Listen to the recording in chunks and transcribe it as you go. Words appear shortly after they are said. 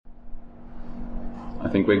I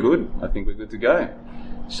think we're good. I think we're good to go.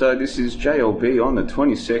 So this is JLB on the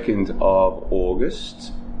 22nd of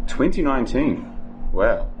August, 2019.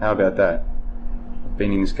 Wow, how about that? I've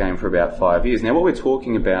been in this game for about 5 years. Now what we're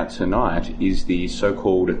talking about tonight is the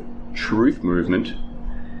so-called truth movement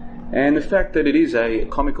and the fact that it is a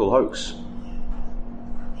comical hoax.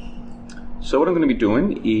 So what I'm going to be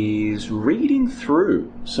doing is reading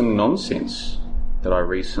through some nonsense that I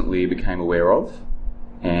recently became aware of,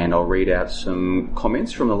 and I'll read out some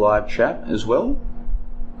comments from the live chat as well,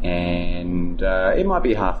 and it might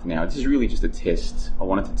be half an hour. This is really just a test. I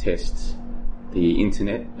wanted to test the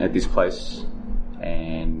internet at this place,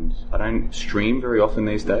 and I don't stream very often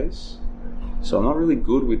these days, so I'm not really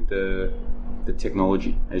good with the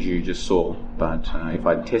technology, as you just saw. But if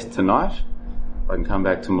I test tonight, I can come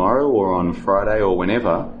back tomorrow or on Friday or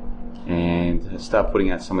whenever and start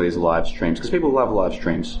putting out some of these live streams, because people love live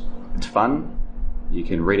streams. It's fun. You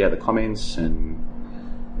can read out the comments, and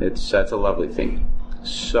it's a lovely thing.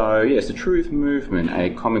 So yes, the truth movement,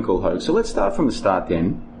 a comical hoax. So let's start from the start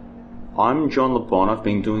then. I'm John LeBon. I've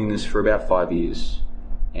been doing this for about 5 years,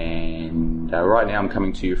 and right now I'm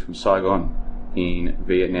coming to you from Saigon in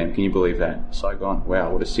Vietnam. Can you believe that? Saigon,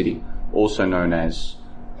 wow, what a city. Also known as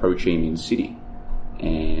Ho Chi Minh City.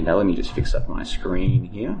 And let me just fix up my screen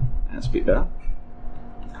here. That's a bit better.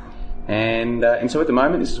 And so at the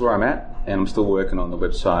moment, this is where I'm at, and I'm still working on the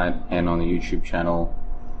website and on the YouTube channel.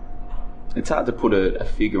 It's hard to put a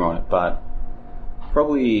figure on it, but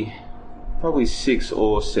probably 6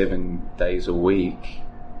 or 7 days a week,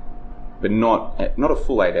 but not a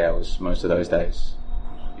full 8 hours most of those days,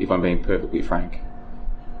 if I'm being perfectly frank.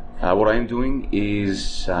 What I am doing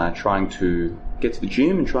is trying to get to the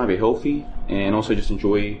gym and try and be healthy, and also just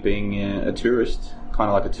enjoy being a tourist, kind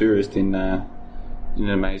of like a tourist in an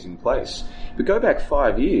amazing place. But go back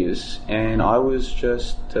 5 years, and I was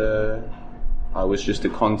just a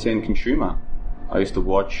content consumer. I used to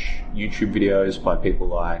watch YouTube videos by people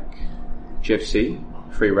like Jeff C,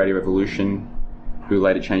 Free Radio Revolution, who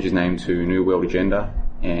later changed his name to New World Agenda,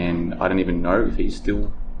 and I don't even know if he's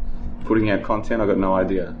still putting out content. I got no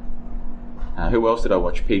idea. Who else did I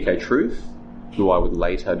watch? PK Truth, who I would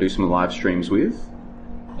later do some live streams with,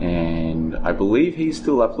 and I believe he's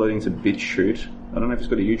still uploading to BitChute. I don't know if he's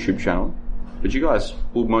got a YouTube channel, but you guys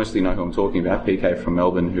will mostly know who I'm talking about. PK from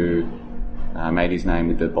Melbourne, who made his name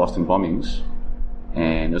with the Boston bombings.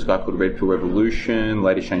 And there's a guy called Red Pill Revolution,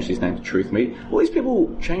 later changed his name to Truth Meat. All these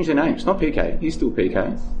people changed their names. Not PK, he's still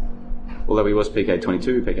PK. Although he was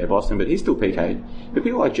PK22, PK Boston, but he's still PK. But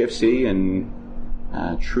people like Jeff C and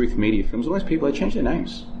Truth Media Films, all those people, they change their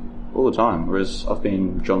names all the time. Whereas I've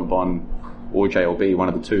been John Bond or JLB, one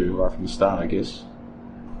of the two, right from the start, I guess.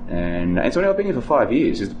 And so now I've been here for 5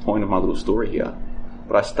 years, is the point of my little story here.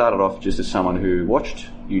 But I started off just as someone who watched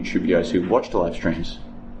YouTube videos, who watched live streams.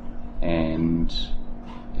 And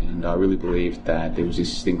I really believed that there was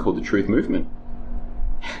this thing called the truth movement.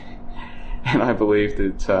 And I believed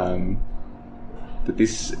that that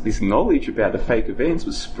this knowledge about the fake events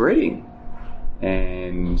was spreading.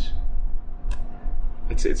 And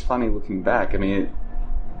it's funny looking back. I mean,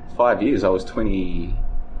 5 years, I was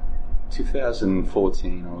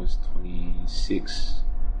 2014, I was 26.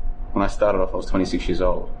 When I started off, I was 26 years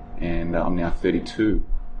old, and I'm now 32.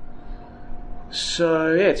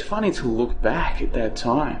 So yeah, it's funny to look back at that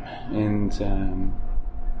time. And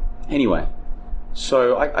anyway,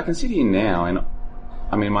 so I can sit here now, and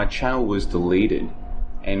I mean, my channel was deleted.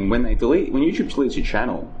 And when YouTube deletes your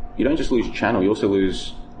channel, you don't just lose your channel, you also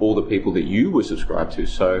lose all the people that you were subscribed to.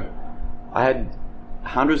 So I had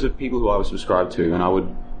hundreds of people who I was subscribed to, and I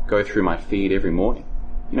would go through my feed every morning.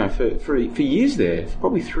 You know, for years there, for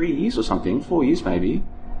probably 3 years or something, 4 years maybe.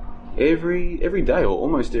 Every day, or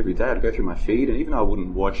almost every day, I'd go through my feed, and even though I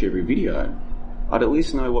wouldn't watch every video, I'd at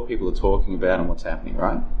least know what people are talking about and what's happening,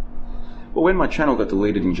 right? Well, when my channel got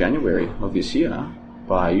deleted in January of this year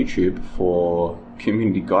by YouTube for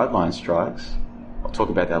community guideline strikes, I'll talk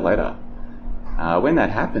about that later. When that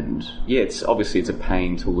happened, yeah, it's a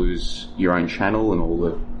pain to lose your own channel and all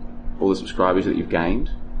the subscribers that you've gained.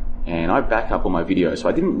 And I back up all my videos, so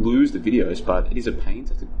I didn't lose the videos, but it is a pain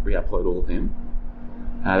to re-upload all of them.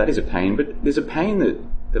 That is a pain, but there's a pain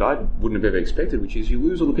that I wouldn't have ever expected, which is you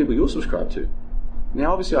lose all the people you're subscribed to.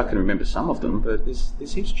 Now, obviously, I can remember some of them, but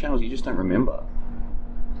there's heaps of channels you just don't remember.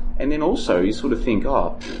 And then also, you sort of think,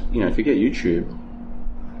 forget YouTube,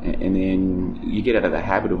 and then you get out of the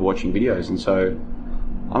habit of watching videos. And so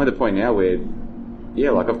I'm at the point now where,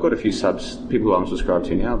 I've got a few people who I'm subscribed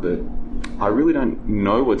to now, but I really don't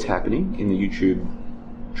know what's happening in the YouTube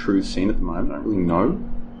truth scene at the moment. I don't really know.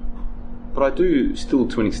 But I do still,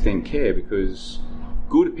 to an extent, care, because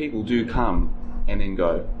good people do come and then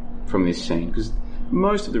go from this scene. Because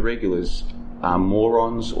most of the regulars are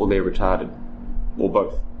morons or they're retarded, or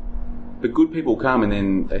both. But good people come and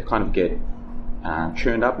then they kind of get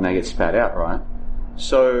churned up and they get spat out, right?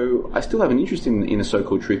 So I still have an interest in the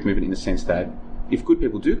so-called truth movement, in the sense that if good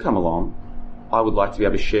people do come along, I would like to be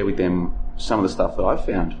able to share with them some of the stuff that I've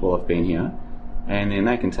found while I've been here, and then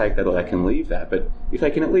they can take that or they can leave that. But if they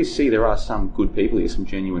can at least see there are some good people here, some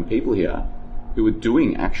genuine people here who are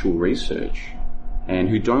doing actual research and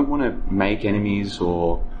who don't want to make enemies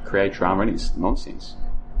or create drama, and it's nonsense.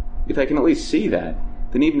 If they can at least see that,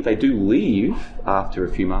 then even if they do leave after a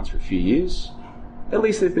few months or a few years, at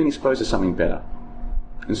least they've been exposed to something better.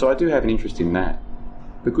 And so I do have an interest in that.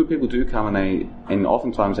 But good people do come and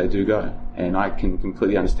oftentimes they do go. And I can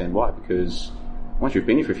completely understand why, because once you've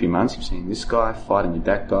been here for a few months, you've seen this guy fighting with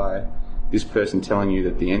that guy, this person telling you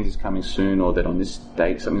that the end is coming soon, or that on this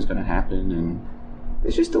date something's going to happen, and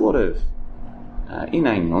there's just a lot of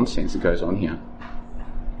inane nonsense that goes on here.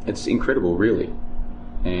 It's incredible, really,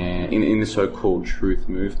 and in the so-called truth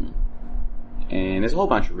movement. And there's a whole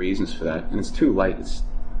bunch of reasons for that, and it's too late. It's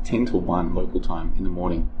 10 to 1 local time in the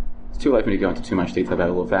morning. It's too late for me to go into too much detail about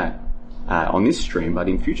all of that on this stream, but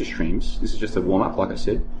in future streams, this is just a warm-up, like I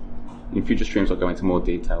said. In future streams, I'll go into more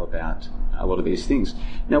detail about a lot of these things.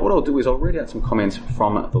 Now, what I'll do is I'll read out some comments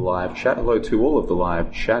from the live chat. Hello to all of the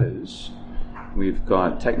live chatters. We've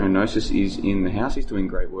got Technonosis is in the house. He's doing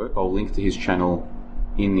great work. I'll link to his channel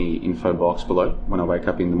in the info box below when I wake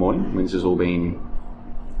up in the morning, when this has all been...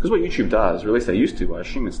 Because what YouTube does, or at least they used to, I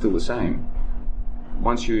assume it's still the same.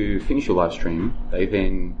 Once you finish your live stream, they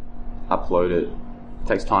then upload it. It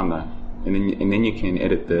takes time though, and then you can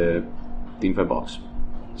edit the info box.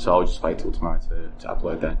 So I'll just wait till tomorrow to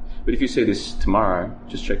upload that. But if you see this tomorrow,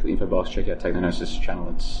 just check the info box, check out Technonosis'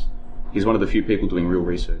 channel. He's one of the few people doing real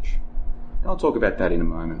research. And I'll talk about that in a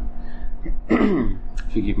moment.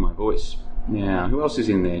 Forgive my voice. Now, who else is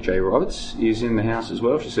in there? Jay Roberts is in the house as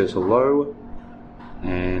well. She says hello.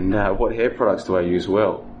 And what hair products do I use?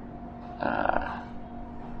 Well,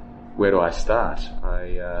 where do I start?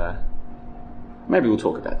 Maybe we'll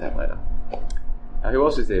talk about that later. Who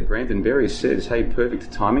else is there? Brandon Berry says, hey,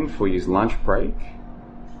 perfect timing for his lunch break.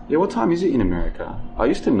 Yeah, what time is it in America? I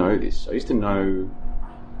used to know this. I used to know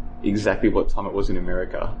exactly what time it was in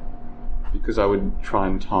America, because I would try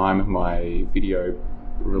and time my video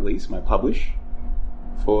release, my publish,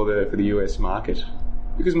 for the US market.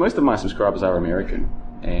 Because most of my subscribers are American,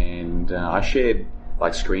 and I shared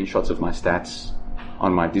like screenshots of my stats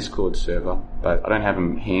on my Discord server, but I don't have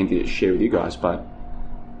them handy to share with you guys. But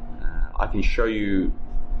I can show you,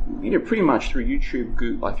 pretty much through YouTube,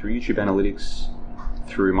 through YouTube analytics,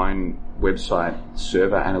 through my own website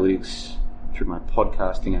server analytics, through my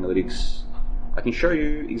podcasting analytics. I can show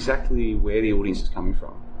you exactly where the audience is coming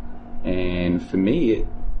from. And for me,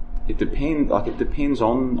 it depends. It depends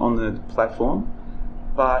on the platform.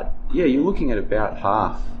 But yeah, you're looking at about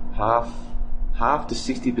half to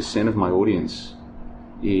 60% of my audience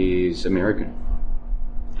is American,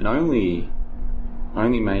 and only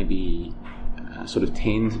maybe sort of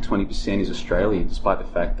 10 to 20% is Australian, despite the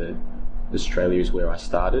fact that Australia is where I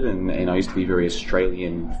started, and I used to be very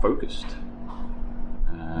Australian focused.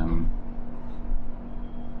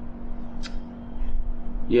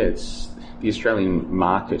 Yeah, it's the Australian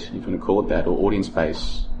market, if you want to call it that, or audience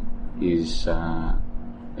base, is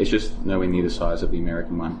it's just nowhere near the size of the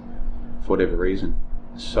American one, for whatever reason.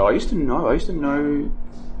 So I used to know,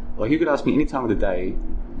 like you could ask me any time of the day,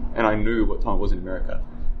 and I knew what time it was in America.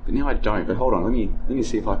 But now I don't. But hold on, let me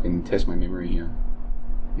see if I can test my memory here.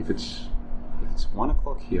 If it's 1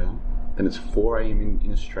 o'clock here, then it's 4 a.m.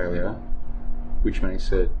 in Australia, which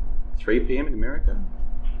makes it 3 p.m. in America.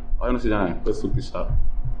 I honestly don't know. Let's look this up.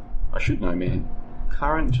 I should know, man.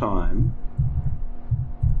 Current time,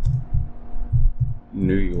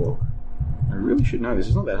 New York. I really should know this.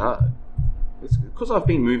 It's not that hard. It's because I've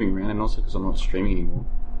been moving around, and also because I'm not streaming anymore.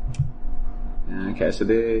 Okay, so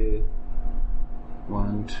they're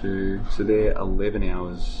 11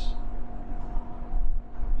 hours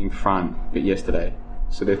in front, but yesterday.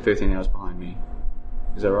 So they're 13 hours behind me.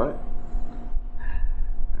 Is that right?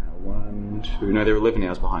 No, they're 11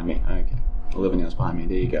 hours behind me. Okay, 11 hours behind me.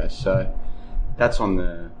 There you go. So that's on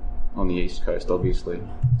the East Coast, obviously.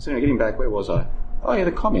 So getting back, where was I? Oh yeah,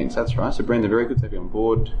 the comments. That's right. So Brendan, very good to have you on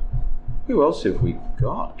board. Who else have we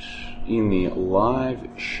got in the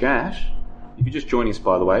live chat? If you're just joining us,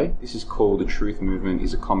 by the way, this is called The Truth Movement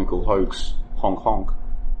is a Comical Hoax, honk honk.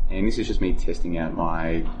 And this is just me testing out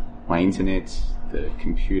my internet, the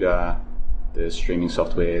computer, the streaming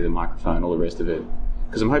software, the microphone, all the rest of it.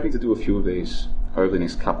 Because I'm hoping to do a few of these over the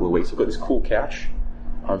next couple of weeks. I've got this cool couch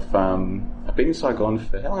I've been in Saigon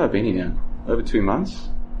for, how long have I been here now? Over 2 months.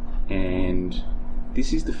 And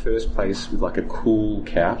this is the first place with like a cool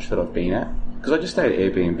couch that I've been at. Because I just stayed at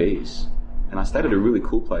Airbnbs. And I stayed at a really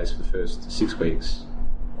cool place for the first 6 weeks.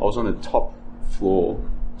 I was on the top floor.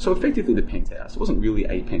 So effectively the penthouse. It wasn't really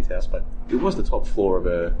a penthouse, but it was the top floor of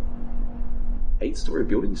a 8-story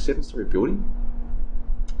building, 7-story building.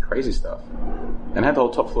 Crazy stuff. And I had the whole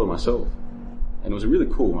top floor myself. And it was really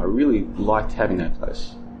cool. I really liked having that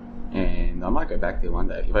place. And I might go back there one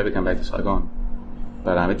day if I ever come back to Saigon.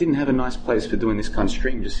 But it didn't have a nice place for doing this kind of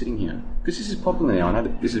stream, just sitting here. Because this is popular now. I know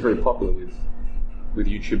that this is very popular with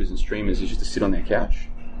YouTubers and streamers, is just to sit on their couch.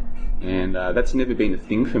 And that's never been a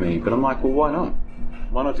thing for me. But I'm like, well, why not?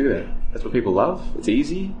 Why not do that? That's what people love. It's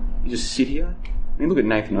easy. You just sit here. I mean, look at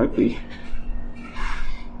Nathan Oakley.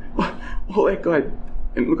 All that guy...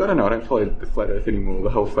 And look, I don't know, I don't follow the Flat Earth anymore, the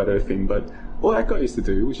whole Flat Earth thing, but all that guy used to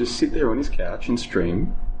do was just sit there on his couch and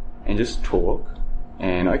stream and just talk.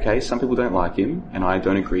 And okay, some people don't like him, and I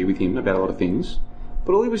don't agree with him about a lot of things,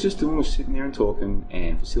 but all he was just doing was sitting there and talking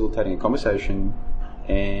and facilitating a conversation,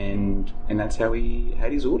 and that's how he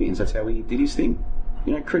had his audience, that's how he did his thing.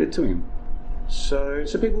 You know, credit to him. So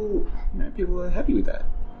people, people are happy with that.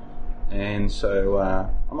 And so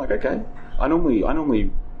I'm like, okay, I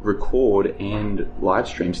normally record and live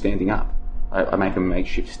stream standing up. I make a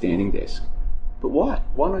makeshift standing desk. But why?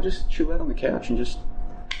 Why not just chill out on the couch and just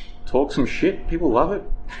talk some shit? People love it.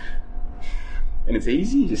 And it's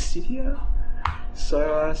easy, you just sit here.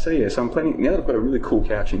 So I'm planning, now that I've got a really cool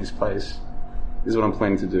couch in this place, this is what I'm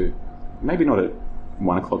planning to do. Maybe not at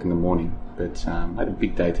 1 o'clock in the morning, but I had a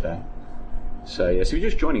big day today. So if you're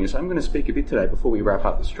just joining us, I'm going to speak a bit today before we wrap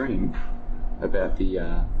up the stream about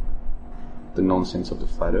the nonsense of the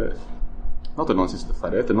Flat Earth. Not the nonsense of the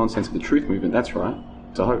Flat Earth, the nonsense of the truth movement, that's right.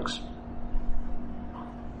 It's a hoax.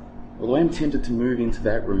 Although I am tempted to move into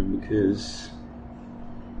that room because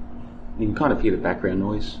you can kind of hear the background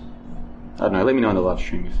noise. I don't know, let me know in the live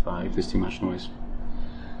stream if there's too much noise.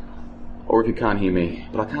 Or if you can't hear me.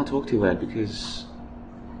 But I can't talk too loud because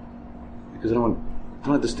I don't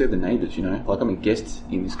want to disturb the neighbours, you know? Like, I'm a guest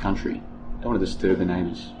in this country. I don't want to disturb the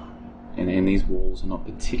neighbours. And these walls are not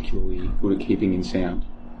particularly good at keeping in sound.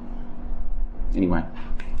 Anyway,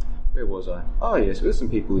 where was I? Oh yes, there's some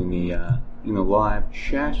people in the live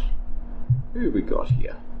chat. Who have we got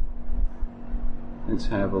here? Let's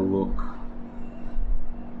have a look.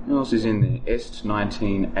 Who else is in there?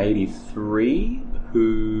 Est1983,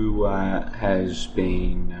 who has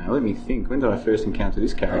been... let me think. When did I first encounter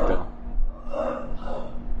this character?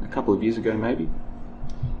 A couple of years ago, maybe.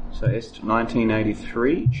 So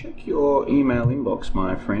Est1983, check your email inbox,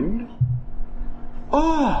 my friend.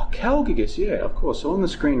 Oh, Calgigus, yeah, of course. So on the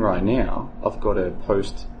screen right now, I've got a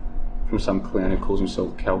post from some clown who calls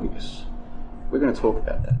himself Calgigus. We're going to talk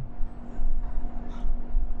about that.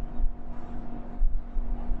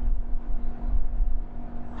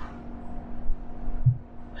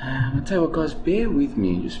 I'll tell you what, guys, bear with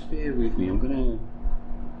me. Just bear with me. I'm going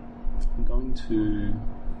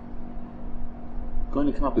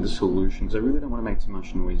to come up with a solution because I really don't want to make too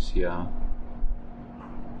much noise here.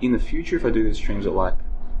 In the future, if I do these streams at like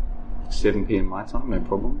 7 p.m. my time, no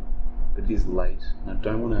problem. But it is late, and I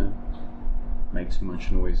don't want to make too much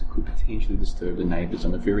noise. It could potentially disturb the neighbours.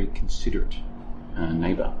 I'm a very considerate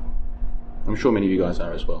neighbour. I'm sure many of you guys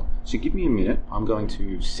are as well. So give me a minute. I'm going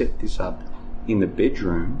to set this up in the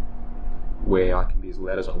bedroom where I can be as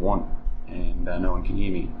loud as I want, and no one can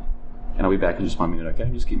hear me. And I'll be back in just 1 minute, okay?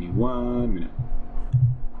 Just give me 1 minute.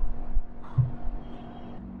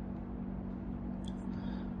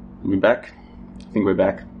 We're back. I think we're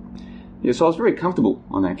back. Yeah, so I was very comfortable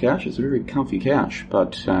on that couch. It's a very comfy couch.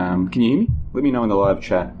 But can you hear me? Let me know in the live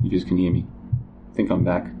chat if you can hear me. I think I'm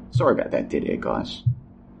back. Sorry about that dead air, guys.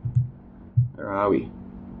 Where are we? Are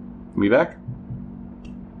we back?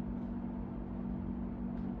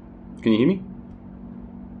 Can you hear me?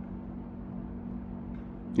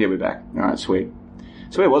 Yeah, we're back. Alright, sweet.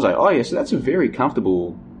 So where was I? Oh yeah, so that's a very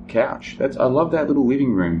comfortable couch. I love that little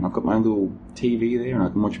living room. I've got my little TV there and I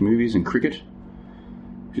can watch movies and cricket,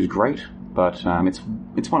 which is great. But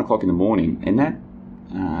it's 1 o'clock in the morning, and that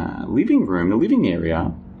living room, the living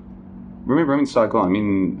area. Remember, I'm in Saigon. I'm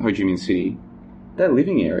in Ho Chi Minh City. That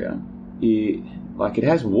living area, it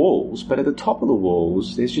has walls, but at the top of the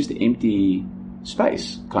walls, there's just empty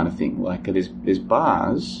space, kind of thing. Like there's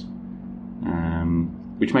bars,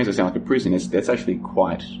 which makes it sound like a prison. That's actually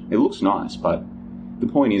quite. It looks nice, but the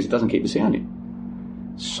point is, it doesn't keep the sound in.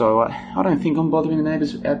 So I don't think I'm bothering the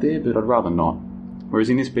neighbours out there, but I'd rather not. Whereas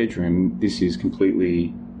in this bedroom, this is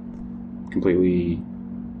completely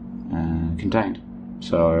contained.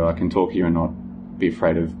 So I can talk here and not be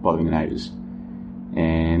afraid of bothering the neighbours.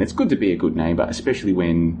 And it's good to be a good neighbour, especially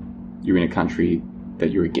when you're in a country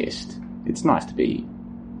that you're a guest. It's nice to be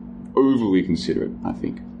overly considerate, I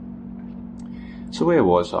think. So where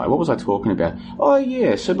was I? What was I talking about? Oh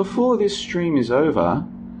yeah, so before this stream is over,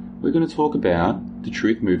 we're going to talk about the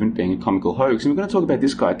truth movement being a comical hoax, and we're going to talk about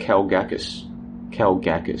this guy, Cal Gakis.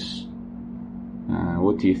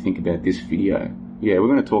 What do you think about this video? Yeah, we're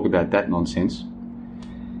going to talk about that nonsense.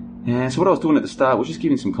 And so what I was doing at the start was just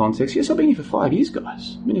giving some context. Yes, I've been here for 5 years,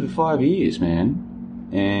 guys. I've been here for 5 years, man.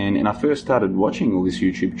 And I first started watching all this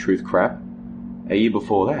YouTube truth crap a year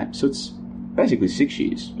before that. So it's basically 6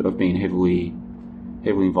 years, but I've been heavily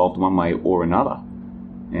involved one way or another.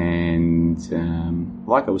 And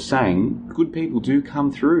like I was saying, good people do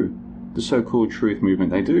come through the so-called truth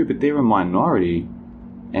movement. They do, but they're a minority,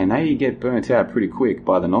 and they get burnt out pretty quick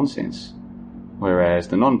by the nonsense. Whereas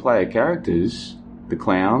the non-player characters, the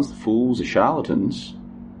clowns, the fools, the charlatans,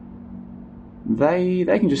 they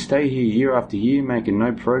can just stay here year after year, making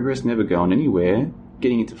no progress, never going anywhere,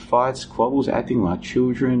 getting into fights, squabbles, acting like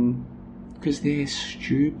children, because they're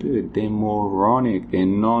stupid, they're moronic, they're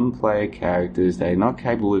non-player characters, they're not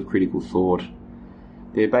capable of critical thought.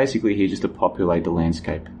 They're basically here just to populate the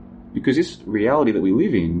landscape. Because this reality that we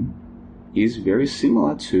live in is very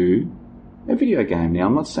similar to a video game. Now,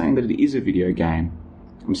 I'm not saying that it is a video game.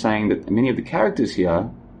 I'm saying that many of the characters here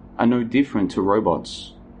are no different to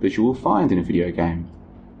robots that you will find in a video game.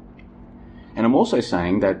 And I'm also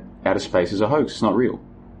saying that outer space is a hoax. It's not real.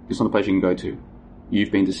 It's not a place you can go to.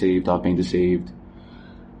 You've been deceived. I've been deceived.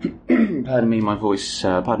 Pardon me, my voice.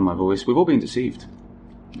 Pardon my voice. We've all been deceived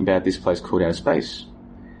about this place called outer space.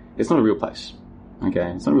 It's not a real place.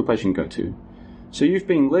 Okay? It's not a real place you can go to. So you've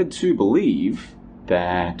been led to believe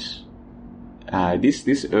that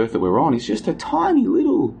this Earth that we're on is just a tiny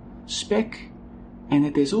little speck, and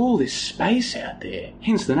that there's all this space out there.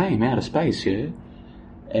 Hence the name, outer space, yeah?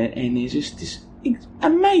 And there's just this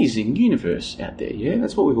amazing universe out there, yeah?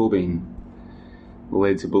 That's what we've all been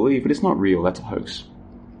led to believe, but it's not real. That's a hoax.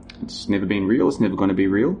 It's never been real. It's never going to be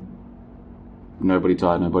real. Nobody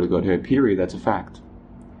died. Nobody got hurt, period. That's a fact.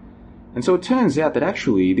 And so it turns out that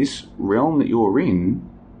actually this realm that you're in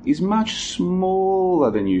is much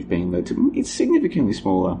smaller than you've been led to. It's significantly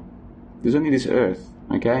smaller. There's only this Earth,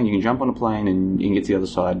 okay? And you can jump on a plane and you can get to the other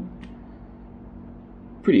side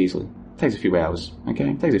pretty easily. It takes a few hours, okay?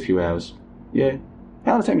 It takes a few hours. Yeah.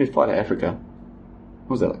 How long did it take me to fly to Africa? What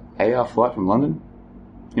was that, like 8-hour flight from London?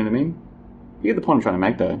 You know what I mean? You get the point I'm trying to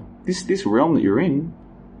make, though. This realm that you're in,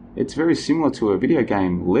 it's very similar to a video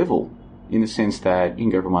game level in the sense that you can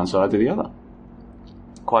go from one side to the other.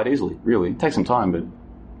 Quite easily, really. It takes some time, but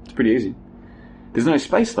it's pretty easy. There's no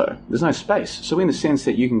space, though. There's no space. So in the sense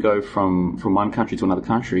that you can go from one country to another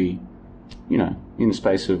country, you know, in the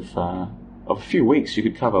space of a few weeks, you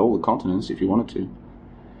could cover all the continents if you wanted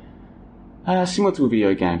to. Similar to a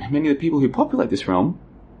video game. Many of the people who populate this realm,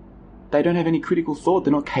 they don't have any critical thought.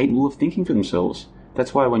 They're not capable of thinking for themselves.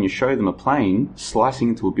 That's why when you show them a plane slicing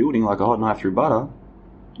into a building like a hot knife through butter,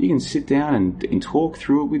 you can sit down and talk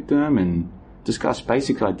through it with them and discuss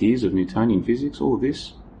basic ideas of Newtonian physics, all of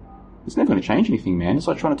this. It's never going to change anything, man. It's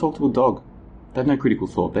like trying to talk to a dog. They have no critical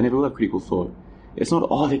thought. They never will have critical thought. It's not,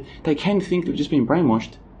 they can think they've just been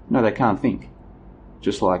brainwashed. No, they can't think.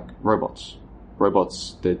 Just like robots.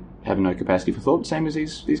 Robots that have no capacity for thought, same as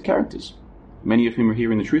these characters. Many of whom are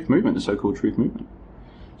here in the truth movement, the so-called truth movement.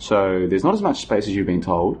 So there's not as much space as you've been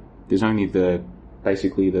told. There's only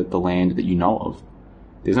basically the land that you know of.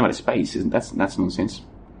 There's no other space. That's nonsense.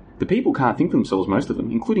 The people can't think for themselves, most of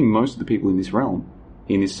them, including most of the people in this realm,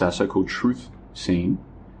 in this so-called truth scene.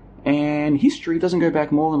 And history doesn't go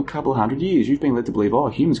back more than a couple of 100 years. You've been led to believe,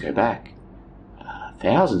 humans go back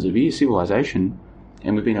thousands of years, civilization,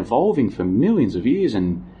 and we've been evolving for millions of years,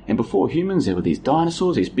 and before humans there were these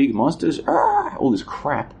dinosaurs, these big monsters, all this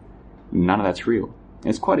crap. None of that's real. And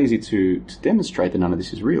it's quite easy to demonstrate that none of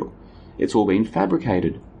this is real. It's all been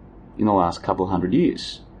fabricated in the last couple of 100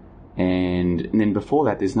 years. And then before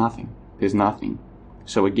that, there's nothing. There's nothing.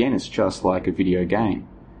 So again, it's just like a video game.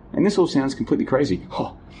 And this all sounds completely crazy.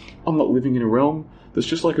 I'm not living in a realm that's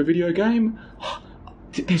just like a video game.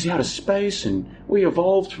 There's outer space, and we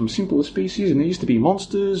evolved from simpler species, and there used to be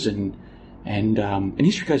monsters, and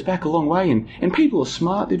history goes back a long way, and people are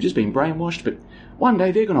smart, they've just been brainwashed, but one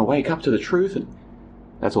day they're going to wake up to the truth, and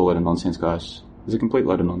that's all a load of nonsense, guys. It's a complete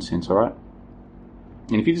load of nonsense, alright?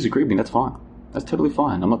 And if you disagree with me, that's fine. That's totally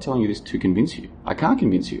fine. I'm not telling you this to convince you. I can't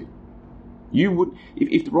convince you. You would,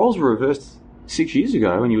 if the roles were reversed 6 years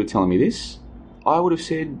ago and you were telling me this, I would have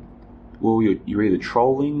said, well, you're either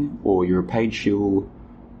trolling or you're a paid shill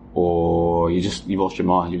or you've lost your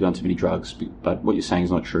mind, you've done too many drugs, but what you're saying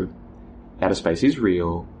is not true. Outer space is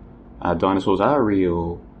real. Dinosaurs are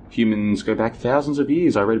real. Humans go back thousands of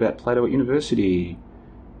years. I read about Plato at university.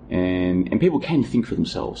 And people can think for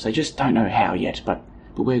themselves. They just don't know how yet, but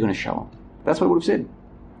we're going to show them. That's what I would have said.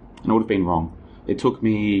 And I would have been wrong. It took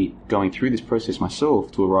me going through this process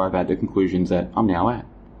myself to arrive at the conclusions that I'm now at.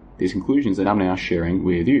 These conclusions that I'm now sharing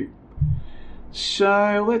with you.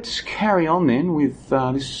 So let's carry on then with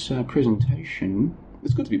this presentation.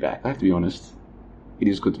 It's good to be back, I have to be honest. It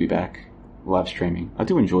is good to be back, live streaming. I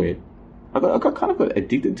do enjoy it. I got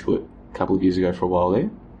addicted to it a couple of years ago for a while there.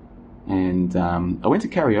 And I went to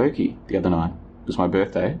karaoke the other night. It was my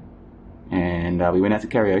birthday. And we went out to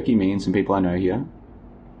karaoke, me and some people I know here.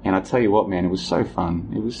 And I tell you what, man, it was so fun.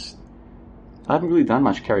 I haven't really done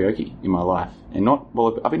much karaoke in my life. And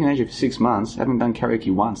I've been in Asia for 6 months. I haven't done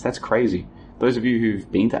karaoke once. That's crazy. Those of you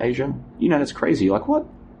who've been to Asia, you know that's crazy. Like, what?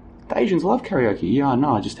 The Asians love karaoke. Yeah, I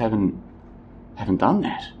know. I just haven't done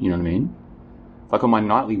that. You know what I mean? Like on my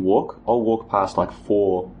nightly walk, I'll walk past like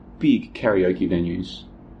 4 big karaoke venues.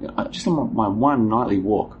 Just on my one nightly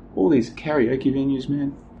walk. All these karaoke venues,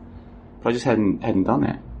 man. But I just hadn't done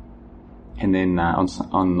that. And then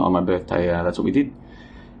on my birthday, that's what we did.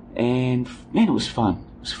 And man, it was fun.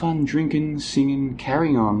 It was fun drinking, singing,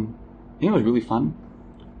 carrying on. Yeah, it was really fun.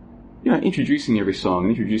 You know, introducing every song,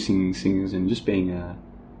 introducing singers, and just being an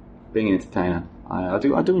entertainer. I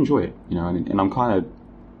do enjoy it, you know, and I'm kind of,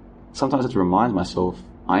 sometimes I have to remind myself,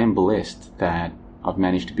 I am blessed that I've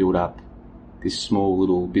managed to build up this small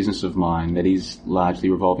little business of mine that is largely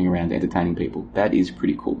revolving around entertaining people. That is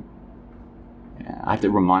pretty cool. I have to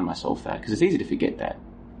remind myself that, because it's easy to forget that.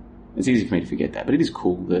 It's easy for me to forget that, but it is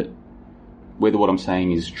cool that whether what I'm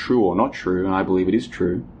saying is true or not true, and I believe it is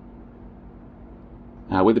true,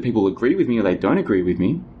 whether people agree with me or they don't agree with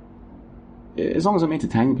me, as long as I'm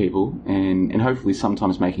entertaining people and hopefully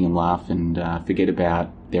sometimes making them laugh and forget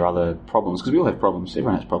about their other problems, because we all have problems.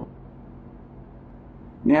 Everyone has problems.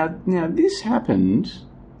 Now this happened.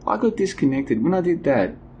 I got disconnected when I did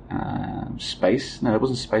that it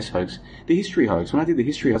wasn't Space Hoax. The History Hoax. When I did the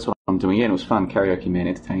History, that's what I'm doing. Yeah, and it was fun. Karaoke, man,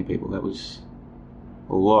 entertaining people. That was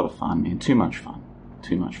a lot of fun, man. Too much fun.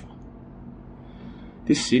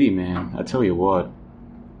 This city, man, I tell you what,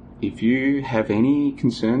 if you have any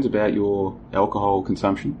concerns about your alcohol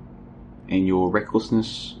consumption and your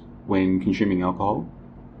recklessness when consuming alcohol,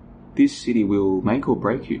 this city will make or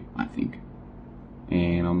break you, I think.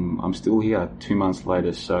 And I'm still here 2 months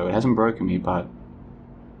later, so it hasn't broken me, but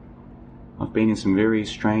I've been in some very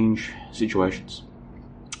strange situations,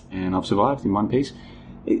 and I've survived in one piece.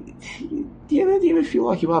 Do you ever feel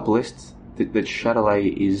like you are blessed that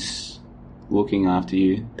Chatelet is looking after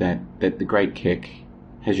you, that the great Keck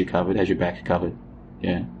has you covered, has your back covered?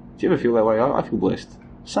 Yeah. Do you ever feel that way? I feel blessed.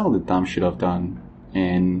 Some of the dumb shit I've done,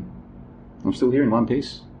 and I'm still here in one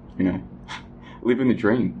piece, you know, living the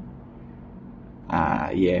dream.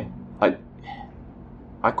 Yeah.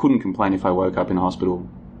 I couldn't complain if I woke up in a hospital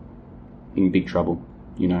in big trouble,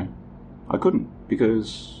 you know. I couldn't,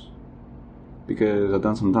 because I've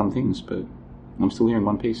done some dumb things, but I'm still here in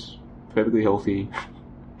one piece, perfectly healthy.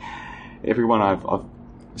 Everyone I've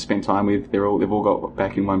spent time with, they've all got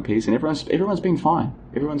back in one piece, and everyone's been fine.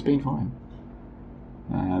 Everyone's been fine.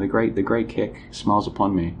 The great Keck smiles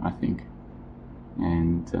upon me, I think,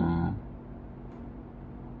 and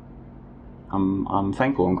I'm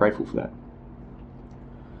thankful. I'm grateful for that.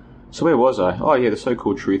 So where was I? Oh yeah, the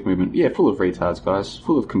so-called truth movement. Yeah, full of retards, guys.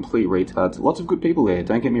 Full of complete retards. Lots of good people there,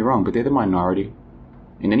 don't get me wrong, but they're the minority.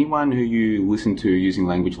 And anyone who you listen to using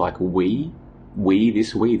language like we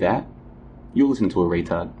this, we that, you're listening to a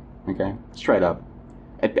retard, okay? Straight up.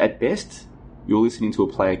 At best, you're listening to a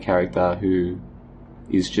player character who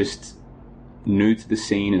is just new to the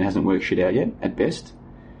scene and hasn't worked shit out yet, at best.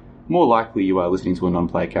 More likely you are listening to a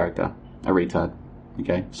non-player character, a retard,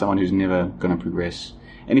 okay? Someone who's never going to progress.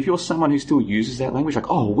 And if you're someone who still uses that language, like,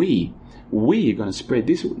 oh, we are going to spread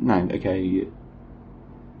this. No, okay.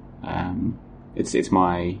 It's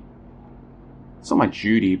not my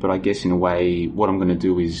duty, but I guess in a way, what I'm going to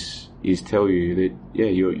do is tell you that, yeah,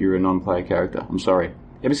 you're a non-player character. I'm sorry.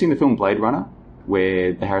 Ever seen the film Blade Runner,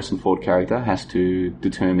 where the Harrison Ford character has to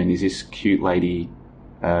determine, is this cute lady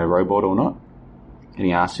a robot or not? And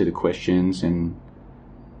he asks her the questions, and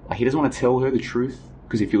he doesn't want to tell her the truth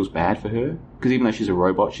because he feels bad for her. Because even though she's a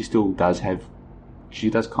robot, she does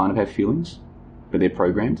kind of have feelings, but they're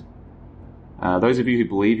programmed. Those of you who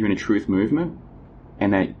believe you're in a truth movement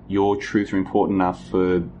and that your truths are important enough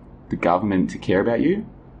for the government to care about you,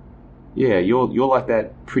 yeah, you're like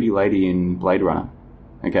that pretty lady in Blade Runner,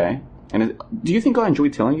 okay? And do you think I enjoy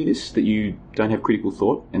telling you this, that you don't have critical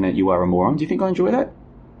thought and that you are a moron? Do you think I enjoy that?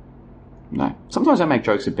 No. Sometimes I make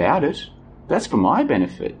jokes about it. That's for my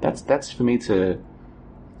benefit. That's for me to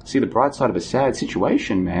see the bright side of a sad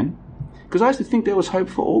situation, man. Because I used to think there was hope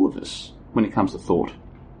for all of us when it comes to thought.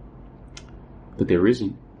 But there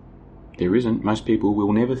isn't. There isn't. Most people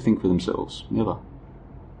will never think for themselves. Never.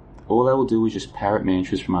 All they will do is just parrot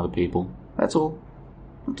mantras from other people. That's all.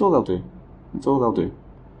 That's all they'll do. That's all they'll do.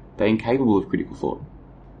 They're incapable of critical thought.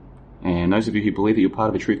 And those of you who believe that you're part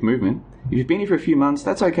of a truth movement, if you've been here for a few months,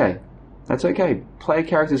 that's okay. That's okay. Player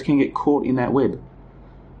characters can get caught in that web.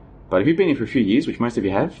 But if you've been here for a few years, which most of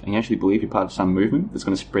you have, and you actually believe you're part of some movement that's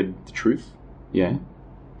going to spread the truth,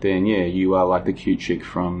 then you are like the cute chick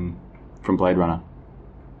from Blade Runner.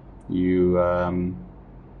 You're a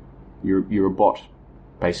bot,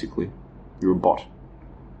 basically. You're a bot.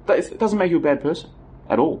 It doesn't make you a bad person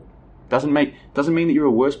at all. Doesn't mean that you're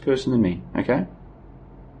a worse person than me, okay?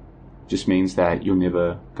 Just means that you're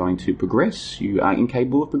never going to progress. You are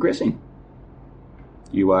incapable of progressing.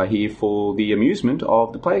 You are here for the amusement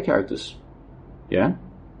of the player characters, yeah?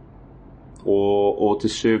 Or to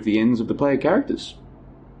serve the ends of the player characters.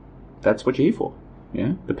 That's what you're here for,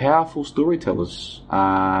 yeah? The powerful storytellers,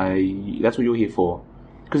 that's what you're here for.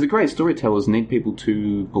 Because the great storytellers need people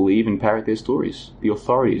to believe and parrot their stories, the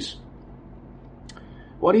authorities.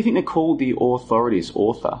 Why do you think they're called the authorities?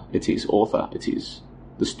 Author, it is.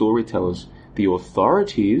 The storytellers. The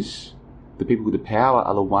authorities, the people with the power,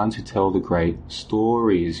 are the ones who tell the great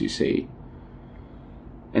stories, you see.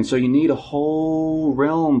 And so you need a whole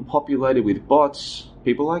realm populated with bots,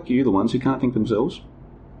 people like you, the ones who can't think themselves.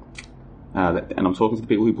 And I'm talking to the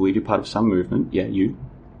people who believe you're part of some movement. Yeah, you.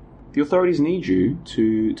 The authorities need you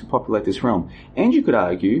to populate this realm. And you could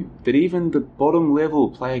argue that even the bottom level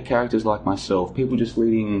player characters like myself, people just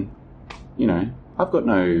leading, I've got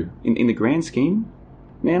no, in the grand scheme,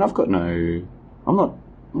 man, I'm not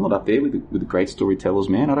up there with the great storytellers,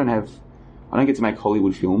 man. I don't get to make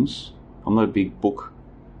Hollywood films. I'm not a big book.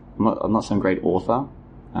 I'm not some great author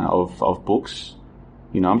of books.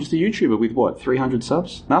 I'm just a YouTuber with 300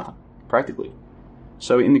 subs? Nothing, practically.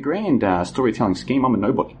 So in the grand storytelling scheme, I'm a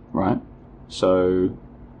nobody, right? So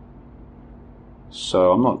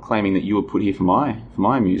I'm not claiming that you were put here for my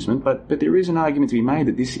amusement, but there is an argument to be made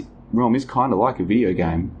that this realm is kind of like a video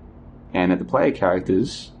game, and that the player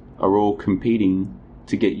characters are all competing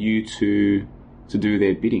to get you to do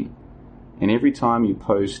their bidding. And every time you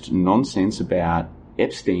post nonsense about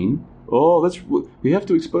Epstein, we have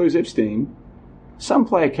to expose Epstein, some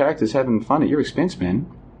player characters having fun at your expense, man.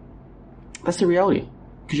 That's the reality.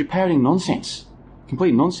 Because you're parroting nonsense.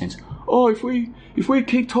 Complete nonsense. Oh, if we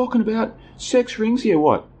keep talking about sex rings, yeah,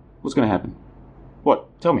 what? What's going to happen?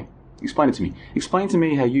 What? Tell me. Explain it to me. Explain to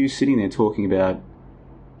me how you sitting there talking about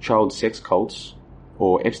child sex cults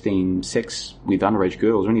or Epstein sex with underage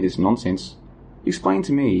girls or any of this nonsense. Explain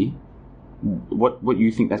to me what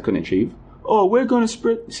you think that's going to achieve. Oh, we're going to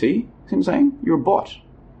spread... See what I'm saying? You're a bot.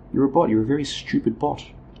 You're a bot. You're a very stupid bot.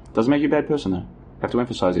 Doesn't make you a bad person, though. Have to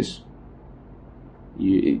emphasize this.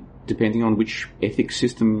 Depending on which ethics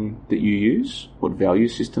system that you use, what value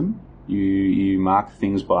system you mark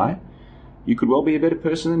things by, you could well be a better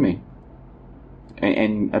person than me.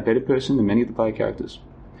 And a better person than many of the player characters.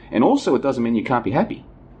 And also, it doesn't mean you can't be happy.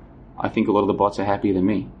 I think a lot of the bots are happier than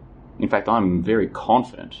me. In fact, I'm very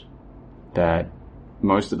confident that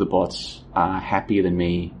most of the bots are happier than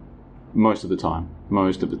me most of the time.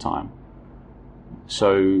 Most of the time.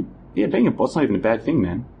 So, yeah, being a bot's not even a bad thing,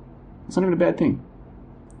 man. It's not even a bad thing.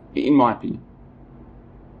 In my opinion.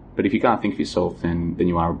 But if you can't think for yourself, then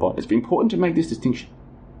you are a bot. It's important to make this distinction.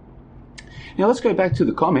 Now let's go back to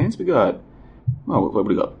the comments. We got, what have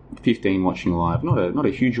we got? 15 watching live. Not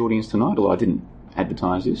a huge audience tonight, although I didn't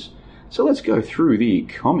advertise this. So let's go through the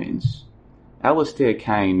comments. Alistair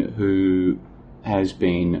Kane, who has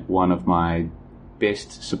been one of my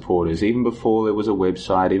best supporters, even before there was a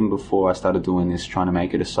website, even before I started doing this, trying to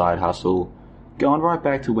make it a side hustle, going right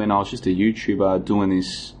back to when I was just a YouTuber doing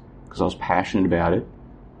this because I was passionate about it.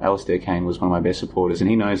 Alistair Kane was one of my best supporters, and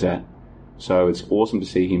he knows that. So it's awesome to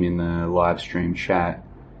see him in the live stream chat.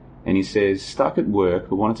 And he says, stuck at work,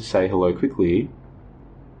 but wanted to say hello quickly.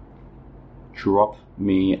 Drop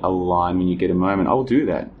me a line when you get a moment. I'll do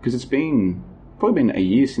that, because it's probably been a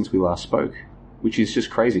year since we last spoke, which is just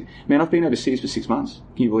crazy. Man, I've been overseas for 6 months.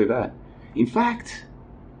 Can you believe that? In fact,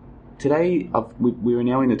 today, we are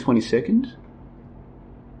now in the 22nd.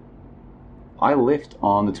 I left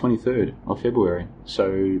on the 23rd of February,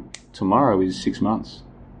 so tomorrow is 6 months.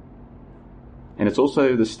 And it's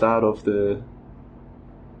also the start of the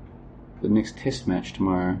next test match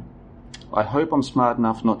tomorrow. I hope I'm smart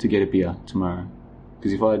enough not to get a beer tomorrow.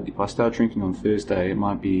 Because if I start drinking on Thursday, it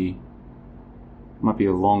might be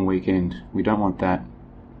a long weekend. We don't want that.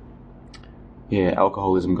 Yeah,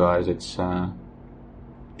 alcoholism, guys. It's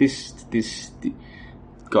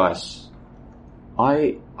guys.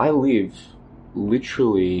 I live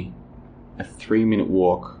literally a 3-minute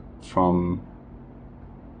walk from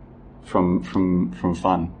fun,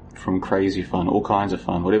 from crazy fun, all kinds of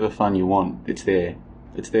fun, whatever fun you want. It's there.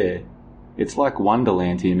 It's like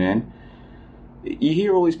Wonderland here, man. You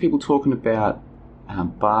hear all these people talking about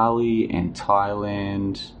Bali and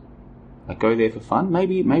Thailand. I go there for fun.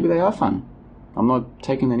 Maybe they are fun. I'm not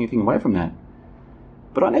taking anything away from that.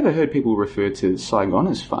 But I never heard people refer to Saigon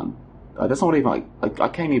as fun. That's not even I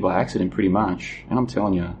came here by accident pretty much, and I'm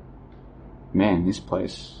telling you, man, this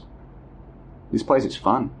place is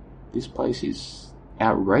fun. This place is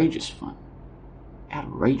outrageous fun.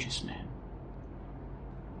 Outrageous, man.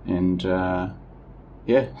 And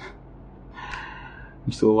yeah,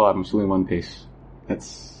 I'm still alive. I'm still in one piece.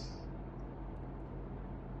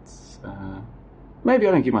 Maybe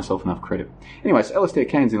I don't give myself enough credit. Anyways, Alistair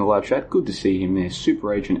Kane's in the live chat. Good to see him there.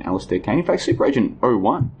 Super Agent Alistair Kane. In fact, Super Agent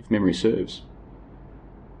 01, if memory serves.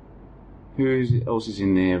 Who else is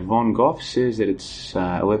in there? Von Goff says that it's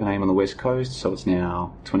 11 a.m. on the West Coast, so it's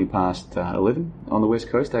now 20 past 11 on the West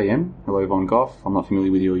Coast a.m. Hello, Von Goff. I'm not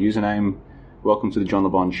familiar with your username. Welcome to the John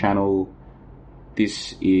LeBon channel.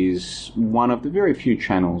 This is one of the very few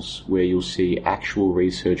channels where you'll see actual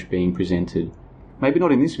research being presented. Maybe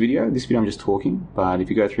not in this video. This video I'm just talking, but if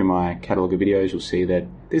you go through my catalogue of videos, you'll see that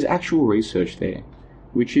there's actual research there,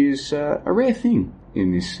 which is a rare thing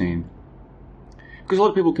in this scene. Because a lot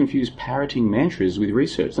of people confuse parroting mantras with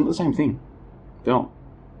research. They're not the same thing. They're not.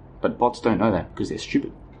 But bots don't know that because they're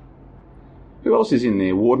stupid. Who else is in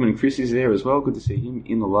there? Wardman Chris is there as well. Good to see him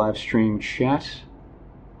in the live stream chat.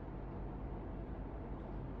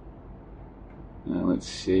 Let's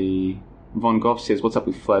see. Von Goff says, what's up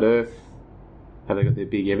with Flat Earth? Have they got their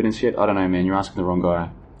big evidence yet? I don't know, man. You're asking the wrong guy.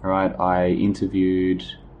 Alright, I interviewed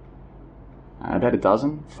about a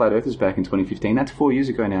dozen Flat Earthers back in 2015. That's 4 years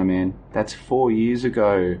ago now, man. That's 4 years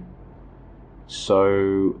ago.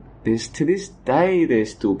 So, to this day,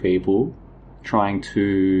 there's still people trying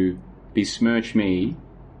to besmirch me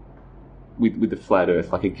with the Flat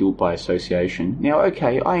Earth, like a guilt by association. Now,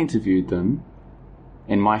 okay, I interviewed them,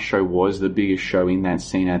 and my show was the biggest show in that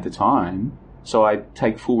scene at the time, so I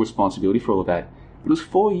take full responsibility for all of that. But it was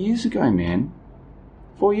 4 years ago, man.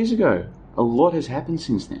 4 years ago. A lot has happened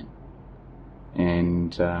since then.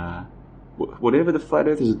 And whatever the Flat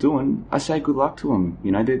Earthers are doing, I say good luck to them.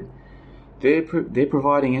 You know, they're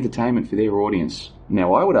providing entertainment for their audience.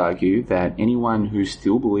 Now, I would argue that anyone who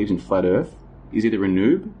still believes in Flat Earth is either a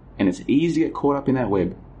noob, and it's easy to get caught up in that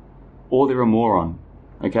web, or they're a moron.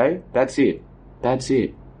 Okay? That's it.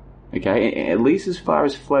 Okay? At least as far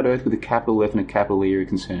as Flat Earth with a capital F and a capital E are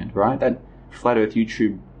concerned, right? That Flat Earth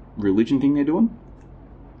YouTube religion thing they're doing,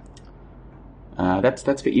 that's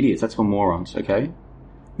for idiots. That's for morons, okay?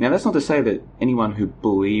 Now, that's not to say that anyone who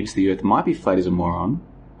believes the Earth might be flat is a moron.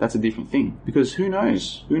 That's a different thing. Because who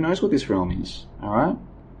knows? Who knows what this realm is, alright?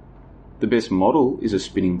 The best model is a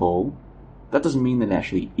spinning ball. That doesn't mean that it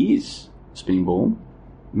actually is a spinning ball.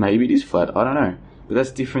 Maybe it is flat, I don't know. But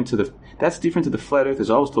that's different to the Flat Earthers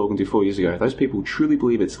I was talking to 4 years ago. Those people truly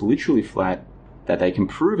believe it's literally flat, that they can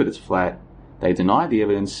prove that it's flat, they deny the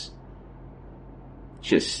evidence.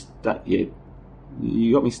 Yeah.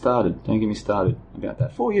 You got me started. Don't get me started about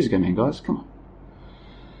that. 4 years ago, man, guys. Come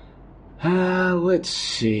on. Let's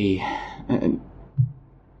see.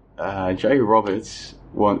 Jay Roberts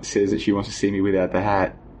says that she wants to see me without the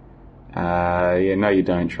hat. Yeah, no, you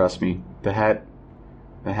don't. Trust me. The hat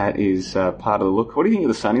is part of the look. What do you think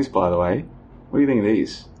of the sunnies, by the way? What do you think of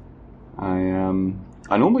these?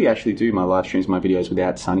 I normally actually do my live streams, my videos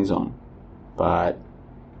without sunnies on, but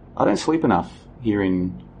I don't sleep enough here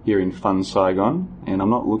in fun Saigon, and I'm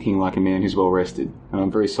not looking like a man who's well rested, and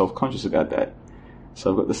I'm very self-conscious about that. So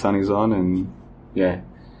I've got the sunnies on, and yeah,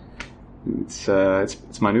 it's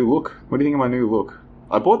my new look. What do you think of my new look?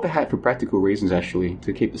 I bought the hat for practical reasons, actually,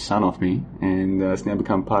 to keep the sun off me, and it's now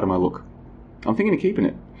become part of my look. I'm thinking of keeping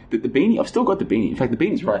it. The beanie, I've still got the beanie. In fact, the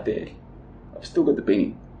beanie's right there. I've still got the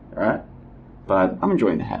beanie, alright? But I'm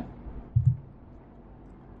enjoying the hat.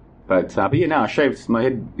 But yeah, no, I shaved. My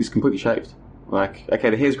head is completely shaved. Like, okay,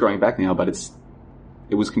 the hair's growing back now, but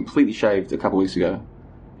it was completely shaved a couple weeks ago,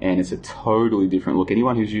 and it's a totally different look.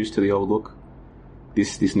 Anyone who's used to the old look,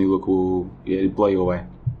 this new look will blow you away.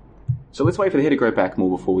 So let's wait for the hair to grow back more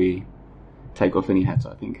before we take off any hats,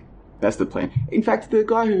 I think. That's the plan. In fact, the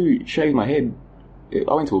guy who shaved my head,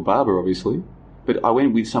 I went to a barber, obviously, But I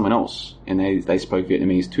went with someone else, and they spoke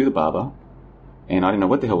Vietnamese to the barber, and I didn't know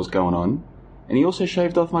what the hell was going on. And he also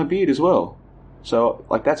shaved off my beard as well. So,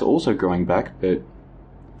 like, that's also growing back, but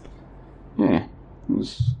yeah, I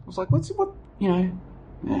was like, what, you know?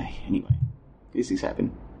 Anyway, these things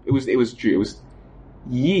happen. It was due. It was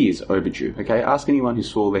years overdue. Okay, ask anyone who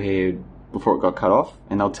saw the hair before it got cut off,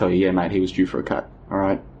 and they'll tell you, yeah, mate, he was due for a cut. All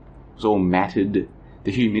right, it was all matted.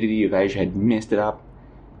 The humidity of Asia had messed it up.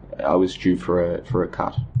 I was due for a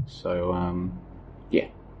cut. So yeah.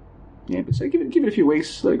 But so give it a few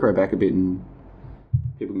weeks, let it grow back a bit, and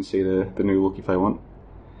people can see the new look if they want.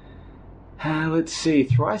 Let's see.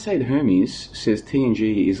 Thrice-8 Hermes says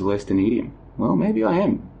TNG is less than Edium. Well, maybe I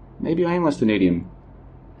am. Maybe I am less than Edium.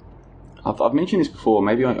 I've mentioned this before,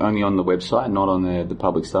 maybe only on the website, not on the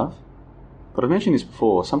public stuff. But I've mentioned this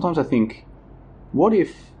before. Sometimes I think, what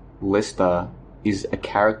if Lester is a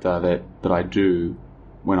character that I do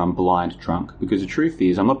when I'm blind drunk? Because the truth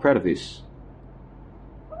is, I'm not proud of this.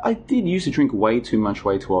 I did used to drink way too much,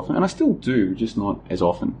 way too often, and I still do, just not as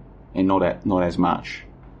often, and not as much.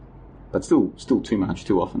 But still too much,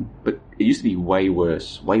 too often. But it used to be way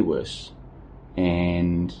worse.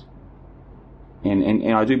 And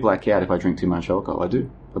I do black out if I drink too much alcohol. I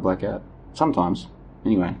black out. Sometimes.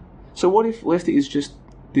 Anyway. So what if Lester is just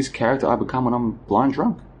this character I become when I'm blind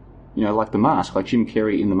drunk? You know, like The Mask, like Jim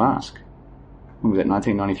Carrey in The Mask. When was that,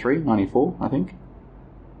 1993, 94, I think?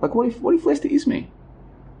 Like, what if Lester is me?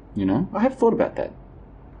 You know? I have thought about that.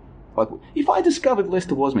 Like, if I discovered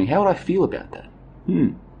Lester was me, how would I feel about that?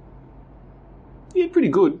 Yeah, pretty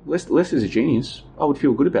good. Lester's a genius. I would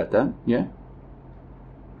feel good about that, yeah.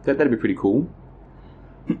 That'd be pretty cool.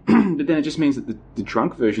 But then it just means that the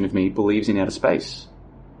drunk version of me believes in outer space.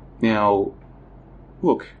 Now,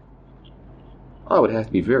 look, I would have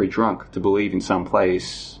to be very drunk to believe in some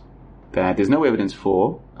place that there's no evidence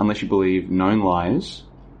for, unless you believe known liars.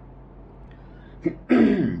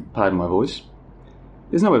 Pardon my voice.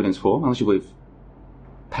 There's no evidence for, unless you believe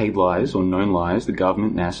paid lies or known lies, the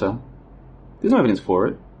government, NASA. There's no evidence for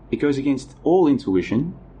it. It goes against all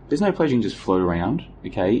intuition. There's no place you can just float around,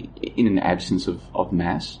 okay, in an absence of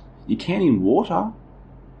mass. You can in water,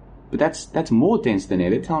 but that's more dense than air.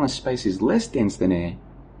 They're telling us space is less dense than air.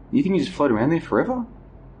 You think you just float around there forever?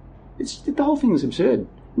 The whole thing is absurd.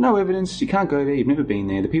 No evidence, you can't go there, you've never been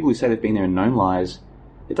there. The people who say they've been there are known liars.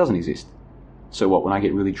 It doesn't exist. So what, when I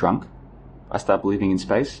get really drunk, I start believing in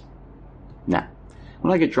space? Nah.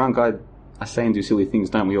 When I get drunk, I say and do silly things,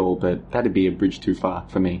 don't we all? But that'd be a bridge too far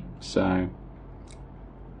for me. So,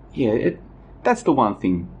 yeah, that's the one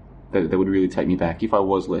thing that would really take me back if I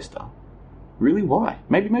was Lester. Really, why?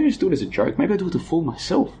 Maybe I just do it as a joke. Maybe I do it to fool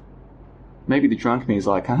myself. Maybe the drunk me is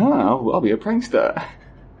like, I'll be a prankster.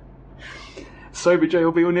 Sober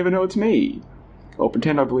JLB will never know it's me. I'll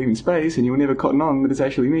pretend I believe in space and you'll never cotton on that it's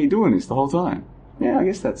actually me doing this the whole time. Yeah, I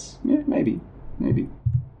guess maybe.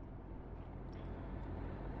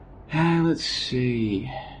 Let's see.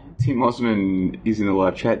 Tim Osman is in the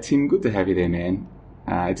live chat. Tim, good to have you there, man.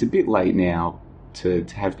 It's a bit late now to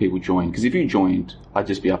have people join, because if you joined, I'd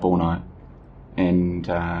just be up all night. And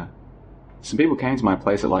some people came to my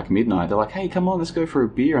place at like midnight. They're like, hey, come on, let's go for a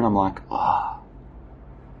beer. And I'm like,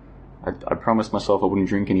 I promised myself I wouldn't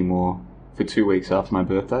drink anymore for 2 weeks after my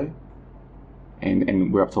birthday.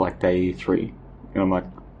 And we're up to like day 3. And I'm like,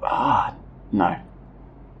 no.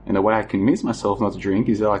 And the way I convinced myself not to drink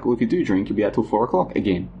is they're like, well, if you do drink, you'll be out till 4 o'clock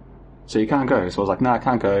again. So you can't go. So I was like, no, I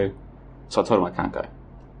can't go. So I told them I can't go.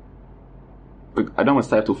 But I don't want to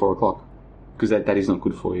stay up till 4 o'clock, because that is not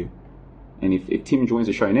good for you. And if Tim joins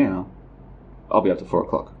the show now, I'll be up till 4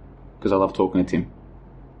 o'clock, because I love talking to Tim.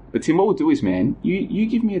 But Tim, what we'll do is, man, you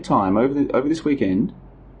give me a time over this weekend.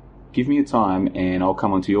 Give me a time, and I'll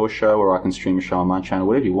come onto your show, or I can stream a show on my channel,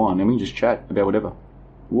 whatever you want, and we can just chat about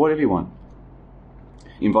whatever you want.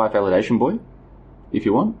 Invite Validation Boy, if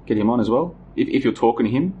you want. Get him on as well. If you're talking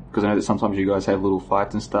to him, because I know that sometimes you guys have little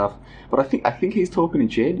fights and stuff. But I think he's talking to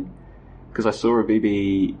Jed, because I saw a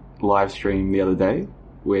BB live stream the other day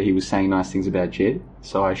where he was saying nice things about Jed.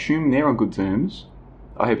 So I assume they're on good terms.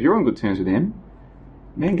 I hope you're on good terms with them.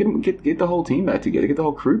 Man, get the whole team back together. Get the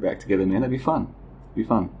whole crew back together, man. That'd be fun.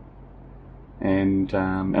 And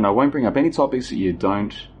I won't bring up any topics that you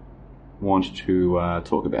don't want to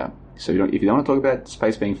talk about. So if you don't want to talk about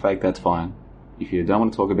space being fake, that's fine. If you don't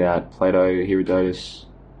want to talk about Plato, Herodotus,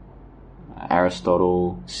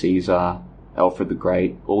 Aristotle, Caesar, Alfred the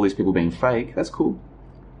Great, all these people being fake, that's cool.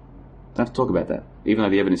 Don't have to talk about that. Even though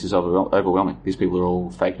the evidence is overwhelming. These people are all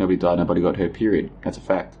fake, nobody died, nobody got hurt, period. That's a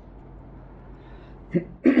fact.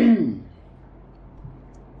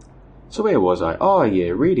 So where was I? Oh yeah,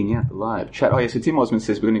 reading out the live chat. Oh yeah, so Tim Osmond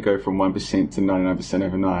says we're going to go from 1% to 99%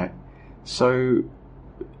 overnight. So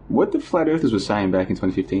what the flat earthers were saying back in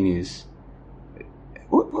 2015 is,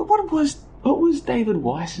 what was David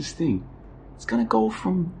Weiss's thing? It's going to go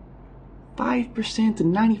from 5% to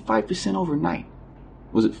 95% overnight.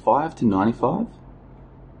 Was it 5 to 95?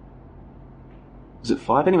 Was it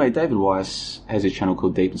 5? Anyway, David Weiss has a channel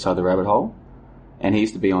called Deep Inside the Rabbit Hole, and he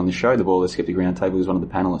used to be on the show, The Baller Skeptic Roundtable. He was one of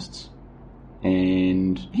the panelists.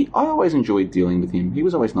 And I always enjoyed dealing with him. He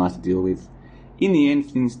was always nice to deal with. In the end,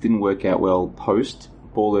 things didn't work out well post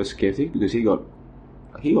Baller Skeptic, because he got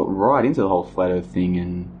right into the whole flat earth thing,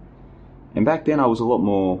 and back then I was a lot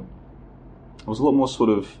more sort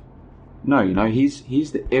of, no, here's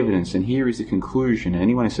the evidence and here is the conclusion, and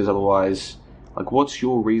anyone who says otherwise, like, what's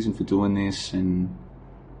your reason for doing this? And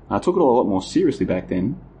I took it all a lot more seriously back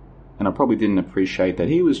then, and I probably didn't appreciate that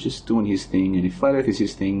he was just doing his thing, and if flat earth is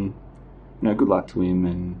his thing, good luck to him.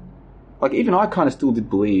 And like, even I kind of still did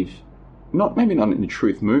believe, maybe not in the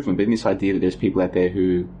truth movement, but in this idea that there's people out there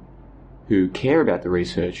who care about the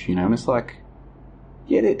research, and it's like,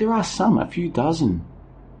 yeah, there are some, a few dozen,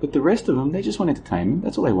 but the rest of them, they just want entertainment.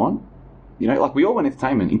 That's all they want. Like, we all want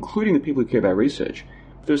entertainment, including the people who care about research.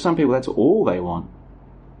 But there are some people, that's all they want.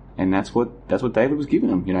 And that's what David was giving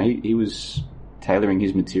them. He was tailoring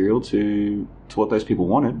his material to what those people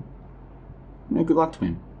wanted. Good luck to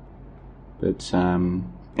him. But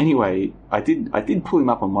anyway, I did pull him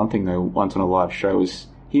up on one thing though once on a live show. It was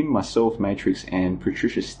him, myself, Matrix, and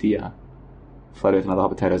Patricia Steer, Flat Earth and Other Hot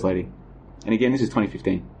Potatoes lady. And again, this is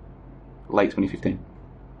 2015, late 2015,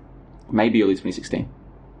 maybe early 2016,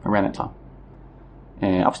 around that time.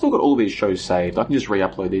 And I've still got all of these shows saved. I can just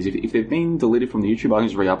re-upload these. If they've been deleted from the YouTube, I can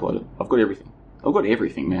just re-upload it. I've got everything. I've got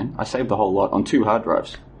everything, man. I saved the whole lot on 2 hard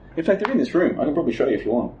drives. In fact, they're in this room. I can probably show you if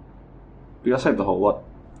you want. But I saved the whole lot.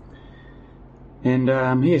 And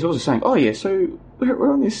yeah, so I was saying, oh yeah, so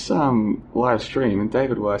we're on this live stream, and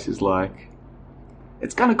David Weiss is like,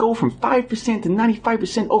 it's going to go from 5% to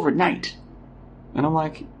 95% overnight. And I'm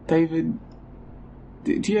like, David,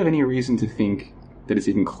 do you have any reason to think that it's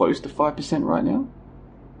even close to 5% right now?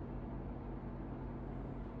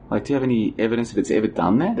 Like, do you have any evidence that it's ever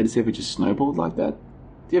done that it's ever just snowballed like that?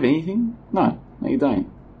 Do you have anything? No, you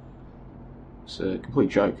don't. It's a complete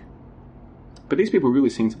joke. But these people really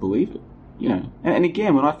seem to believe it, And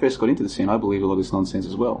again, when I first got into the scene, I believed a lot of this nonsense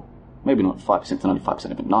as well. Maybe not 5% to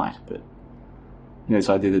 95% overnight, but this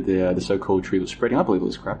idea that the so-called truth was spreading, I believe all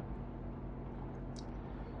this crap.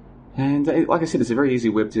 And like I said, it's a very easy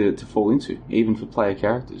web to fall into, even for player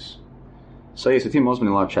characters. So yeah, so Tim Osmond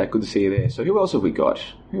in live chat, good to see you there. So who else have we got?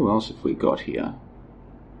 Here?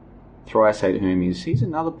 Thrice Eight Hermes, he's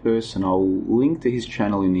another person. I'll link to his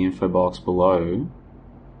channel in the info box below,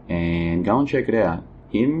 and go and check it out.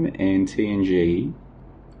 Him and TNG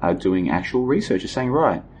are doing actual research. They're saying,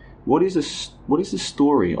 right, what is the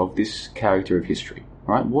story of this character of history?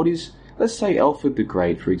 Right? Let's say Alfred the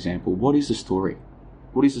Great, for example. What is the story?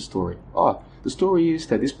 What is the story? Oh, the story is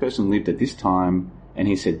that this person lived at this time, and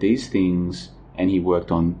he said these things, and he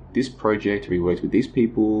worked on this project, or he worked with these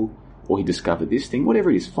people, or he discovered this thing,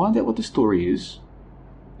 whatever it is. Find out what the story is,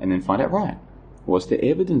 and then find out, right, what's the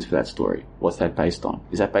evidence for that story? What's that based on?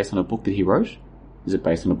 Is that based on a book that he wrote? Is it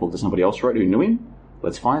based on a book that somebody else wrote who knew him?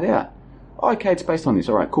 Let's find out. Oh, okay, it's based on this.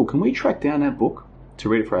 All right, cool. Can we track down that book to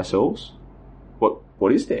read it for ourselves?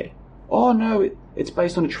 What is there? Oh, no, it's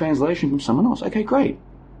based on a translation from someone else. Okay, great.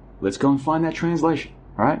 Let's go and find that translation,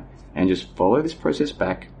 all right? And just follow this process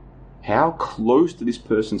back. How close to this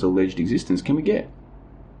person's alleged existence can we get?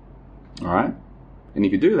 All right? And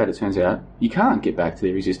if you do that, it turns out you can't get back to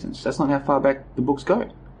their existence. That's not how far back the books go.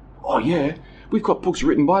 Oh, yeah, we've got books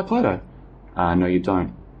written by Plato. No, you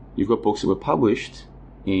don't. You've got books that were published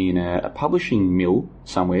in a publishing mill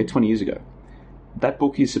somewhere 20 years ago. That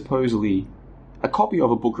book is supposedly a copy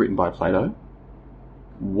of a book written by Plato.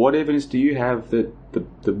 What evidence do you have that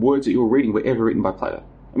the words that you're reading were ever written by Plato?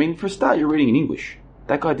 I mean, for a start, you're reading in English.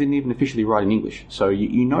 That guy didn't even officially write in English. So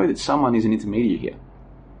you know that someone is an intermediary here.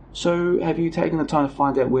 So have you taken the time to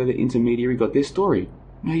find out where the intermediary got their story?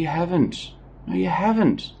 No, you haven't.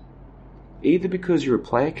 Either because you're a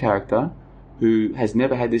player character who has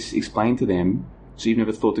never had this explained to them, so you've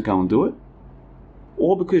never thought to go and do it,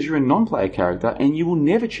 or because you're a non-player character and you will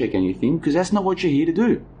never check anything because that's not what you're here to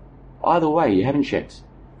do. Either way, you haven't checked.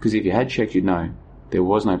 Because if you had checked, you'd know there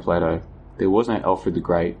was no Plato, there was no Alfred the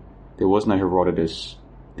Great, there was no Herodotus,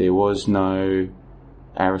 there was no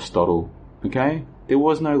Aristotle, okay? There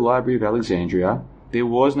was no Library of Alexandria, there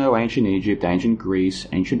was no ancient Egypt, ancient Greece,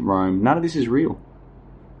 ancient Rome. None of this is real.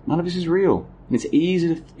 And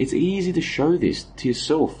it's easy to show this to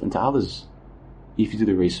yourself and to others if you do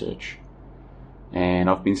the research. And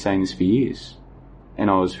I've been saying this for years. And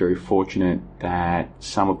I was very fortunate that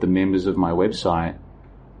some of the members of my website,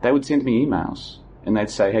 they would send me emails and they'd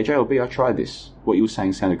say, hey JLB, I tried this. What you were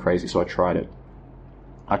saying sounded crazy, so I tried it.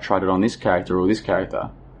 I tried it on this character or this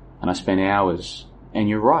character, and I spent hours, and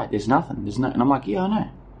you're right, there's nothing. And I'm like, yeah,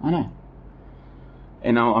 I know.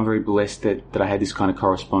 And I'm very blessed that I had this kind of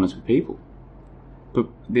correspondence with people. But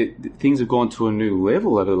things have gone to a new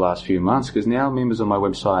level over the last few months, because now members on my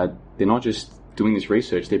website, they're not just doing this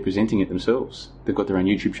research, they're presenting it themselves. They've got their own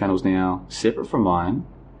YouTube channels now, separate from mine,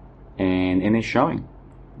 and they're showing,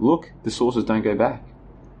 look, the sources don't go back.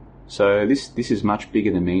 So this is much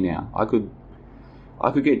bigger than me now. I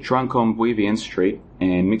could get drunk on Bouvienne Street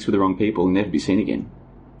and mix with the wrong people and never be seen again.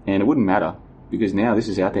 And it wouldn't matter, because now this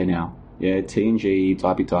is out there now. Yeah, TNG,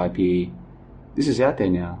 Typey, this is out there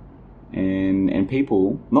now. And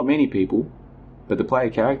people, not many people, but the player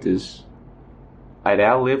characters, at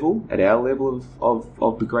our level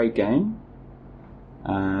of the great game,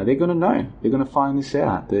 they're going to know. They're going to find this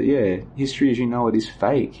out. That, yeah, history as you know it is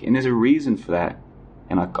fake. And there's a reason for that.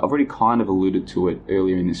 And I've already kind of alluded to it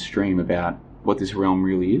earlier in this stream about what this realm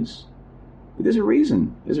really is. But there's a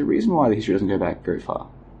reason. There's a reason why the history doesn't go back very far.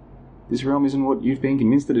 This realm isn't what you've been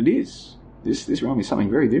convinced that it is. This realm is something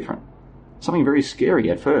very different. Something very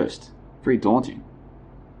scary at first. Very daunting.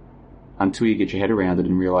 Until you get your head around it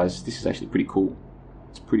and realize this is actually pretty cool.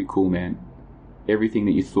 It's pretty cool, man. Everything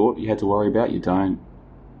that you thought you had to worry about, you don't.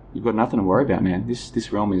 You've got nothing to worry about, man.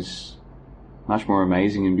 This realm is much more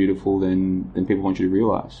amazing and beautiful than people want you to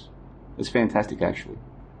realize. It's fantastic, actually.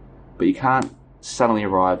 But you can't suddenly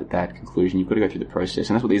arrive at that conclusion. You've got to go through the process,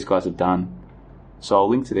 and that's what these guys have done. So I'll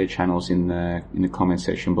link to their channels in the comment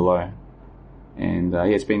section below. And yeah,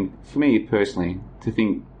 it's been, for me personally, to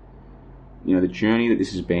think, you know, the journey that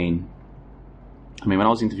this has been. I mean, when I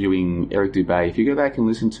was interviewing Eric Dubay, if you go back and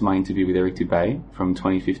listen to my interview with Eric Dubay from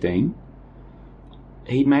 2015,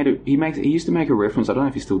 he used to make a reference, I don't know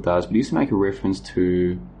if he still does, but he used to make a reference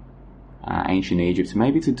to ancient Egypt,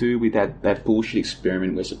 maybe to do with that bullshit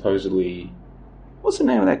experiment where supposedly, what's the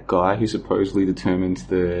name of that guy who supposedly determined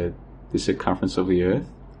the circumference of the earth?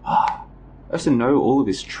 I have to know all of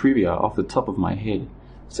this trivia off the top of my head.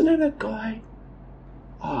 What's the name of that guy?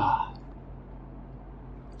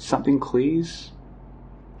 Something Cleese?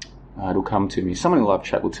 It'll come to me. Someone in live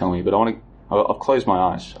chat will tell me, but I've closed my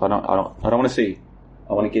eyes. I don't want to see.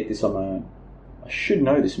 I want to get this on my own. I should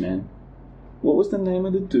know this, man. What was the name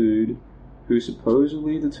of the dude who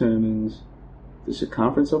supposedly determines the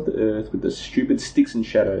circumference of the earth with the stupid sticks and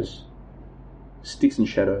shadows? Sticks and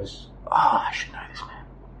shadows. I should know this, man.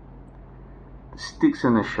 The sticks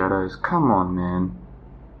and the shadows. Come on, man.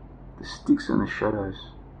 The sticks and the shadows.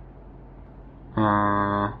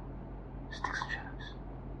 Sticks and shadows.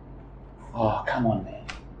 Oh, come on, man.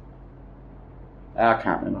 I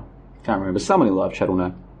can't remember. Someone in live chat will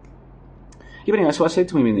know. Yeah, but anyway, so I said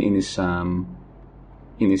to him in this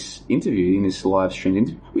interview, in this live stream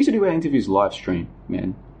interview, we used to do our interviews live stream,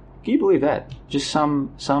 man. Can you believe that? Just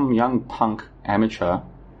some young punk amateur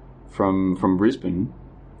from Brisbane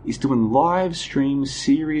is doing live stream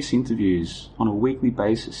serious interviews on a weekly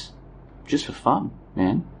basis, just for fun,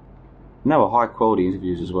 man. And they were high quality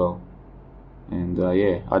interviews as well. And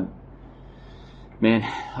yeah, I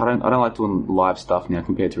don't like doing live stuff now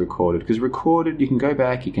compared to recorded, because recorded you can go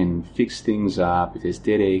back, you can fix things up. If there's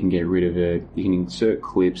dead air, you can get rid of it. You can insert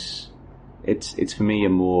clips. It's for me a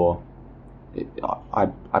more.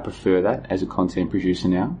 I prefer that as a content producer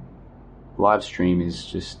now. Live stream is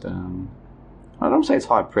just. I don't say it's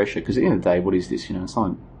high pressure, because at the end of the day, what is this? You know, it's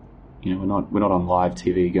not. You know, we're not on live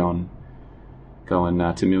TV going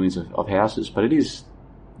to millions of houses, but it is.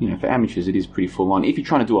 You know, for amateurs, it is pretty full on. If you're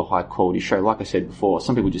trying to do a high quality show, like I said before,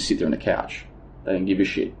 some people just sit there on the couch. They don't give a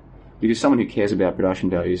shit. Because someone who cares about production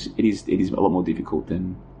values, it is a lot more difficult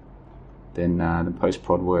than post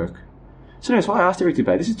prod work. So anyway, so I asked Eric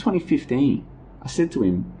Dubay, this is 2015. I said to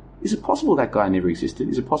him, is it possible that guy never existed?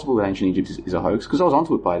 Is it possible that ancient Egypt is a hoax? Because I was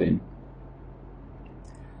onto it by then.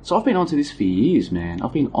 So I've been onto this for years, man.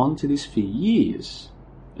 I've been onto this for years.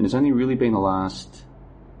 And it's only really been the last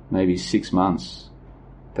maybe 6 months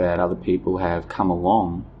that other people have come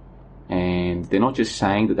along, and they're not just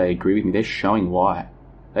saying that they agree with me, they're showing why.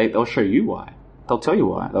 They'll show you why. They'll tell you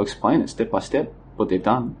why. They'll explain it step by step, what they've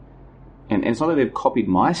done. And it's not that they've copied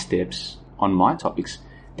my steps on my topics.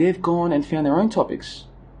 They've gone and found their own topics.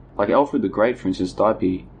 Like Alfred the Great, for instance,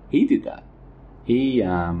 Dipey, he did that. He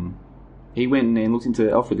went and looked into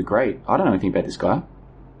Alfred the Great. I don't know anything about this guy.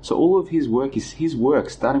 So all of his work is his work,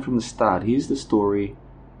 starting from the start. Here's the story.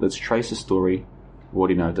 Let's trace the story. What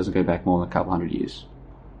do you know? It doesn't go back more than a couple hundred years.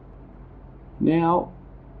 Now,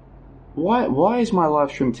 why is my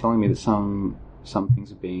live stream telling me that some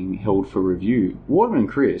things are being held for review? Waterman and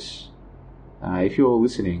Chris, if you're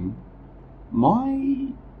listening,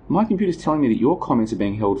 my computer's telling me that your comments are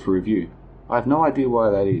being held for review. I have no idea why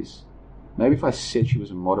that is. Maybe if I set you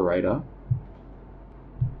as a moderator.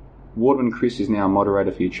 Waterman Chris is now a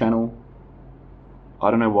moderator for your channel. I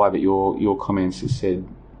don't know why, but your comments has said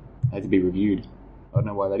had to be reviewed. I don't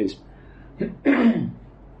know why that is.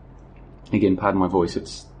 Again, pardon my voice.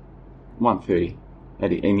 It's 1:30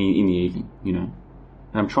 in the evening, you know.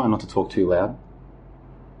 And I'm trying not to talk too loud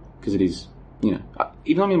because it is, you know.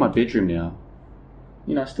 Even though I'm in my bedroom now,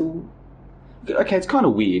 you know, still. Okay, it's kind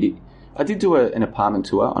of weird. I did do an apartment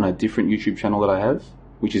tour on a different YouTube channel that I have,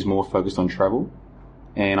 which is more focused on travel,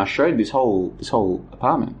 and I showed this whole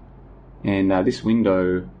apartment. And this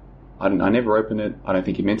window, I never opened it. I don't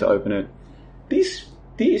think you meant to open it. These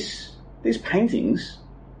paintings,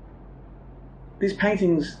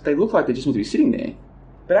 they look like they're just meant to be sitting there,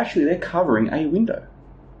 but actually they're covering a window.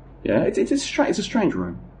 Yeah, it's a strange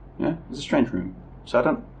room. Yeah, it's a strange room. So I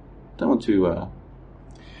don't want to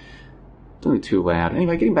don't be too loud.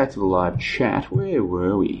 Anyway, getting back to the live chat, where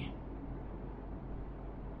were we?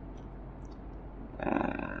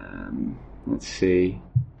 Let's see.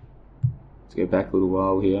 Let's go back a little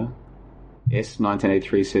while here.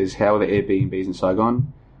 S1983 says, how are the Airbnbs in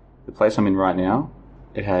Saigon? The place I'm in right now,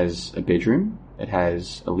 it has a bedroom, it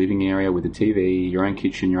has a living area with a TV, your own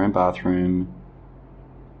kitchen, your own bathroom.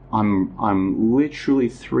 I'm literally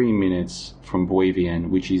 3 minutes from Bui Vien,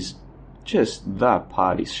 which is just the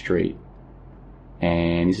party street.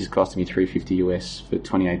 And this is costing me $350 US for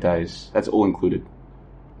 28 days. That's all included.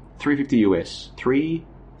 $350 US.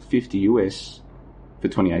 $350 US for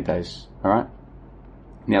 28 days. Alright?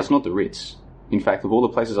 Now, it's not the Ritz. In fact, of all the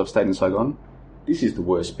places I've stayed in Saigon, this is the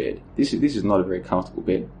worst bed. This is not a very comfortable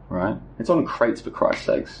bed, right? It's on crates, for Christ's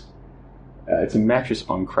sakes. It's a mattress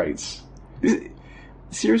on crates.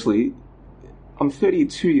 Seriously, I'm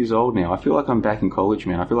 32 years old now. I feel like I'm back in college,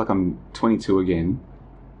 man. I feel like I'm 22 again.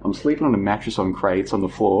 I'm sleeping on a mattress on crates on the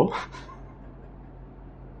floor.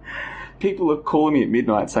 People are calling me at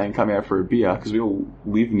midnight saying, come out for a beer, because we all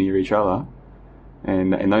live near each other.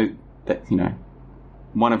 And that, you know,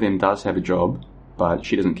 one of them does have a job, but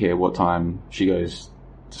she doesn't care what time she goes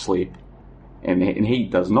to sleep. And he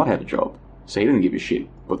does not have a job, so he doesn't give a shit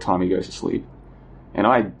what time he goes to sleep. And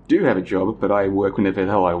I do have a job, but I work whenever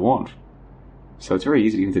the hell I want. So it's very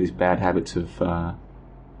easy to get into these bad habits of going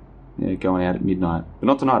out at midnight. But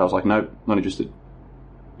not tonight. I was like, nope, not interested.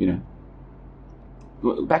 You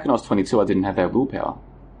know. Back when I was 22, I didn't have that willpower.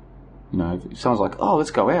 You know, if someone's like, oh,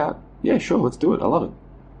 let's go out. Yeah, sure, let's do it. I love it.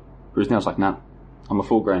 Whereas now it's like, nah, I'm a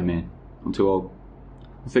full grown man. I'm too old.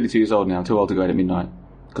 I'm 32 years old now. I'm too old to go out at midnight.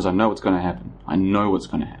 Because I know what's going to happen. I know what's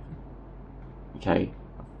going to happen. Okay?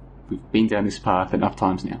 We've been down this path enough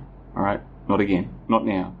times now. Alright? Not again. Not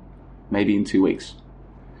now. Maybe in 2 weeks.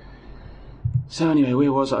 So anyway,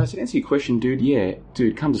 where was I? To answer your question, dude, yeah.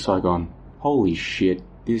 Dude, come to Saigon. Holy shit.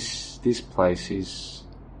 This place is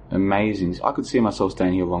amazing. I could see myself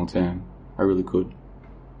staying here long term. I really could.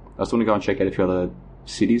 I just want to go and check out a few other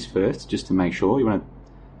cities first, just to make sure. You want to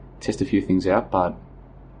test a few things out, but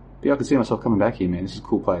yeah, I could see myself coming back here, man. This is a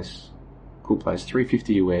cool place. Cool place.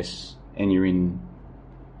 $350 US, and you're in.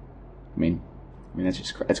 I mean,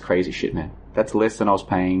 that's crazy shit, man. That's less than I was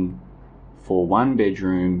paying for one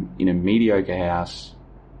bedroom in a mediocre house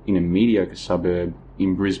in a mediocre suburb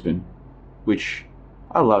in Brisbane, which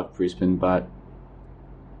I love Brisbane, but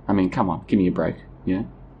I mean, come on, give me a break, yeah.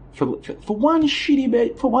 For one shitty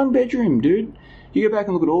bed, for one bedroom, dude. You go back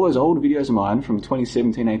and look at all those old videos of mine from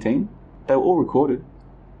 2017, 18. They were all recorded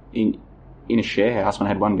in a share house when I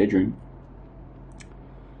had one bedroom.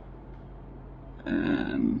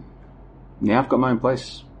 Now I've got my own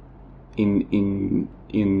place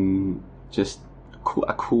in just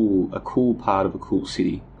a cool part of a cool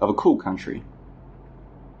city, of a cool country,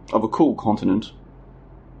 of a cool continent.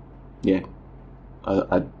 Yeah,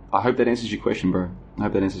 I hope that answers your question, bro. I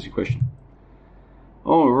hope that answers your question.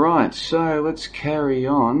 Alright, so let's carry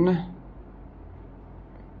on.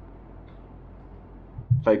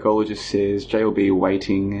 Fakeologist says, JLB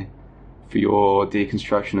waiting for your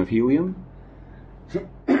deconstruction of helium.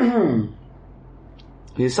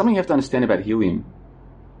 There's something you have to understand about helium,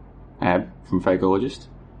 Ab, from Fakeologist,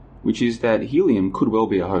 which is that helium could well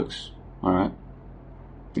be a hoax, alright?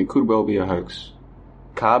 It could well be a hoax.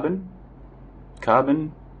 Carbon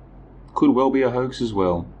could well be a hoax as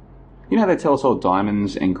well. You know how they tell us all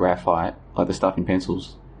diamonds and graphite, like the stuff in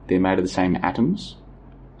pencils, they're made of the same atoms?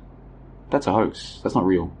 That's a hoax. That's not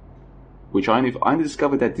real. Which I only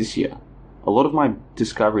discovered that this year. A lot of my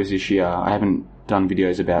discoveries this year I haven't done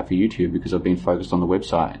videos about for YouTube because I've been focused on the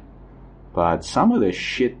website. But some of the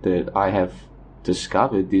shit that I have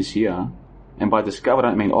discovered this year, and by discovered I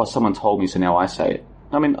don't mean, someone told me so now I say it.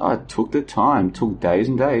 I mean, I took the time, took days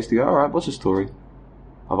and days to go, alright, what's the story?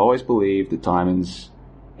 I've always believed that diamonds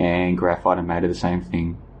and graphite are made of the same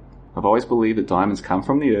thing. I've always believed that diamonds come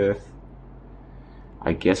from the earth.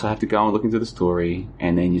 I guess I have to go and look into the story,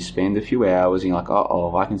 and then you spend a few hours, and you're like,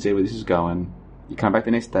 I can see where this is going. You come back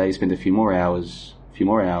the next day, spend a few more hours,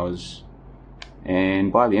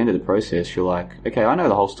 and by the end of the process, you're like, okay, I know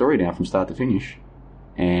the whole story now from start to finish.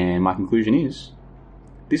 And my conclusion is,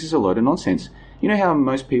 this is a load of nonsense. You know how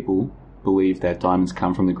most people believe that diamonds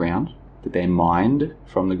come from the ground? That they're mined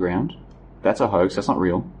from the ground? That's a hoax. That's not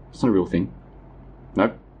real. It's not a real thing.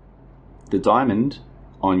 Nope. The diamond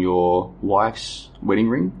on your wife's wedding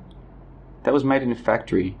ring, that was made in a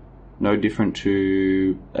factory. No different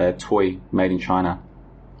to a toy made in China.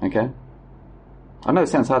 Okay? I know it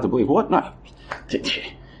sounds hard to believe. What? No.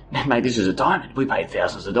 Mate, this is a diamond. We paid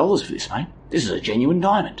thousands of dollars for this, mate. This is a genuine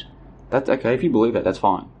diamond. That's okay. If you believe that, that's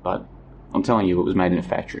fine. But I'm telling you, it was made in a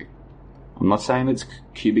factory. I'm not saying it's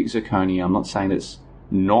cubic zirconia. I'm not saying that it's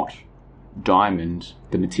not diamond,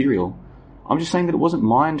 the material. I'm just saying that it wasn't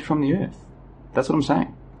mined from the earth. That's what I'm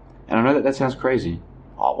saying. And I know that sounds crazy.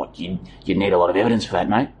 Oh, what? You need a lot of evidence for that,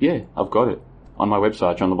 mate? Yeah, I've got it. On my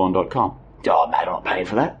website, johnlebon.com. Oh, mate, I'm not paying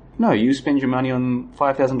for that. No, you spend your money on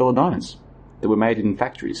 $5,000 diamonds that were made in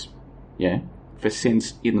factories. Yeah, for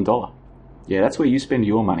cents in the dollar. Yeah, that's where you spend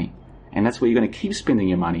your money. And that's where you're going to keep spending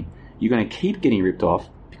your money. You're going to keep getting ripped off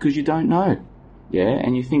because you don't know. Yeah,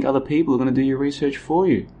 and you think other people are going to do your research for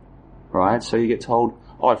you. Right? So you get told,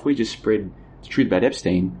 if we just spread the truth about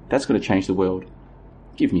Epstein, that's going to change the world.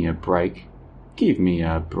 Give me a break. Give me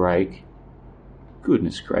a break.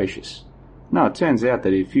 Goodness gracious. No, it turns out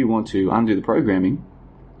that if you want to undo the programming,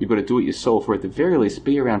 you've got to do it yourself, or at the very least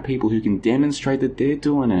be around people who can demonstrate that they're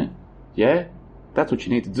doing it. Yeah? That's what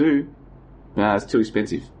you need to do. Nah, it's too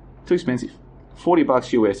expensive. Too expensive.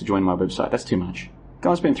 $40 US to join my website. That's too much. Go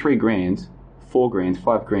and spend $3,000, $4,000,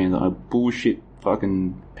 $5,000 on a bullshit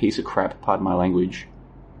fucking piece of crap, pardon my language.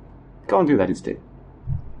 Go and do that instead.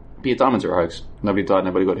 But your diamonds are a hoax. Nobody died,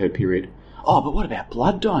 nobody got hurt, period. But what about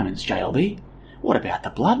blood diamonds, JLB? What about the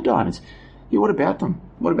blood diamonds? Yeah, what about them?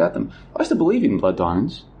 What about them? I used to believe in blood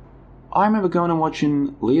diamonds. I remember going and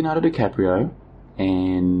watching Leonardo DiCaprio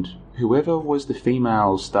and whoever was the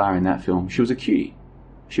female star in that film. She was a cutie.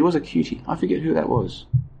 She was a cutie. I forget who that was.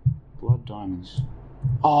 Blood diamonds.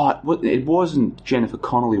 It wasn't Jennifer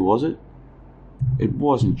Connelly, was it? It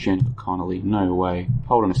wasn't Jennifer Connelly. No way.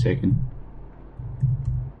 Hold on a second.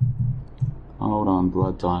 Hold on,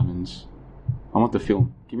 blood diamonds. I want the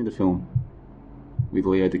film. Give me the film. With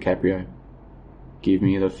Leo DiCaprio. Give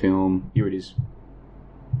me the film. Here it is.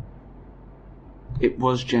 It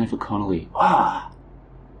was Jennifer Connelly.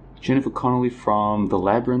 Jennifer Connelly from The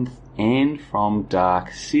Labyrinth and from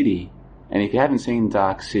Dark City. And if you haven't seen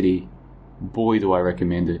Dark City, boy do I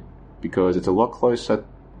recommend it. Because it's a lot closer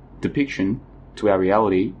depiction to our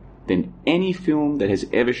reality than any film that has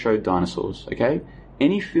ever showed dinosaurs, okay?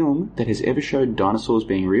 Any film that has ever showed dinosaurs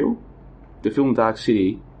being real, the film Dark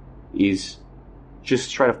City is just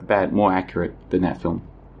straight off the bat more accurate than that film.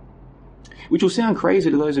 Which will sound crazy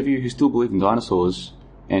to those of you who still believe in dinosaurs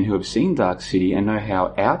and who have seen Dark City and know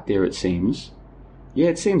how out there it seems. Yeah,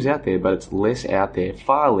 it seems out there, but it's less out there,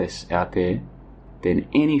 far less out there than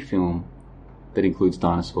any film that includes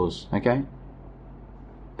dinosaurs, okay?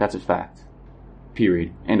 That's a fact.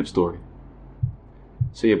 Period. End of story.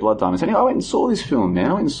 So yeah, blood diamonds. Anyway, I went and saw this film, man.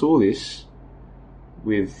 I went and saw this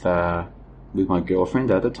with my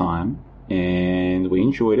girlfriend at the time, and we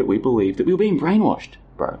enjoyed it. We believed that we were being brainwashed,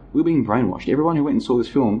 bro. We were being brainwashed. Everyone who went and saw this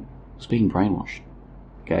film was being brainwashed.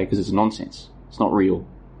 Okay? Because it's nonsense. It's not real.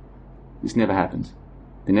 This never happened.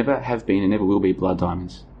 There never have been and never will be blood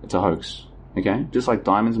diamonds. It's a hoax. Okay? Just like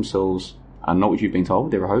diamonds themselves are not what you've been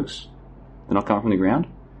told. They're a hoax. They're not coming from the ground.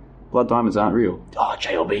 Blood diamonds aren't real.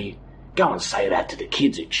 JLB, go and say that to the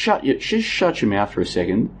kids. Just shut your mouth for a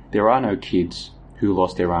second. There are no kids who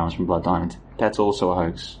lost their arms from blood diamonds. That's also a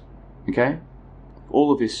hoax. Okay?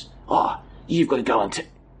 All of this, you've got to go and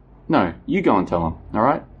No, you go and tell them,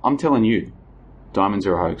 alright? I'm telling you, diamonds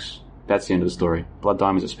are a hoax. That's the end of the story. Blood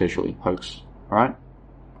diamonds especially, hoax. Alright?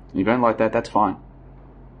 If you don't like that, that's fine.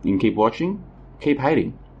 You can keep watching, keep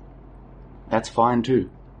hating. That's fine too.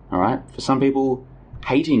 Alright? For some people,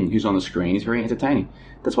 hating who's on the screen is very entertaining.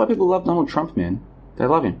 That's why people love Donald Trump, man. They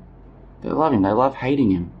love him. They love him. They love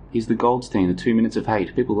hating him. He's the Goldstein, the 2 minutes of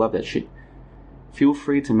hate. People love that shit. feel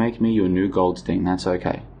free to make me your new Goldstein, that's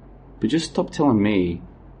okay. But just stop telling me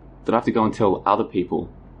that I have to go and tell other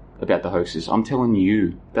people about the hoaxes. I'm telling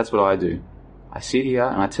you, that's what I do. I sit here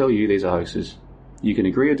and I tell you these are hoaxes. You can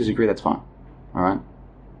agree or disagree, that's fine. Alright?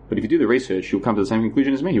 But if you do the research, you'll come to the same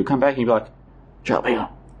conclusion as me. You'll come back and you'll be like, Charlie, I'm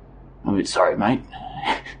a bit sorry, mate.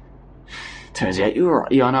 Turns out you were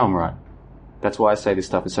right. Yeah, I know I'm right. That's why I say this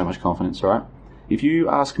stuff with so much confidence, right? If you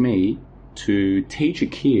ask me to teach a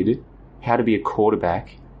kid how to be a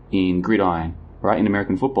quarterback in gridiron, right, in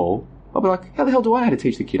American football, I'll be like, how the hell do I know how to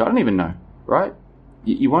teach the kid? I don't even know, right?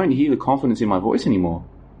 You won't hear the confidence in my voice anymore,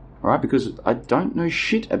 right? Because I don't know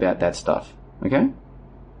shit about that stuff, okay?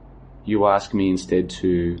 You ask me instead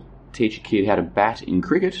to teach a kid how to bat in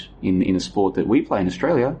cricket, in a sport that we play in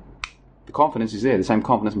Australia, the confidence is there, the same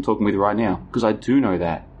confidence I'm talking with right now, because I do know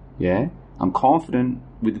that, yeah? I'm confident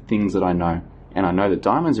with the things that I know, and I know that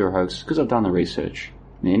diamonds are a hoax because I've done the research.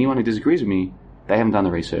 Now, anyone who disagrees with me, they haven't done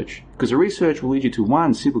the research, because the research will lead you to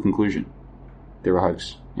one simple conclusion. They're a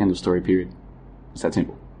hoax. End of story, period. It's that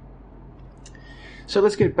simple. So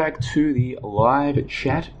let's get back to the live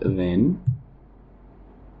chat then.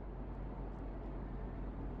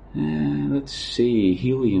 Let's see,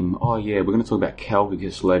 helium. Oh yeah, we're going to talk about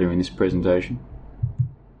Calvicus later in this presentation.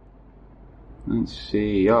 Let's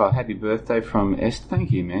see. Oh, happy birthday from Esther.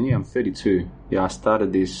 Thank you, man. Yeah, I'm 32. Yeah, I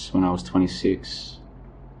started this when I was 26.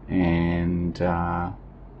 And,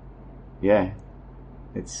 yeah,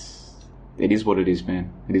 it is what it is,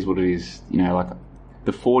 man. It is what it is. You know, like,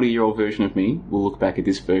 the 40-year-old version of me will look back at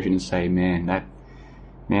this version and say, man,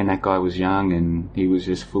 that guy was young and he was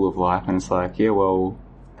just full of life. And it's like, yeah, well,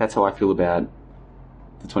 that's how I feel about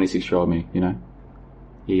the 26-year-old me, you know?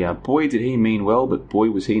 Yeah, boy, did he mean well, but boy,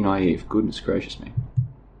 was he naive. Goodness gracious me.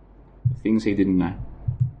 The things he didn't know.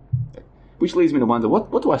 Which leads me to wonder,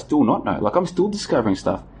 what do I still not know? Like, I'm still discovering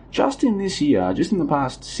stuff. Just in this year, just in the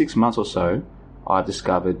past 6 months or so, I've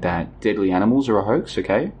discovered that deadly animals are a hoax,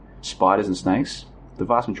 okay? Spiders and snakes. The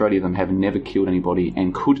vast majority of them have never killed anybody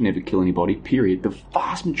and could never kill anybody, period. The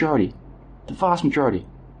vast majority,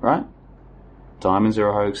 right? Diamonds are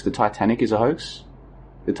a hoax. The Titanic is a hoax.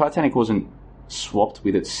 The Titanic wasn't swapped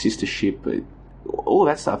with its sister ship, but all of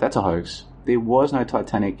that stuff, that's a hoax. There was no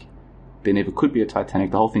Titanic. There never could be a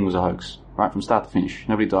Titanic. The whole thing was a hoax, right, from start to finish.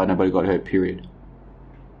 Nobody died, nobody got hurt, period.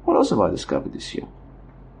 What else have I discovered this year?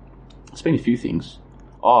 It's been a few things.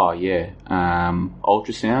 Oh, yeah,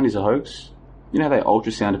 ultrasound is a hoax. You know how they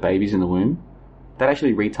ultrasound babies in the womb? That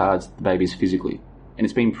actually retards the babies physically. And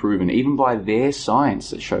it's been proven, even by their science,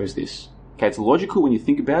 that shows this. Okay, it's logical when you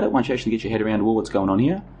think about it, once you actually get your head around, well, what's going on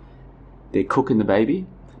here? They're cooking the baby.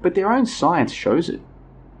 But their own science shows it,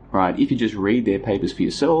 right? If you just read their papers for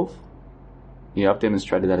yourself. Yeah, I've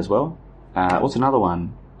demonstrated that as well. What's another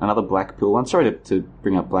one? Another black pill one. Sorry to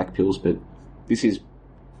bring up black pills, but this is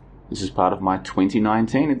part of my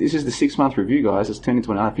 2019. This is the 6-month review, guys. It's turned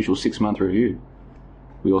into an unofficial 6-month review.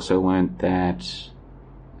 We also learned that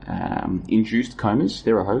induced comas,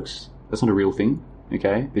 they're a hoax. That's not a real thing,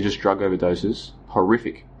 okay? They're just drug overdoses.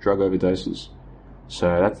 Horrific drug overdoses.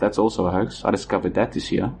 So that's also a hoax. I discovered that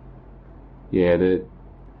this year. Yeah, the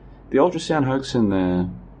ultrasound hoax and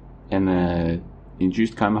the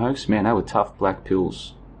induced coma hoax, man, they were tough black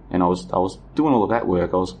pills. And I was doing all of that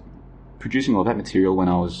work. I was producing all of that material when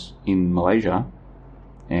I was in Malaysia,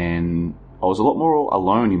 and I was a lot more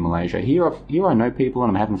alone in Malaysia. Here I know people and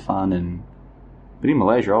I'm having fun, but in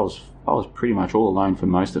Malaysia I was pretty much all alone for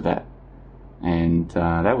most of that, and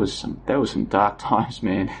that was some dark times,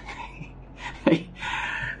 man.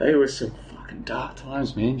 they were some fucking dark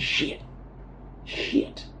times, man. Shit.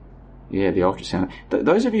 Yeah, the ultrasound.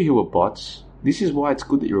 Those of you who are bots, this is why it's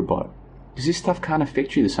good that you're a bot, because this stuff can't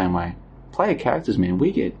affect you the same way. Player characters, man,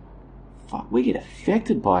 we get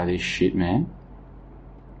affected by this shit, man.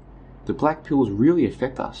 The black pills really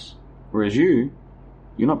affect us. Whereas you're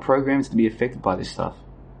not programmed to be affected by this stuff.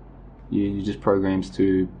 You're just programmed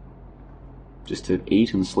to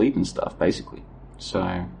eat and sleep and stuff, basically.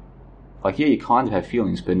 So, like, yeah, you kind of have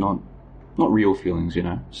feelings, but not real feelings, you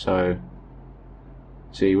know. So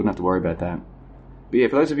you wouldn't have to worry about that. But yeah,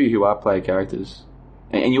 for those of you who are player characters,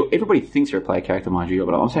 and everybody thinks you're a player character, mind you,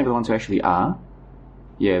 but I'm saying for the ones who actually are,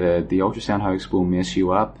 yeah, the ultrasound hoax will mess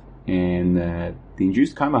you up, and the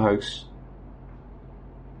induced coma hoax,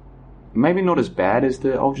 maybe not as bad as the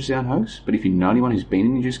ultrasound hoax, but if you know anyone who's been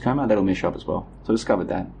in induced coma, that'll mess you up as well. So I discovered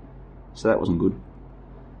that. So that wasn't good.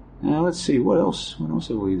 Now let's see, what else? What else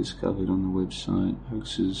have we discovered on the website?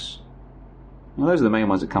 Hoaxes. Well, those are the main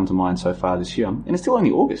ones that come to mind so far this year. And it's still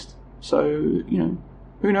only August. So, you know,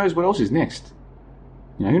 who knows what else is next?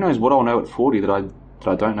 You know, who knows what I'll know at 40 that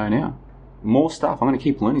I don't know now? More stuff. I'm going to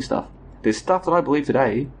keep learning stuff. There's stuff that I believe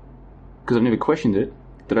today, because I've never questioned it,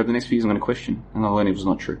 that over the next few years I'm going to question, and I'll learn it was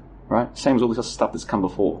not true, right? Same as all this other stuff that's come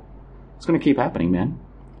before. It's going to keep happening, man.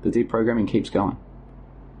 The deprogramming keeps going.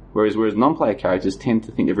 Whereas non-player characters tend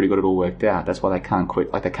to think they've already got it all worked out. That's why they can't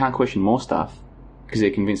quit. Like, they can't question more stuff, because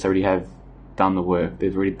they're convinced they already have done the work.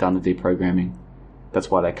 They've already done the deprogramming.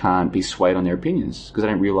 That's why they can't be swayed on their opinions, because they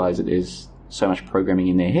don't realise that there's so much programming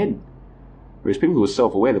in their head. Whereas people who are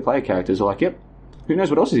self-aware, the player characters, are like, yep, who knows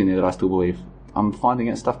what else is in there that I still believe? I'm finding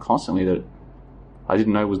out stuff constantly that I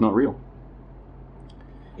didn't know was not real.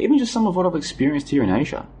 Even just some of what I've experienced here in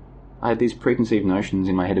Asia. I had these preconceived notions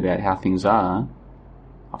in my head about how things are.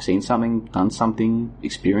 I've seen something, done something,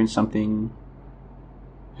 experienced something,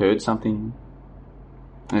 heard something.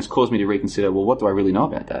 And it's caused me to reconsider, well, what do I really know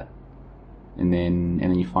about that? And then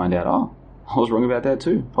you find out, oh, I was wrong about that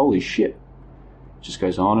too. Holy shit. It just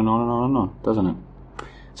goes on and on and on and on, doesn't it?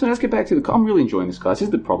 So let's get back to I'm really enjoying this, guys. This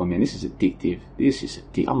is the problem, man. This is addictive.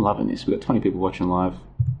 I'm loving this. We've got 20 people watching live.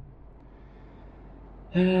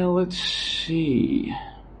 Let's see.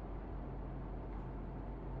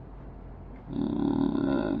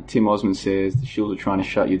 Tim Osmond says the Shills are trying to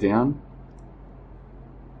shut you down.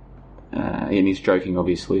 And he's joking,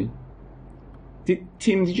 obviously.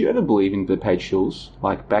 Tim, did you ever believe in the paid shills?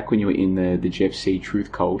 Like, back when you were in the Jeff C.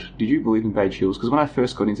 Truth cult, did you believe in paid shills? Because when I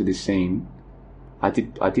first got into this scene, I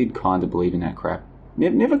did kind of believe in that crap.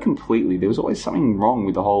 Never completely. There was always something wrong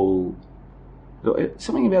with the whole...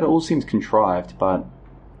 Something about it all seemed contrived, but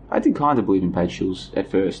I did kind of believe in paid shills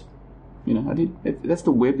at first. You know, I did. That's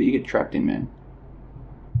the web that you get trapped in, man.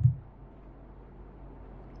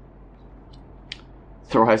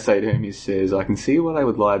 Thrice Eight Hermes says, I can see why they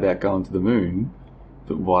would lie about going to the moon,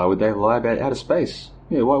 but why would they lie about outer space?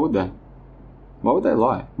 Yeah, why would they? Why would they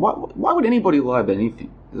lie? Why would anybody lie about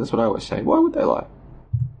anything? That's what I always say. Why would they lie?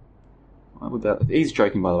 Why would that? He's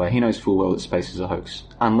joking, by the way. He knows full well that space is a hoax.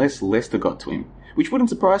 Unless Lester got to him. Which wouldn't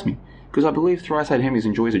surprise me, because I believe Thrice Eight Hermes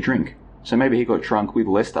enjoys a drink. So maybe he got drunk with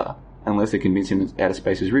Lester, and Lester convinced him that outer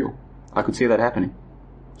space is real. I could see that happening.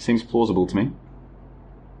 Seems plausible to me.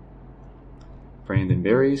 Brandon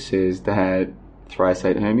Berry says they had Thrice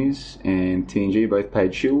Eight Hermes and TNG both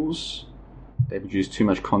paid shills. They produced too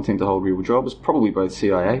much content to hold real jobs. Probably both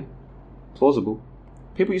CIA. Plausible.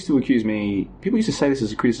 People used to say this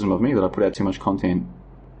as a criticism of me, that I put out too much content,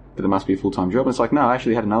 that it must be a full-time job. And it's like, no, I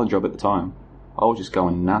actually had another job at the time. I was just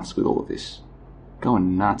going nuts with all of this.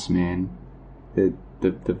 Going nuts, man. The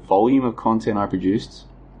volume of content I produced,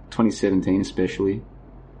 2017 especially,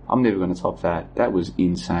 I'm never going to top that. That was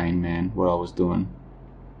insane, man, what I was doing.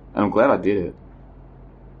 And I'm glad I did it.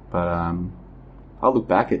 But I look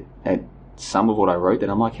back at some of what I wrote,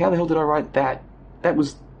 and I'm like, how the hell did I write that? That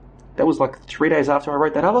was like 3 days after I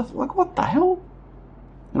wrote that other. Like, what the hell?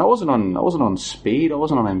 And I wasn't on speed. I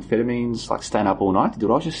wasn't on amphetamines, like staying up all night to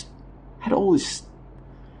do it. I just had all this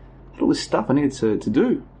stuff I needed to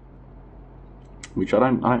do, which I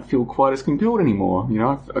don't feel quite as compelled anymore. You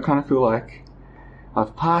know, I kind of feel like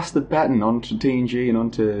I've passed the baton on to TNG and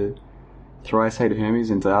on to Thrice Eight Hermes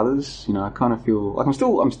and to others. You know, I kind of feel like I'm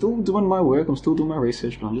still doing my work. I'm still doing my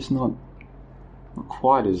research, but I'm just not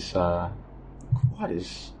quite as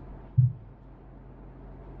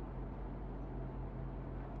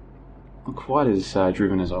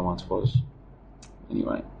driven as I once was.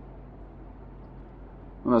 Anyway,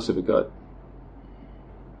 what else have we got?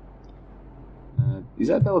 Is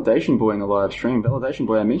that Validation Boy in the live stream? Validation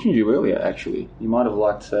Boy, I mentioned you earlier, actually. You might have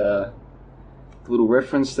liked the little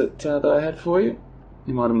reference that I had for you.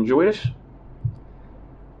 You might have enjoyed it.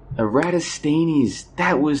 Eratosthenes.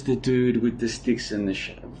 That was the dude with the sticks and the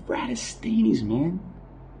shit. Eratosthenes, man.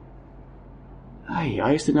 Hey,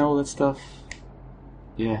 I used to know all that stuff.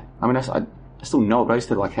 Yeah. I mean, I still know it, but I used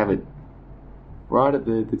to have it right at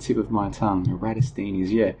the tip of my tongue.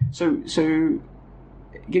 Eratosthenes, yeah. So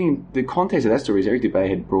getting the context of that story is Eric Dubé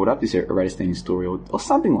had brought up this Eratosthenes story or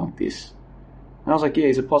something like this. And I was like, yeah,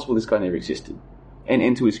 is it possible this guy never existed?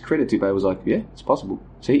 And to his credit, Dubé was like, yeah, it's possible.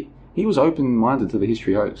 So he was open-minded to the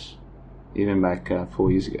history hoax, even back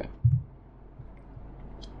 4 years ago.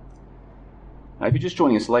 Now, if you're just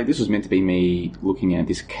joining us late, this was meant to be me looking at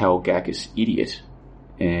this Cal Gakis idiot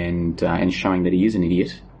and showing that he is an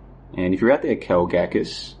idiot. And if you're out there, Cal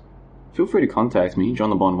Gakis, feel free to contact me,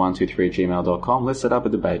 johnlebon123@gmail.com. Let's set up a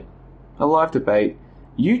debate, a live debate.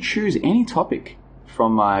 You choose any topic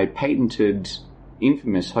from my patented,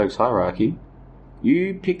 infamous hoax hierarchy.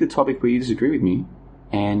 You pick the topic where you disagree with me,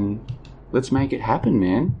 and let's make it happen,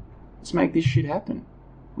 man. Let's make this shit happen.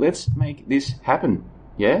 Let's make this happen,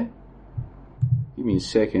 yeah? Give me a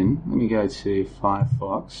second. Let me go to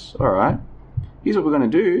Firefox. Alright. Here's what we're going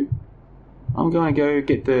to do. I'm going to go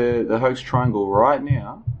get the hoax triangle right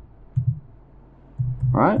now.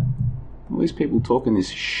 Right? All these people talking this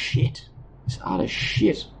shit. This utter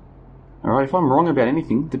shit. Alright, if I'm wrong about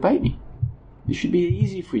anything, debate me. This should be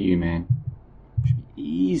easy for you, man. It should be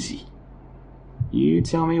easy. You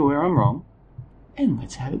tell me where I'm wrong, and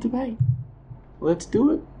let's have a debate. Let's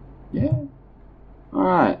do it. Yeah.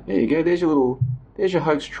 Alright, there you go. There's your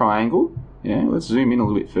hoax triangle. Yeah, let's zoom in a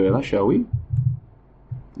little bit further, shall we?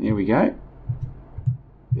 There we go.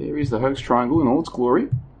 There is the hoax triangle in all its glory.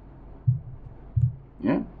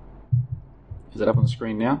 Yeah. Is that up on the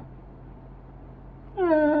screen now?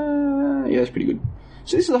 Yeah, that's pretty good.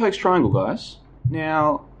 So this is the hoax triangle, guys.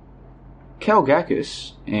 Now,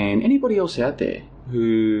 Calgacus and anybody else out there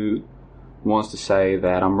who wants to say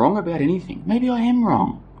that I'm wrong about anything, maybe I am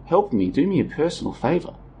wrong. Help me, do me a personal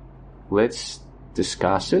favour. Let's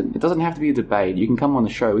discuss it. It doesn't have to be a debate. You can come on the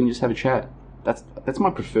show, we can just have a chat. That's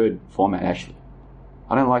my preferred format, actually.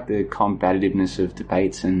 I don't like the combativeness of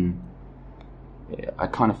debates, and I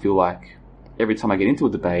kind of feel like every time I get into a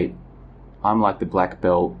debate, I'm like the black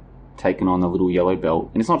belt taking on the little yellow belt,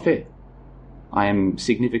 and it's not fair. I am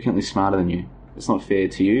significantly smarter than you. It's not fair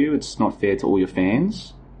to you, it's not fair to all your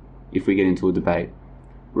fans if we get into a debate.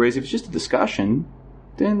 Whereas if it's just a discussion,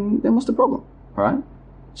 then what's the problem, right?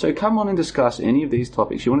 So come on and discuss any of these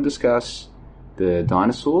topics. You want to discuss the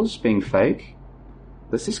dinosaurs being fake?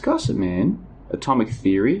 Let's discuss it, man. Atomic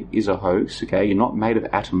theory is a hoax, okay? You're not made of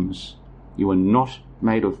atoms. You are not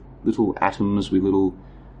made of little atoms with little,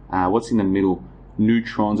 what's in the middle?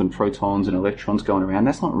 Neutrons and protons and electrons going around.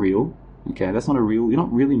 That's not real, okay? That's not a real, you're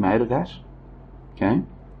not really made of that, okay?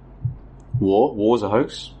 War's a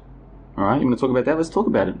hoax, alright? You want to talk about that? Let's talk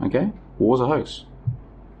about it, okay? War's a hoax.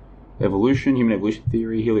 Evolution, human evolution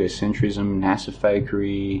theory, heliocentrism, NASA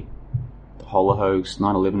fakery, the Holo hoax,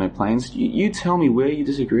 9/11 no planes. You tell me where you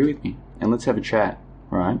disagree with me, and let's have a chat,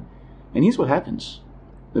 right? And here's what happens.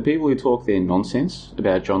 The people who talk their nonsense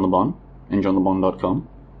about John LeBon and johnlebon.com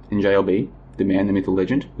and JLB, the man, the myth, the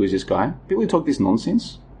legend, who is this guy, people who talk this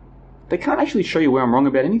nonsense, they can't actually show you where I'm wrong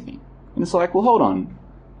about anything. And it's like, well, hold on.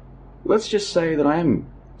 Let's just say that I am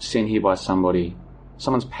sent here by somebody.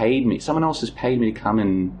 Someone else has paid me to come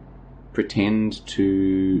and pretend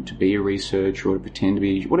to be a researcher or to pretend to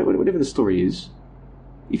be whatever the story is.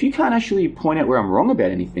 If you can't actually point out where I'm wrong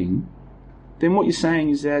about anything, then what you're saying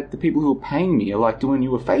is that the people who are paying me are like doing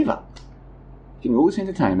you a favour. Giving all this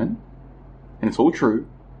entertainment, and it's all true.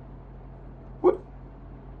 What?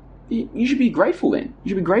 You should be grateful then. You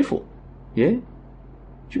should be grateful. Yeah? You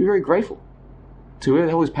should be very grateful to whoever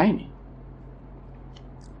the hell is paying me.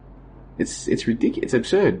 It's ridiculous. It's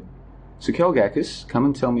absurd. So Calgacus, come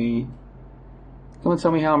and tell me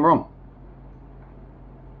how I'm wrong.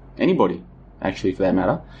 Anybody, actually, for that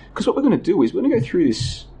matter. Because what we're going to do is we're going to go through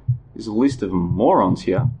this list of morons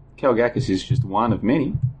here. Calgacus is just one of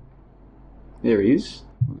many. There he is.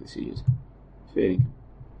 Look at this idiot. Fair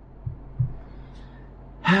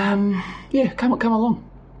income. Yeah, come along.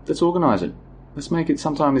 Let's organise it. Let's make it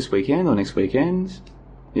sometime this weekend or next weekend.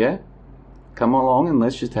 Yeah? Come along and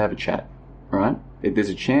let's just have a chat. Alright? There's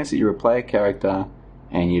a chance that you're a player character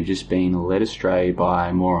and you've just been led astray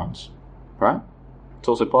by morons. Right? It's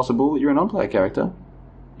also possible that you're a non-player character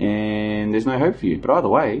and there's no hope for you. But either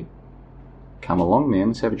way, come along, man.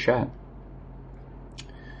 Let's have a chat.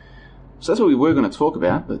 So that's what we were going to talk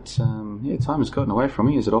about, but yeah, time has gotten away from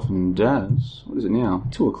me, as it often does. What is it now?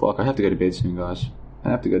 2 o'clock. I have to go to bed soon, guys. I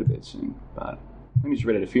have to go to bed soon. But let me just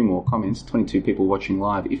read out a few more comments. 22 people watching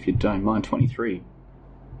live, if you don't mind. 23.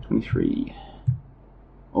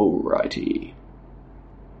 Alrighty.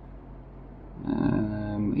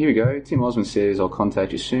 Here we go. Tim Osmond says, I'll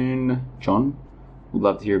contact you soon. John, would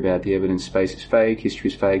love to hear about the evidence space is fake, history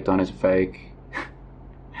is fake, dinos are fake,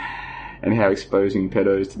 and how exposing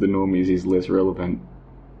pedos to the normies is less relevant.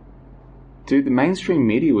 Dude, the mainstream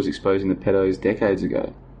media was exposing the pedos decades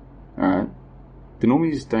ago. Alright? The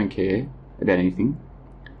normies don't care about anything.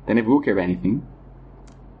 They never will care about anything.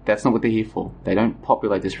 That's not what they're here for. They don't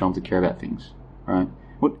populate this realm to care about things. Alright?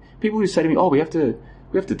 What people who say to me, oh, we have to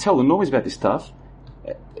tell the normies about this stuff,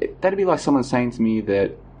 that'd be like someone saying to me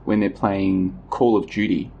that when they're playing Call of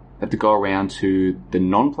Duty, they have to go around to the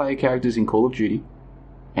non-player characters in Call of Duty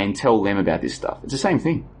and tell them about this stuff. It's the same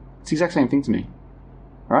thing. It's the exact same thing to me.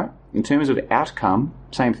 Right? In terms of outcome,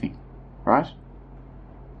 same thing. Right?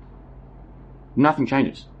 Nothing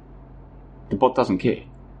changes. The bot doesn't care.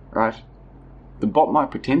 Right? The bot might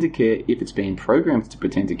pretend to care if it's been programmed to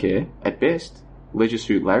pretend to care, at best, Leisure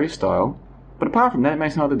Suit Larry style, but apart from that, it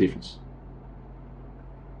makes no other difference.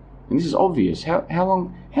 And this is obvious. How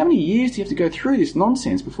many years do you have to go through this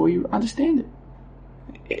nonsense before you understand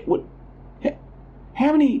it?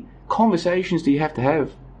 How many conversations do you have to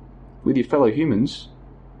have with your fellow humans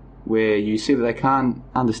where you see that they can't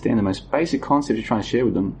understand the most basic concept you're trying to share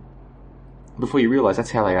with them before you realise that's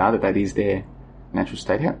how they are, that is their natural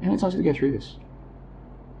state? How many times did you go through this?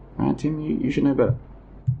 Alright, Tim, you should know better.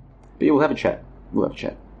 But yeah, we'll have a chat.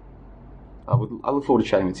 I look forward to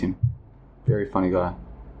chatting with Tim. Very funny guy.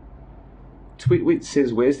 Tweetwit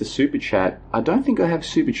says, where's the super chat? I don't think I have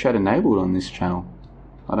super chat enabled on this channel.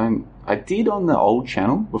 I did on the old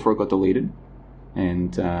channel before it got deleted.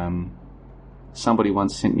 And somebody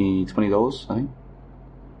once sent me $20, I think.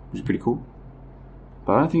 Which is pretty cool.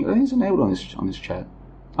 But I think it's enabled on this chat.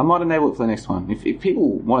 I might enable it for the next one. If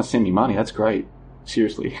people want to send me money, that's great.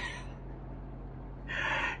 Seriously.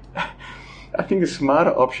 I think the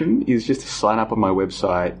smarter option is just to sign up on my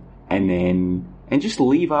website and just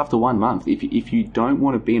leave after 1 month. If you don't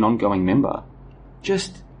want to be an ongoing member,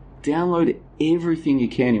 just download everything you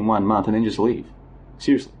can in 1 month and then just leave.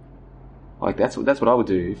 Seriously. Like, that's what I would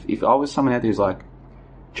do. If I was someone out there who's like,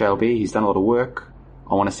 JLB, he's done a lot of work,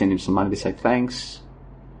 I want to send him some money to say thanks,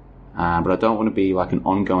 but I don't want to be like an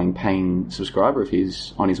ongoing paying subscriber of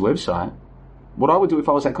his on his website. What I would do if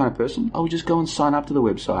I was that kind of person, I would just go and sign up to the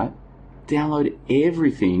website, download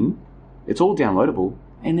everything, it's all downloadable,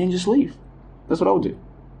 and then just leave. That's what I would do.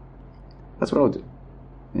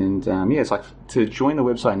 And it's like, to join the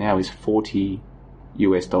website now is $40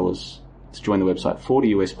 to join the website.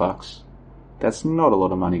 $40 bucks. That's not a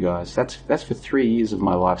lot of money, guys. That's for 3 years of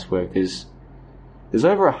my life's work. There's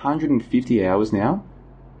over 150 hours now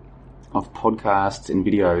of podcasts and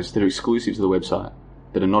videos that are exclusive to the website,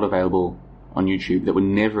 that are not available on YouTube, that were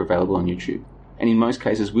never available on YouTube, and in most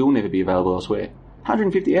cases will never be available elsewhere.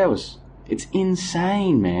 150 hours. It's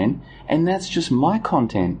insane, man. And that's just my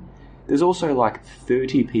content. There's also like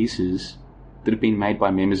 30 pieces that have been made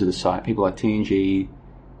by members of the site, people like TNG,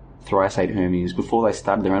 Thrice 8 Hermes. Before they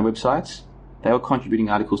started their own websites, they were contributing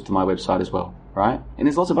articles to my website as well, right? And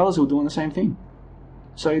there's lots of others who are doing the same thing.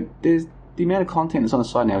 So the amount of content that's on the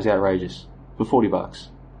site now is outrageous. For $40.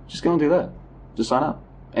 Just go and do that. Just sign up.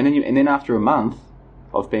 And then after a month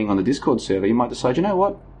of being on the Discord server, you might decide, you know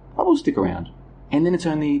what? I will stick around. And then it's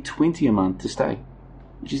only $20 a month to stay.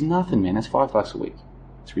 Which is nothing, man. That's $5 a week.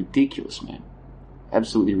 It's ridiculous, man.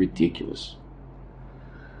 Absolutely ridiculous.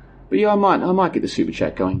 But yeah, I might get the super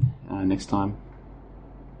chat going next time.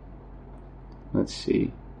 Let's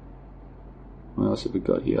see. What else have we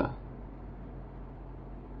got here?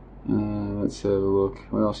 Let's have a look.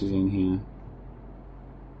 What else is in here?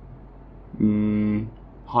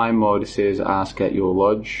 Hi Mod says, ask at your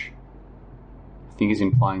lodge. I think he's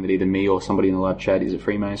implying that either me or somebody in the live chat is a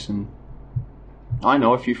Freemason. I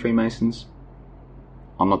know a few Freemasons.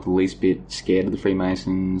 I'm not the least bit scared of the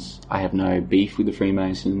Freemasons. I have no beef with the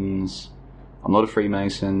Freemasons. I'm not a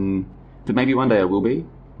Freemason. But maybe one day I will be.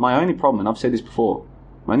 My only problem, and I've said this before,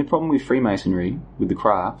 my only problem with Freemasonry, with the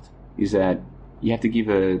craft, is that you have to give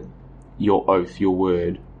your oath, your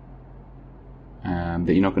word,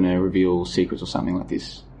 that you're not going to reveal secrets or something like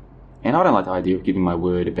this. And I don't like the idea of giving my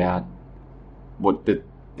word about what the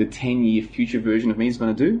 10-year future version of me is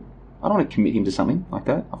going to do. I don't want to commit him to something like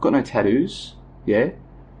that. I've got no tattoos, yeah.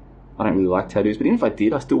 I don't really like tattoos, but even if I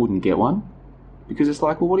did, I still wouldn't get one. Because it's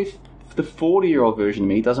like, well, what if the 40-year-old version of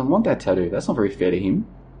me doesn't want that tattoo? That's not very fair to him.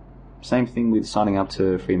 Same thing with signing up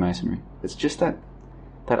to Freemasonry. It's just that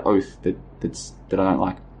oath that I don't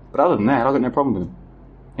like. But other than that, I've got no problem with them.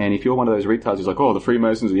 And if you're one of those retards who's like, oh, the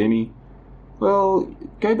Freemasons are the enemy, well,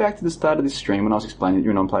 go back to the start of this stream when I was explaining that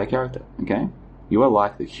you're a non-player character, okay? You are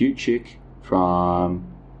like the cute chick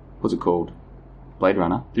from, what's it called? Blade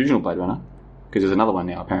Runner. The original Blade Runner. Because there's another one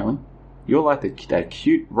now, apparently. You're like that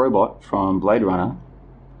cute robot from Blade Runner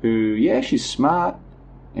who, yeah, she's smart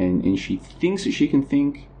and she thinks that she can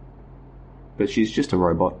think, but she's just a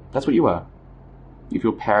robot. That's what you are. If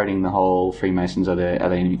you're parroting the whole Freemasons are the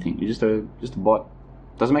enemy thing, you're just a bot.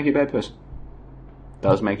 Doesn't make you a bad person.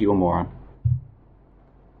 Does make you a moron.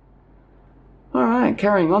 Alright,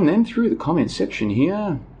 carrying on then through the comment section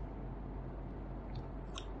here.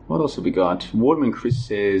 What else have we got? Waterman Chris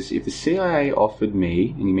says, if the CIA offered me,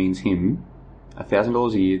 and he means him,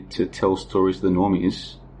 $1,000 a year to tell stories to the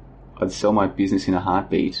normies, I'd sell my business in a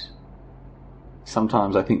heartbeat.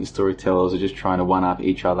 Sometimes I think the storytellers are just trying to one-up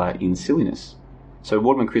each other in silliness. So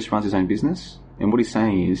Waterman Chris runs his own business, and what he's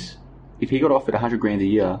saying is, if he got offered $100,000 a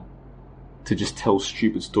year to just tell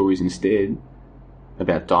stupid stories instead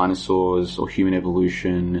about dinosaurs or human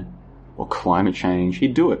evolution or climate change,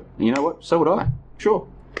 he'd do it. And you know what? So would I. Sure.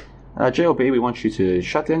 JLB, we want you to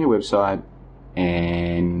shut down your website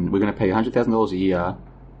and we're going to pay $100,000 a year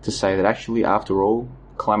to say that actually, after all,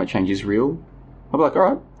 climate change is real. I'll be like,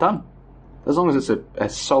 alright, done. As long as it's a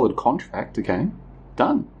solid contract, okay?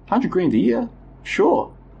 Done. 100 grand a year?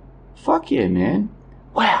 Sure. Fuck yeah, man.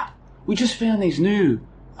 Wow, we just found these new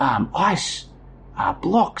ice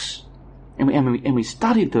blocks, and we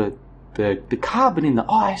studied the carbon in the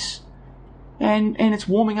ice, and it's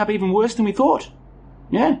warming up even worse than we thought.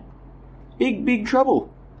 Yeah, big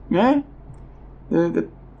trouble. Yeah, the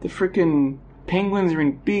freaking penguins are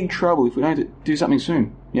in big trouble if we don't do something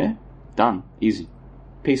soon. Yeah, done, easy.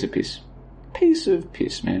 Piece of piss,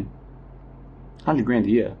 man. 100 grand a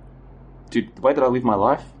year, dude. The way that I live my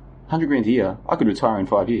life, 100 grand a year, I could retire in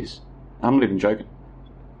 5 years. I'm not even joking.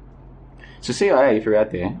 So CIA, if you're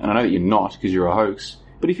out there, and I know that you're not because you're a hoax,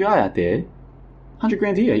 but if you are out there, 100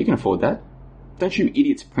 grand a year, you can afford that. Don't you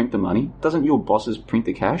idiots print the money? Doesn't your bosses print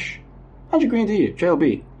the cash? 100 grand a year,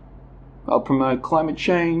 JLB. I'll promote climate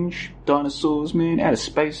change, dinosaurs, man, outer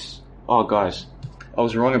space. Oh, guys, I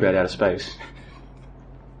was wrong about outer space.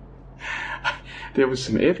 There was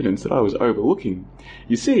some evidence that I was overlooking.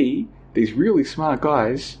 You see, these really smart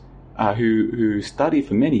guys who study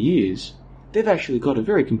for many years, they've actually got a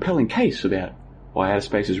very compelling case about why outer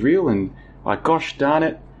space is real, and gosh darn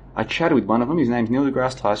it, I chatted with one of them, his name's Neil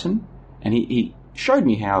deGrasse Tyson, and he showed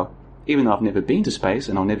me how, even though I've never been to space,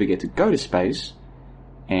 and I'll never get to go to space,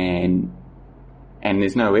 and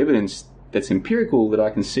there's no evidence that's empirical that I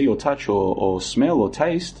can see or touch or smell or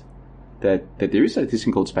taste, that there is this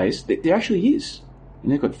thing called space, that there actually is.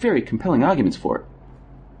 And they've got very compelling arguments for it.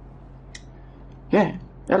 Yeah,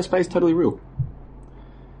 outer space, totally real.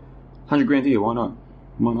 100 grand a year, why not?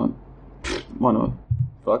 Why not? Why not?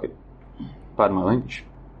 Fuck it. Pardon my language.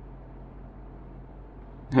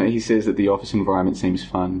 He says that the office environment seems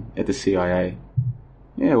fun at the CIA.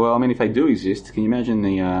 Yeah, well, I mean, if they do exist, can you imagine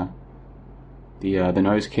the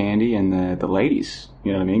nose candy and the ladies?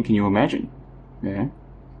 You know what I mean? Can you imagine? Yeah.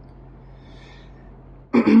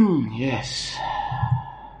 Yes.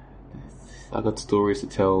 I've got stories to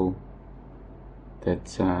tell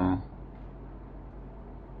that,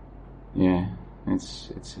 yeah,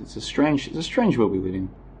 it's a strange world we live in.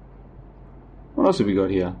 What else have we got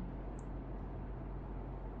here?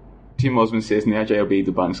 Tim Osmond says, now JLB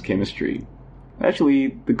debunks chemistry.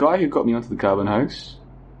 Actually, the guy who got me onto the carbon hoax,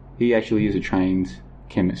 he actually is a trained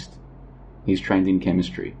chemist. He's trained in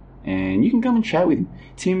chemistry. And you can come and chat with him.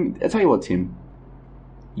 Tim, I'll tell you what, Tim.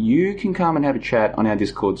 You can come and have a chat on our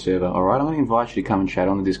Discord server, alright? I'm going to invite you to come and chat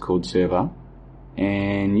on the Discord server.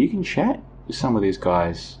 And you can chat with some of these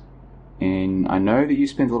guys. And I know that you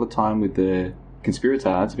spend a lot of time with the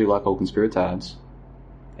conspiratards, a bit like all conspiratards.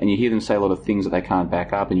 And you hear them say a lot of things that they can't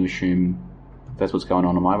back up, and you assume that's what's going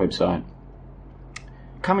on my website.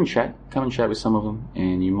 Come and chat with some of them,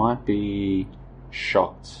 and you might be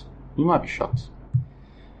shocked.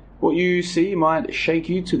 What you see might shake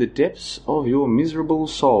you to the depths of your miserable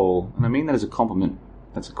soul. And I mean that as a compliment.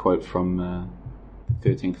 That's a quote from the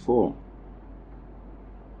 13th floor.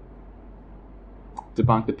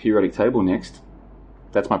 Debunk the periodic table next.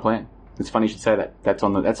 That's my plan. It's funny you should say that. That's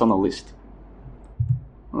on the list.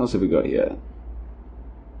 What else have we got here?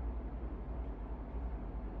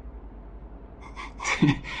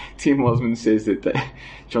 Tim Osmond says that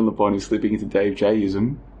John LeBon is slipping into Dave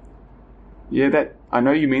J-ism. Yeah, that I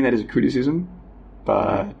know you mean that as a criticism,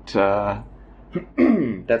 but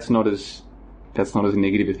that's not as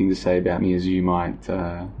negative a thing to say about me as you might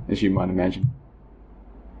imagine.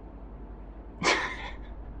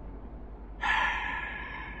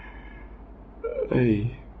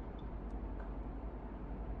 Hey.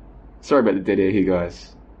 Sorry about the dead air here,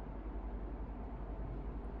 guys.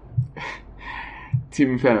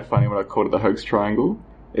 Tim found it funny when I called it the Hoax Triangle.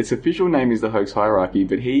 Its official name is the Hoax Hierarchy,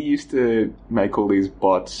 but he used to make all these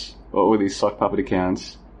bots, or all these sock puppet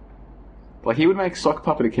accounts. Like, he would make sock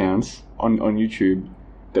puppet accounts on YouTube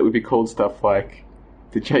that would be called stuff like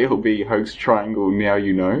the JLB Hoax Triangle Now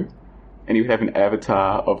You Know. And he would have an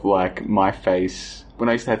avatar of, like, my face, when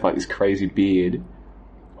I used to have, like, this crazy beard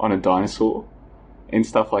on a dinosaur and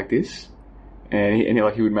stuff like this. And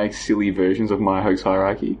he would make silly versions of my Hoax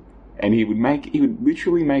Hierarchy. And he would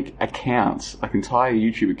literally make accounts, like entire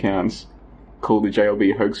YouTube accounts, called the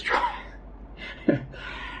JLB Hoax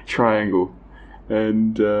Triangle.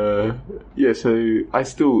 And, yeah, so I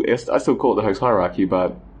still call it the Hoax Hierarchy,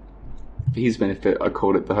 but for his benefit, I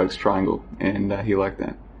called it the Hoax Triangle, and he liked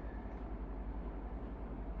that.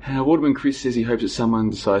 Waterman Chris says he hopes that someone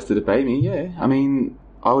decides to debate me. Yeah, I mean,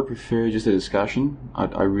 I would prefer just a discussion.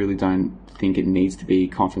 I really don't think it needs to be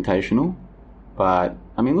confrontational. But,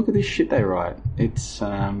 I mean, look at this shit they write. It's,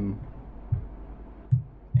 and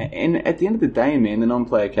at the end of the day, man, the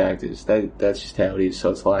non-player characters, that's just how it is. So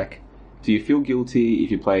it's like, do you feel guilty if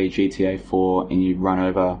you play GTA 4 and you run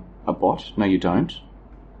over a bot? No, you don't.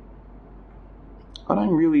 I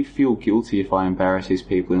don't really feel guilty if I embarrass these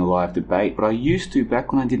people in a live debate, but I used to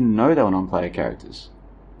back when I didn't know they were non-player characters.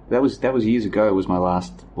 That was years ago. It was my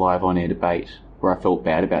last live on-air debate where I felt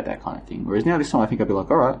bad about that kind of thing. Whereas now this time I think I'd be like,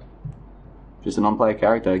 alright, just a non-player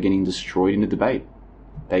character getting destroyed in a debate.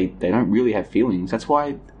 They don't really have feelings. That's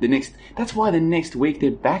why the next week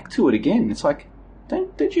they're back to it again. It's like,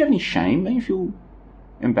 don't you have any shame? Don't you feel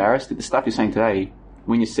embarrassed at the stuff you're saying today?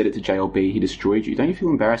 When you said it to JLB, he destroyed you. Don't you feel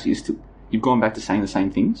embarrassed that you've gone back to saying the same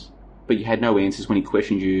things, but you had no answers when he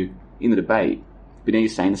questioned you in the debate, but now you're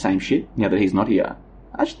saying the same shit now that he's not here?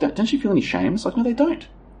 Don't you feel any shame? It's like, no, they don't.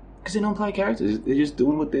 Because they're non-player characters. They're just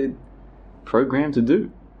doing what they're programmed to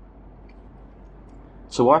do.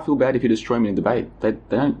 So I feel bad if you destroy me in a debate. They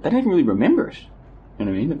don't even really remember it. You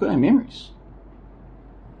know what I mean? They've got no memories.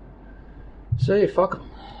 So yeah, fuck them.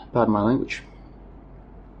 Pardon my language.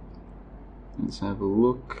 Let's have a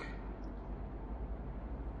look.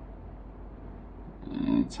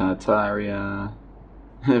 Tartaria.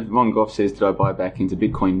 Von Goff says, did I buy back into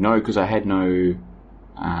Bitcoin? No, because I had no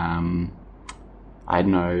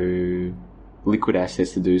liquid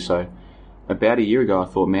assets to do so. About a year ago, I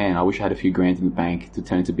thought, man, I wish I had a few grand in the bank to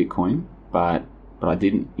turn into Bitcoin, but I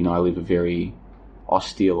didn't. You know, I live a very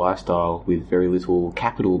austere lifestyle with very little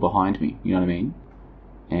capital behind me. You know what I mean?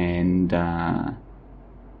 And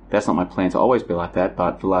that's not my plan to always be like that.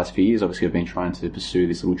 But for the last few years, obviously, I've been trying to pursue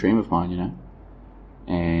this little dream of mine. You know,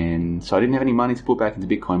 and so I didn't have any money to put back into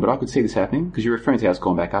Bitcoin, but I could see this happening because you're referring to how it's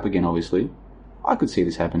gone back up again. Obviously, I could see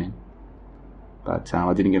this happening, but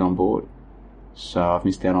I didn't get on board. So I've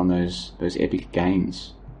missed out on those epic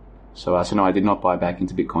gains. So no, I did not buy back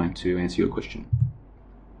into Bitcoin, to answer your question.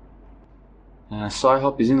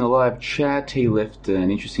 Sci-Hop is in the live chat. He left an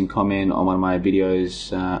interesting comment on one of my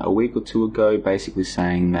videos a week or two ago, basically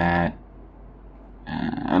saying that,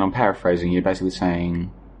 and I'm paraphrasing here, basically saying,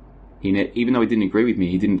 even though he didn't agree with me,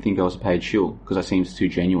 he didn't think I was a paid shill because I seemed too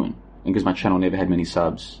genuine, and because my channel never had many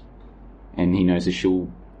subs, and he knows the shill,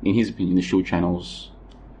 in his opinion, the shill channels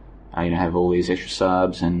have all these extra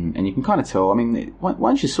subs, and you can kind of tell. I mean,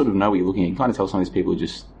 once you sort of know what you're looking at, you can kind of tell some of these people are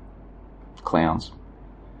just clowns.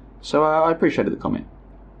 So I appreciated the comment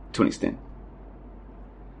to an extent.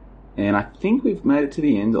 And I think we've made it to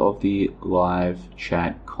the end of the live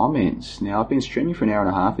chat comments. Now, I've been streaming for an hour and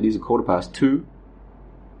a half. It is 2:15.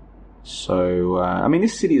 So, I mean,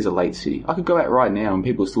 this city is a late city. I could go out right now and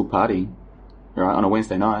people are still partying, right, on a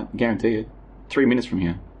Wednesday night. I guarantee it. 3 minutes from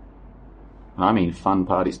here. I mean, fun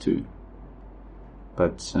parties too.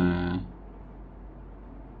 But, so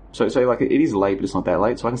like, it is late, but it's not that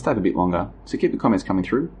late, so I can stay a bit longer. So keep the comments coming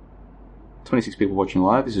through. 26 people watching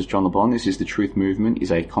live. This is John LeBon. This is The Truth Movement,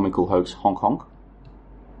 is a comical hoax honk honk.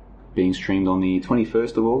 Being streamed on the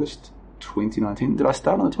 21st of August, 2019. Did I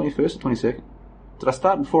start on the 21st or 22nd? Did I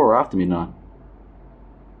start before or after midnight?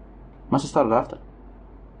 Must have started after.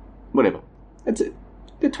 Whatever. It's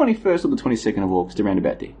the 21st or the 22nd of August, around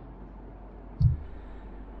about there.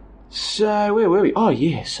 So, where were we? Oh,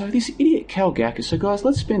 yeah. So, this idiot Kalgakis. So, guys,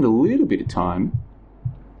 let's spend a little bit of time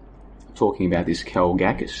talking about this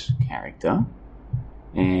Kalgakis character.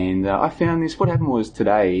 And I found this. What happened was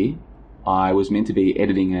today, I was meant to be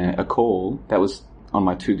editing a call that was on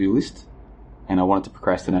my to-do list, and I wanted to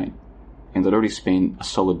procrastinate. And I'd already spent a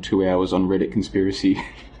solid 2 hours on Reddit conspiracy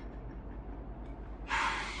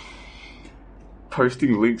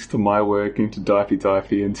posting links to my work, and to Difey,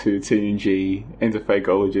 and to TNG, and to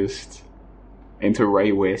Fakeologist, and to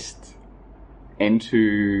Ray West, and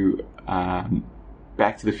to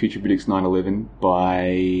Back to the Future Predicts 9/11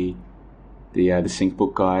 by the Sync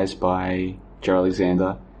Book guys by Joe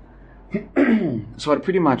Alexander. So I'd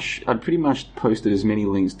pretty much posted as many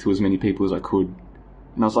links to as many people as I could,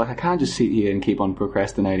 and I was like, I can't just sit here and keep on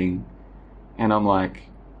procrastinating. And I'm like,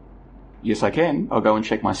 yes, I can. I'll go and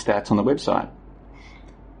check my stats on the website.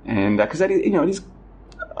 And because that is, it is,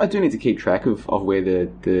 I do need to keep track of where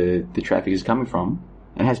the traffic is coming from,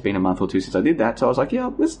 and it has been a month or two since I did that. So I was like, yeah,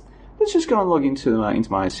 let's just go and log into my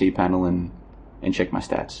cPanel and check my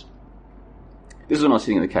stats. This is when I was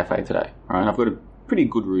sitting at the cafe today. All right, I've got a pretty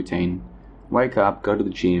good routine: wake up, go to the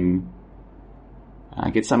gym,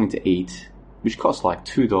 get something to eat, which costs like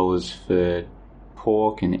 $2 for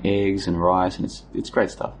pork and eggs and rice, and it's great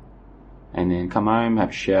stuff. And then come home, have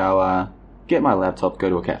a shower, get my laptop, go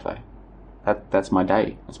to a cafe. That's my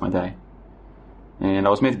day. That's my day. And I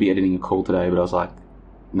was meant to be editing a call today, but I was like,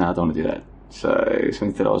 no, I don't want to do that. So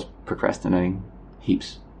instead I was procrastinating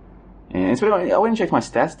heaps. And so I went and checked my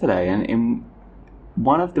stats today, and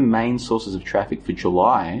one of the main sources of traffic for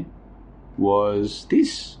July was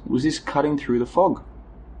this cutting through the fog.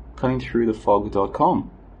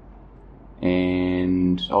 Cuttingthroughthefog.com.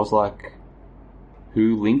 and I was like,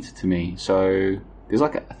 who linked to me? So there's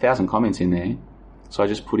like 1,000 comments in there. So I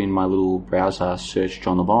just put in my little browser, search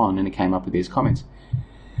John Le Bon, and it came up with these comments.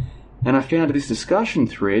 And I found this discussion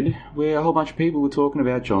thread where a whole bunch of people were talking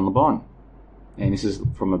about John Le Bon. And this is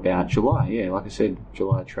from about July. Yeah, like I said,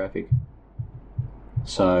 July traffic.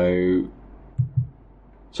 So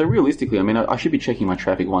realistically, I mean, I should be checking my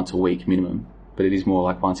traffic once a week minimum, but it is more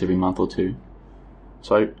like once every month or two.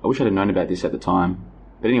 So I wish I'd have known about this at the time.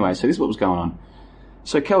 But anyway, so this is what was going on.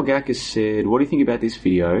 So Cal Gakis said, what do you think about this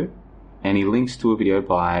video? And he links to a video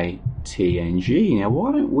by TNG. Now,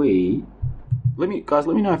 why don't we... let me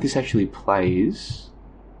know if this actually plays.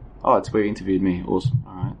 Oh, it's where he interviewed me. Awesome.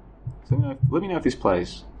 All right. So let me know if this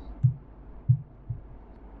plays.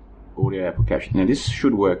 Audio output caption. Now, this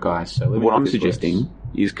should work, guys. So what I'm suggesting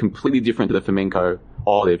is completely different to the flamenco,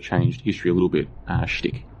 they've changed history a little bit,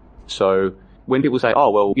 shtick. So when people say,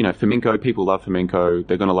 oh, well, flamenco, people love flamenco,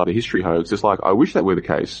 they're going to love the history hoax, it's like, I wish that were the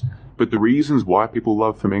case. But the reasons why people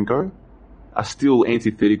love flamenco are still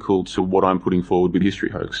antithetical to what I'm putting forward with history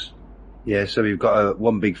hoax. Yeah, so we've got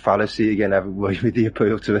one big fallacy again, haven't we, with the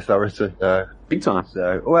appeal to authority. Big time.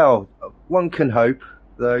 So, well, one can hope,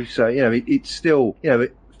 though. So, it's still,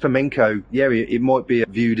 flamenco, yeah, it might be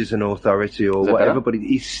viewed as an authority or whatever, but it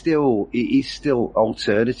is still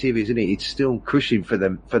alternative, isn't it? It's still pushing for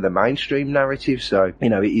the mainstream narrative. So,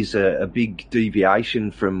 it is a big deviation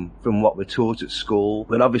from what we're taught at school.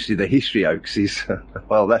 But obviously the history hoax is,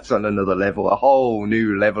 well, that's on another level, a whole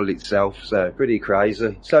new level itself. So pretty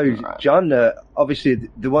crazy. So, right. John, obviously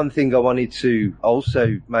the one thing I wanted to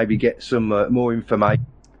also maybe get some more information.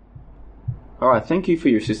 All right. Thank you for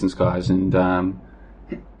your assistance, guys. And,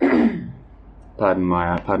 pardon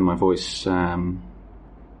my voice. To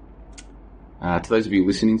those of you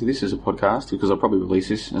listening to this as a podcast, because I'll probably release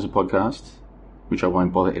this as a podcast, which I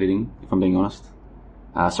won't bother editing, if I'm being honest.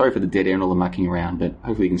 Sorry for the dead air and all the mucking around, but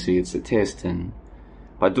hopefully you can see it's a test. And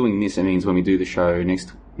by doing this, it means when we do the show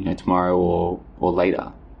next, tomorrow or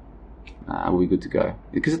later, we'll be good to go.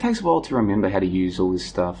 Because it takes a while to remember how to use all this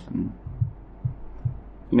stuff, and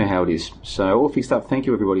you know how it is. So all fixed up. Thank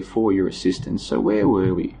you everybody for your assistance. So where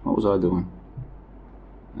were we? What was I doing?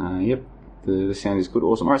 Yep, the sound is good.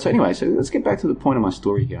 Awesome. All right. So anyway, so let's get back to the point of my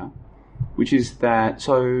story here, which is that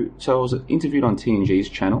so I was interviewed on TNG's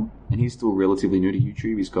channel, and he's still relatively new to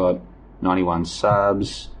YouTube. He's got 91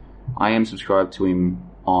 subs. I am subscribed to him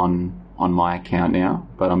on my account now,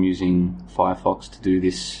 but I'm using Firefox to do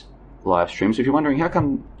this live stream. So if you're wondering how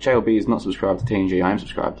come JLB is not subscribed to TNG, I am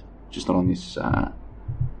subscribed, just not on this.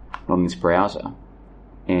 On this browser.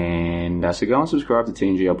 And so go and subscribe to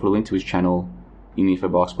TNG. I'll put a link to his channel in the info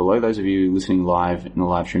box below. Those of you listening live in the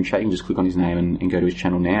live stream chat, you can just click on his name and go to his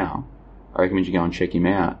channel now. I recommend you go and check him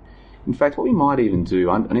out. In fact, what we might even do,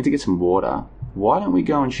 I need to get some water. Why don't we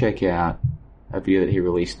go and check out a video that he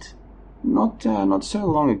released not so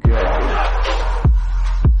long ago.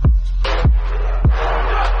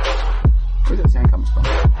 Where's that sound coming from?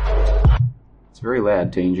 It's very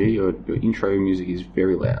loud, TNG. Your intro music is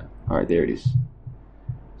very loud. Alright, there it is.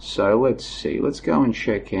 So let's see. Let's go and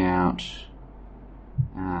check out...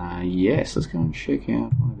 let's go and check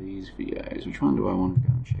out one of these videos. Which one do I want to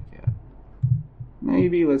go and check out?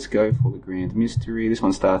 Maybe let's go for the Grand Mystery. This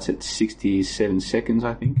one starts at 67 seconds,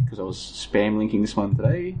 I think, because I was spam linking this one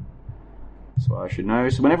today. So I should know.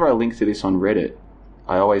 So whenever I link to this on Reddit,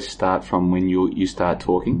 I always start from when you start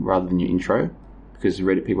talking rather than your intro, because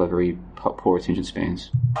Reddit people have very poor attention spans.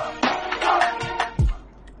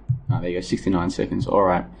 There you go, 69 seconds.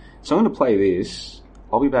 Alright, so I'm going to play this.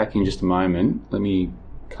 I'll be back in just a moment. Let me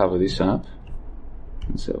cover this up.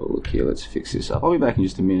 Let's have a look here. Let's fix this up. I'll be back in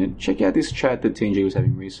just a minute. Check out this chat that TNG was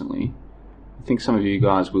having recently. I think some of you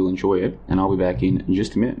guys will enjoy it, and I'll be back in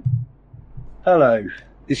just a minute. Hello,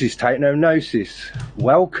 this is Technonosis.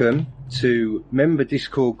 Welcome to Member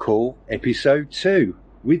Discord Call Episode 2.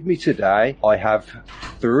 With me today, I have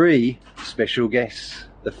 3 special guests.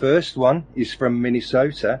 The first one is from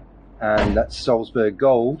Minnesota, and that's Salzburg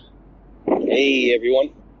Gold. Hey, everyone.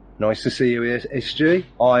 Nice to see you here, SG.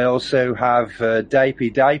 I also have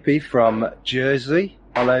Dapey from Jersey.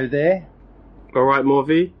 Hello there. All right,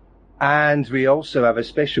 Morvie. And we also have a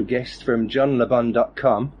special guest from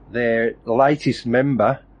johnlebon.com, their latest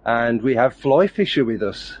member, and we have Flyfisher with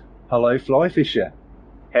us. Hello, Flyfisher.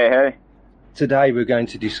 Hey, hey. Today we're going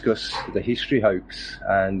to discuss the history hoax,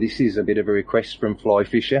 and this is a bit of a request from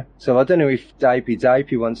Flyfisher. So I don't know if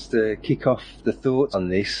Dapey wants to kick off the thoughts on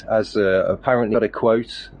this, as apparently got a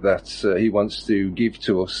quote that he wants to give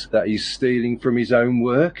to us that he's stealing from his own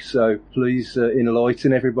work. So please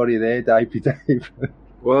enlighten everybody there, Dapey.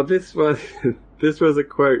 Well, this was This was a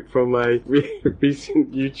quote from my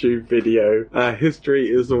recent YouTube video, History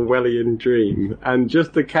is a Orwellian Dream. And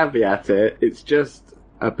just to caveat it, it's just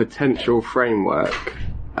a potential framework.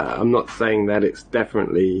 I'm not saying that it's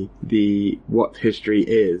definitely what history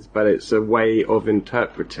is, but it's a way of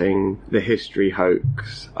interpreting the history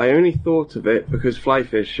hoax. I only thought of it because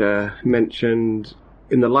Flyfisher mentioned,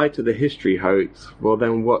 in the light of the history hoax, well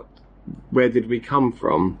then where did we come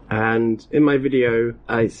from? And in my video,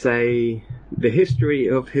 I say, the history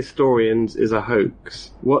of historians is a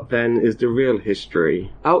hoax. What then is the real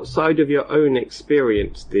history? Outside of your own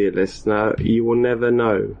experience, dear listener, you will never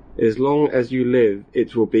know. As long as you live,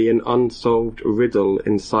 it will be an unsolved riddle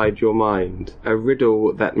inside your mind. A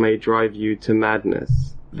riddle that may drive you to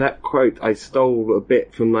madness. That quote I stole a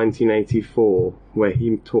bit from 1984, where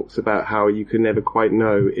he talks about how you can never quite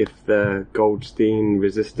know if the Goldstein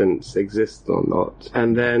resistance exists or not.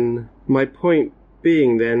 And then, my point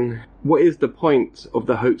being then, what is the point of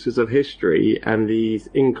the hoaxes of history and these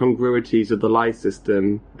incongruities of the lie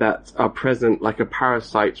system that are present like a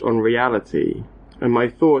parasite on reality? And my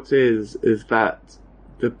thought is that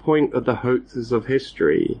the point of the hoaxes of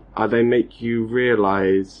history are they make you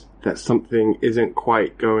realize that something isn't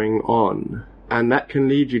quite going on. And that can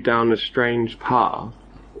lead you down a strange path,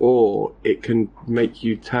 or it can make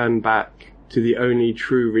you turn back to the only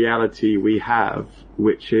true reality we have,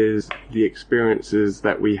 which is the experiences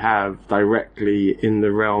that we have directly in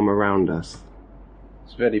the realm around us.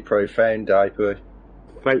 It's very profound, Dapper.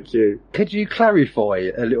 Thank you. Could you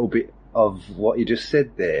clarify a little bit of what you just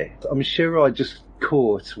said there? I'm sure I just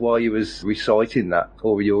caught while you was reciting that,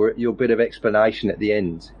 or your bit of explanation at the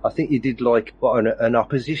end. I think you did like an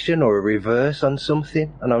opposition or a reverse on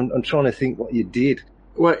something, and I'm trying to think what you did.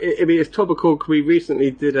 Well, it's topical. We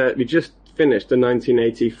recently we just finished the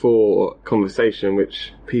 1984 conversation,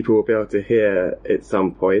 which people will be able to hear at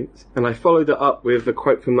some point. And I followed it up with a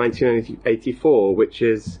quote from 1984, which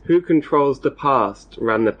is, "Who controls the past,"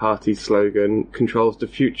 ran the party's slogan, "controls the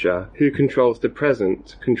future. Who controls the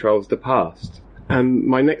present, controls the past." And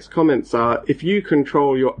my next comments are, if you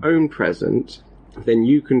control your own present, then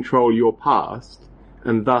you control your past,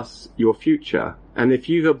 and thus your future. And if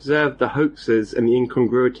you've observed the hoaxes and the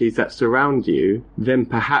incongruities that surround you, then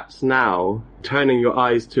perhaps now, turning your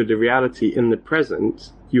eyes to the reality in the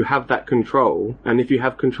present, you have that control. And if you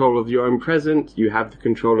have control of your own present, you have the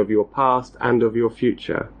control of your past and of your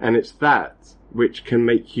future. And it's that which can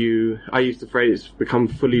make you, I use the phrase, become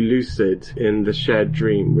fully lucid in the shared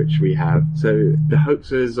dream which we have. So the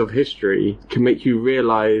hoaxes of history can make you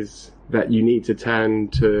realize that you need to turn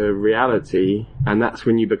to reality, and that's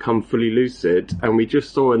when you become fully lucid. And we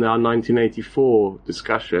just saw in our 1984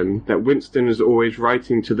 discussion that Winston is always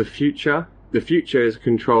writing to the future. The future is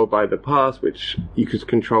controlled by the past, which you could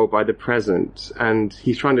control by the present. And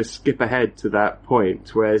he's trying to skip ahead to that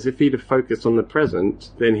point. Whereas if he'd have focused on the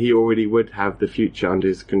present, then he already would have the future under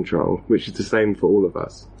his control, which is the same for all of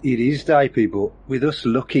us. It is, Dapey, but with us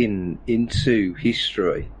looking into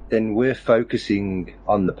history, then we're focusing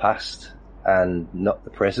on the past and not the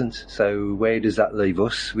present. So where does that leave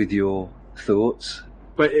us with your thoughts?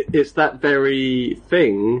 But it's that very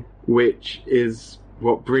thing which is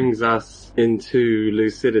what brings us into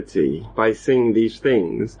lucidity, by seeing these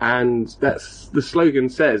things. And that's the slogan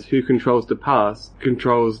says, who controls the past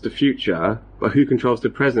controls the future, but who controls the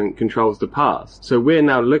present controls the past. So we're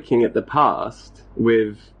now looking at the past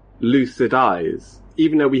with lucid eyes.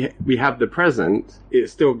 Even though we have the present,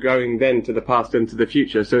 it's still going then to the past and to the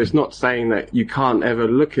future. So it's not saying that you can't ever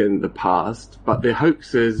look in the past, but the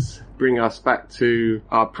hoaxes bring us back to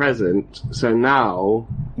our present. So now,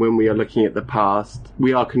 when we are looking at the past,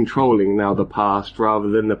 we are controlling now the past rather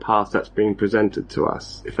than the past that's being presented to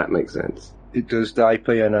us, if that makes sense. It does,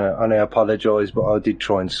 Dapey, and I apologise, but I did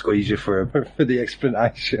try and squeeze you for the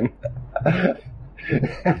explanation.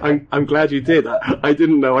 I'm glad you did. I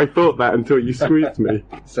didn't know I thought that until you squeezed me.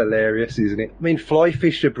 It's hilarious, isn't it? I mean,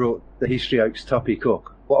 Flyfisher brought the History Hoax topic up.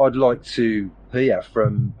 What I'd like to hear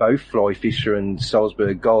from both Flyfisher and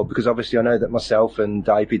Salzburg Gold, because obviously I know that myself and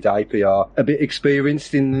Dapey are a bit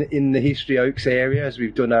experienced in the History Hoax area, as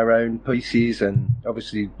we've done our own pieces and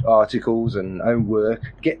obviously articles and own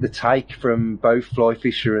work. Get the take from both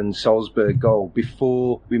Flyfisher and Salzburg Gold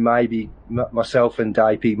before we maybe, myself and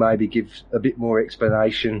Dapey, maybe give a bit more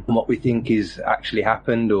explanation on what we think is actually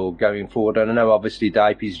happened or going forward. And I know obviously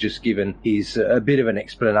Dapey's just given his a bit of an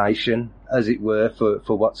explanation, as it were,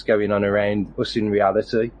 for what's going on around us in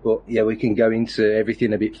reality. But yeah, we can go into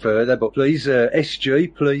everything a bit further. But please,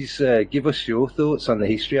 SG, please give us your thoughts on the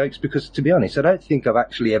History Hoax, because to be honest, I don't think I've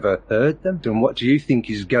actually ever heard them. And what do you think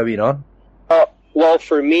is going on? Well,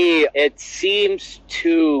 for me, it seems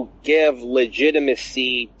to give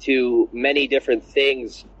legitimacy to many different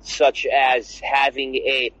things, such as having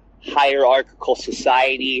a hierarchical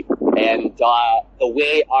society and the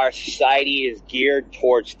way our society is geared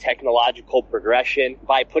towards technological progression.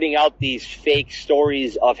 By putting out these fake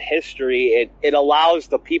stories of history, it allows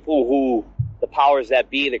the people who, the powers that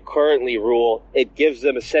be that currently rule, it gives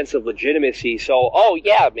them a sense of legitimacy. So, oh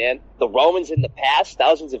yeah, man, the Romans in the past,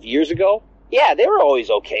 thousands of years ago, yeah, they were always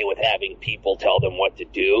okay with having people tell them what to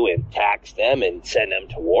do and tax them and send them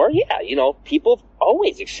to war. Yeah, you know, people have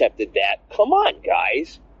always accepted that. Come on,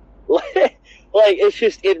 guys. Like, it's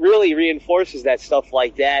just, it really reinforces that stuff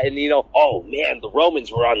like that. And, you know, oh man, the Romans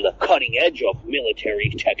were on the cutting edge of military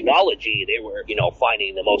technology. They were, you know,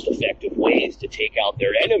 finding the most effective ways to take out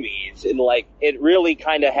their enemies. And, like, it really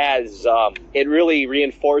kind of has, it really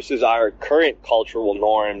reinforces our current cultural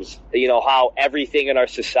norms, you know, how everything in our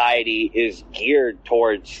society is geared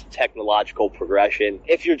towards technological progression.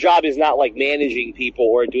 If your job is not, like, managing people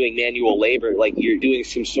or doing manual labor, like, you're doing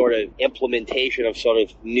some sort of implementation of sort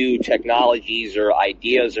of new technology or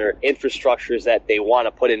ideas or infrastructures that they want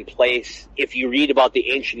to put in place. If you read about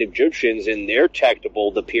the ancient Egyptians and their tech to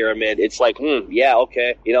build the pyramid, it's like, yeah,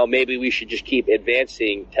 okay, you know, maybe we should just keep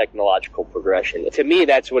advancing technological progression. To me,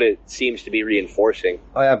 that's what it seems to be reinforcing.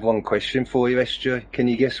 I have one question for you, SJ. Can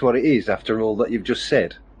you guess what it is after all that you've just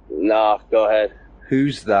said? Nah, go ahead.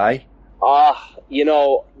 Who's they? You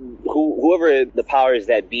know, whoever the powers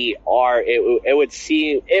that be are, it would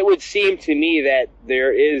seem to me that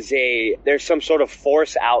there's some sort of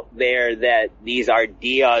force out there that these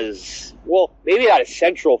ideas, well, maybe not a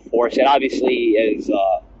central force, it obviously is,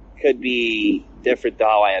 could be different than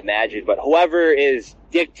how I imagined, but whoever is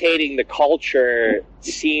dictating the culture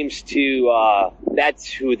seems to,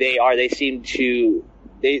 that's who they are. They seem to,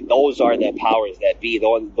 those are the powers that be,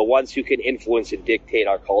 the ones who can influence and dictate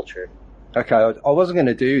our culture. Okay, I wasn't going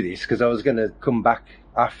to do this because I was going to come back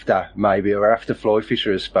after, maybe, or after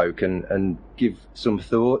Flyfisher has spoken and give some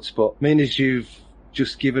thoughts, but I mean, as you've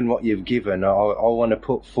just given what you've given, I want to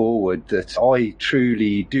put forward that I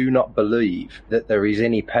truly do not believe that there is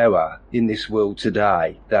any power in this world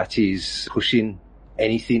today that is pushing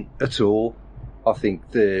anything at all. I think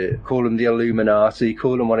call them the Illuminati,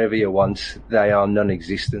 call them whatever you want, they are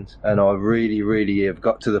non-existent. And I really, really have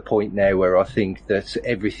got to the point now where I think that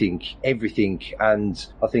everything, and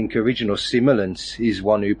I think Original Simulants is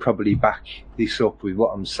one who probably back this up with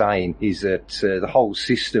what I'm saying, is that the whole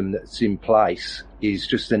system that's in place is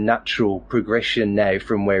just a natural progression now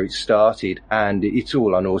from where it started, and it's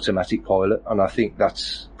all on automatic pilot, and I think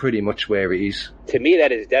that's pretty much where it is. To me,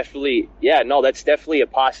 that is definitely, that's definitely a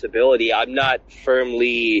possibility. I'm not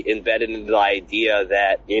firmly embedded in the idea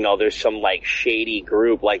that, you know, there's some, like, shady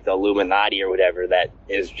group like the Illuminati or whatever that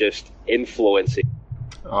is just influencing.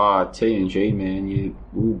 TNG, man,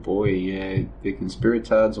 oh boy, yeah, the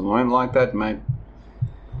conspiratards won't like that, mate.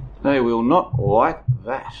 They will not like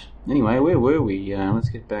that. Anyway, where were we? Let's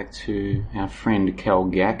get back to our friend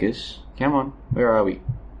Kalgakis. Come on, where are we?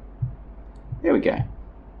 There we go.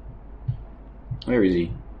 Where is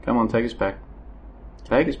he? Come on, take us back.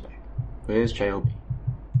 Take us back. Where's JLB?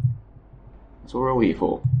 That's what we're all here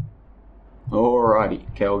for.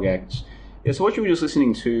 Alrighty, Kalgakis. Yeah, so what you were just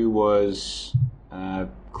listening to was a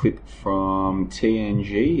clip from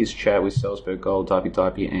TNG, his chat with Salzburg Gold,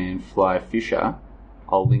 Dipey, and Flyfisher.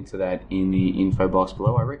 I'll link to that in the info box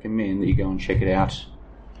below. I recommend that you go and check it out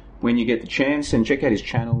when you get the chance, and check out his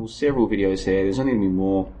channel. Several videos there. There's only going to be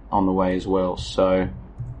more on the way as well. So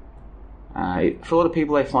for a lot of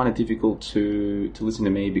people, they find it difficult to listen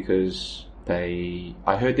to me because I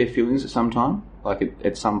hurt their feelings at some time. Like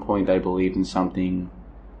at some point they believed in something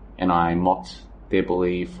and I mocked their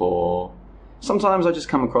belief, or sometimes I just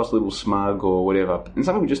come across a little smug or whatever. And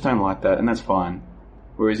some people just don't like that, and that's fine.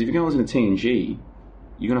 Whereas if you're going to listen to TNG,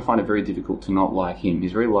 you're going to find it very difficult to not like him.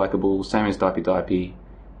 He's very likeable, same as Dipey,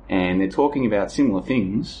 and they're talking about similar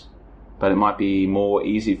things, but it might be more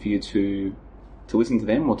easy for you to listen to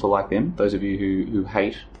them or to like them, those of you who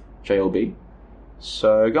hate JLB.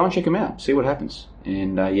 So go and check him out, see what happens.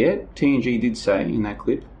 And TNG did say in that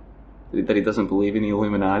clip that he doesn't believe in the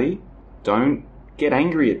Illuminati. Don't get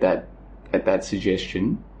angry at that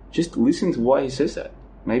suggestion. Just listen to why he says that.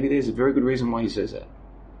 Maybe there's a very good reason why he says that.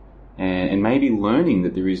 And maybe learning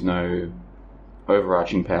that there is no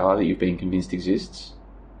overarching power that you've been convinced exists,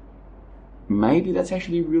 maybe that's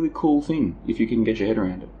actually a really cool thing if you can get your head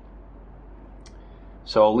around it.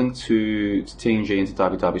 So I'll link to TNG and to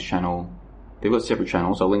Dipey's channel. They've got separate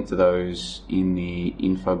channels. I'll link to those in the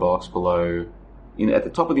info box below. At the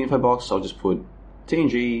top of the info box, I'll just put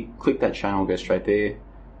TNG, click that channel, go straight there.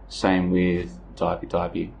 Same with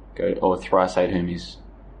typey. Go, or Thrice 8 Hermes.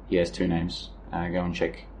 He has 2 names. Go and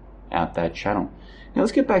check out that channel. Now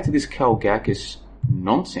let's get back to this Calgacus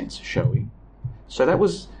nonsense, shall we? So that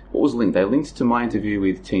was what was linked. They linked to my interview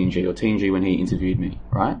with TNG, or TNG when he interviewed me,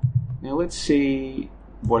 right? Now let's see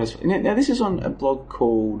what is... Now this is on a blog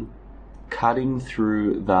called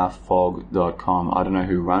cuttingthroughthefog.com. I don't know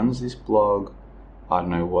who runs this blog. I don't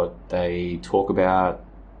know what they talk about.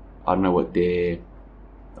 I don't know what's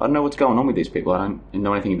going on with these people. I don't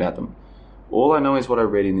know anything about them. All I know is what I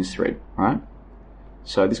read in this thread, right?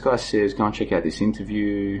 So this guy says, go and check out this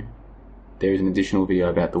interview. There is an additional video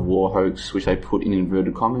about the war hoax, which they put in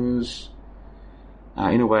inverted commas.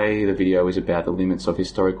 In a way, the video is about the limits of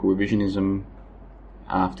historical revisionism.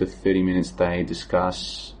 After 30 minutes, they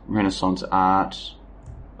discuss Renaissance art.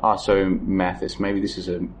 So Mathis. Maybe this is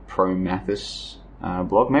a pro-Mathis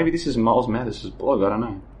blog. Maybe this is Miles Mathis's blog. I don't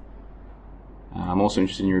know. I'm also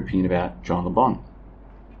interested in your opinion about John Le Bon.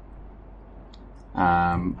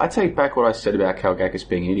 I take back what I said about Calgacus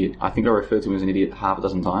being an idiot. I think I referred to him as an idiot half a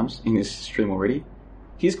dozen times in this stream already.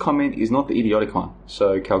 His comment is not the idiotic one.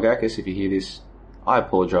 So Calgacus, if you hear this, I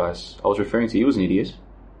apologise. I was referring to you as an idiot,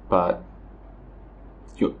 but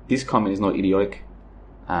this comment is not idiotic.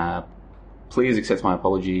 Please accept my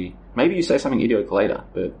apology. Maybe you say something idiotic later,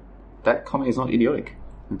 but that comment is not idiotic.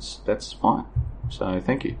 That's fine. So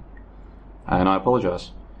thank you. And I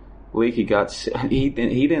apologise. Leaky Guts, he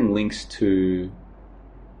then links to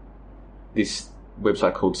this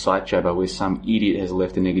website called SiteJabber, where some idiot has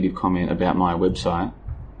left a negative comment about my website.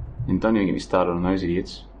 And don't even get me started on those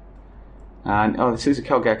idiots. And this is a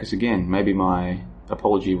Calgacus again. Maybe my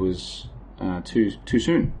apology was too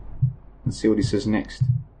soon. Let's see what he says next.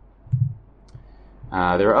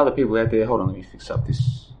 There are other people out there. Hold on, let me fix up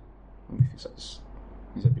this. Is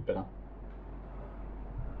that a bit better?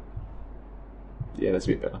 Yeah, that's a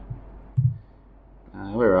bit better.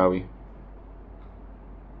 Where are we?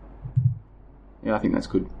 Yeah, I think that's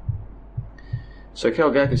good. So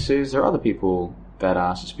Calgacus says there are other people that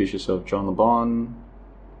are suspicious of John Le Bon.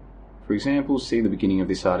 For example, see the beginning of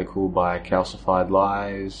this article by Calcified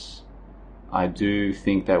Lies. I do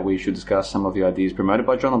think that we should discuss some of the ideas promoted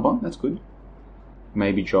by John Le Bon. That's good.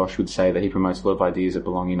 Maybe Josh would say that he promotes a lot of ideas that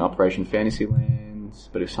belong in Operation Fantasyland,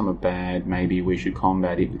 but if some are bad, maybe we should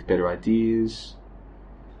combat it with better ideas.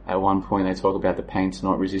 At one point they talk about the paints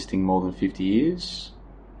not resisting more than 50 years.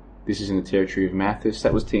 This is in the territory of Mathis.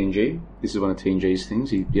 That was TNG. This is one of TNG's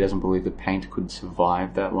things. He doesn't believe the paint could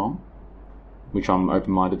survive that long, which I'm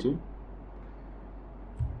open-minded to.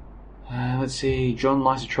 Let's see. John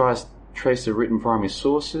likes to trace the written primary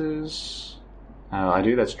sources. I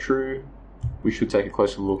do, that's true. We should take a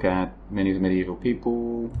closer look at many of the medieval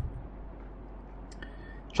people.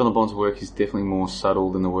 John Le Bon's work is definitely more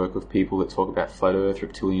subtle than the work of people that talk about flat earth,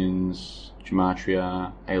 reptilians,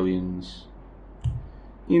 gematria, aliens.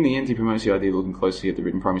 In the end, he promotes the idea of looking closely at the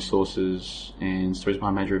written primary sources and stories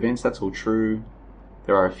behind major events. That's all true.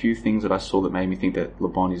 There are a few things that I saw that made me think that Le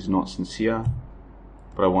Bon is not sincere,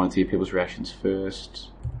 but I wanted to hear people's reactions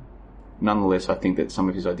first. Nonetheless, I think that some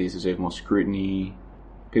of his ideas deserve more scrutiny.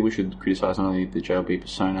 People should criticise not only the JLB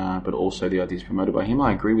persona, but also the ideas promoted by him.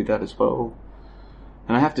 I agree with that as well.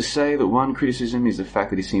 And I have to say that one criticism is the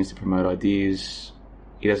fact that he seems to promote ideas.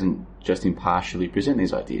 He doesn't just impartially present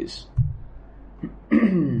these ideas.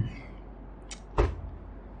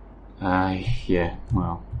 Yeah,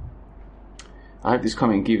 well, I hope this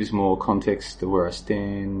comment gives more context to where I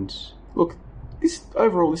stand. Look, this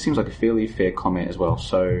seems like a fairly fair comment as well.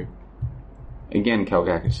 So, again,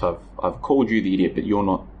 Calgacus, I've called you the idiot, but you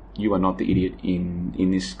are not the idiot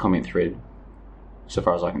in this comment thread, so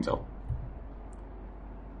far as I can tell.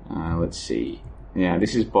 Let's see. Yeah,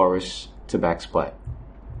 this is Boris to Backsplat.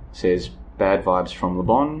 Says, bad vibes from Le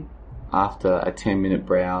Bon. After a 10-minute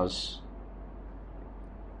browse.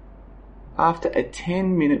 After a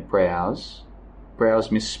 10-minute browse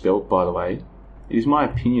misspelt, by the way, it is my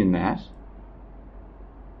opinion that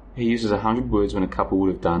he uses 100 words when a couple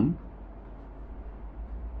would have done.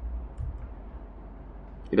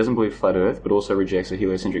 He doesn't believe flat Earth, but also rejects a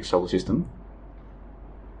heliocentric solar system.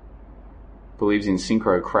 Believes in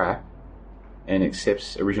synchro crap, and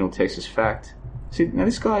accepts original text as fact. See, now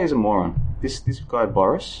this guy is a moron. This guy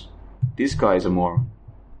Boris, this guy is a moron.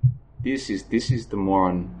 This is the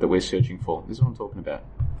moron that we're searching for. This is what I'm talking about.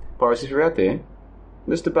 Boris, if you're out there,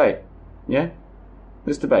 let's debate. Yeah?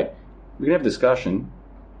 Let's debate. We can have a discussion.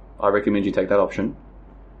 I recommend you take that option.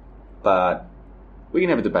 But we can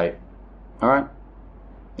have a debate. Alright?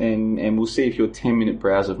 And we'll see if your 10-minute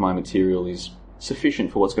browse of my material is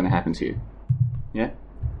sufficient for what's going to happen to you. Yeah?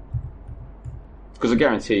 Because I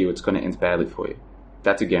guarantee you it's going to end badly for you.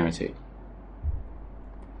 That's a guarantee.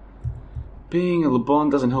 Being a Le Bon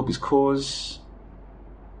doesn't help his cause.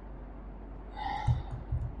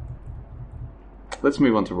 Let's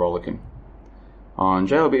move on to Rollickin. On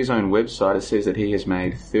JLB's own website, it says that he has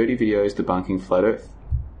made 30 videos debunking Flat Earth.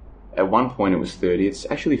 At one point it was 30, it's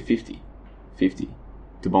actually 50. 50.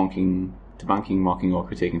 Debunking, mocking, or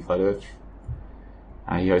critiquing Flat Earth.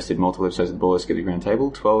 He hosted multiple episodes of the Ballers Get the Ground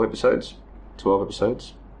Table, 12 episodes, 12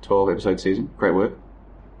 episode season, great work.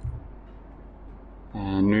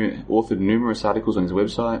 Authored numerous articles on his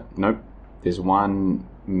website. Nope. There's one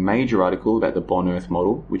major article about the Bon Earth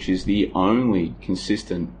model, which is the only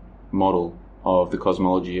consistent model of the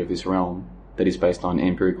cosmology of this realm that is based on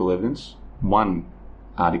empirical evidence. One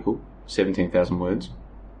article, 17,000 words.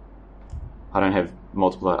 I don't have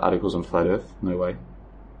multiple articles on Flat Earth, no way.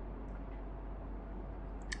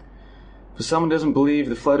 For someone who doesn't believe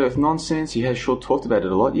the Flat Earth nonsense, he has talked about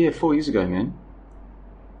it a lot. Yeah, 4 years ago, man.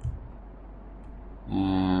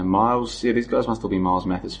 Miles, yeah, these guys must all be Miles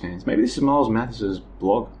Mathis fans. Maybe this is Miles Mathis's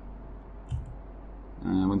blog.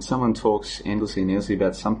 When someone talks endlessly and needlessly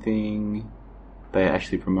about something, they are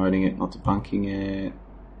actually promoting it, not debunking it,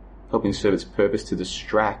 helping serve its purpose to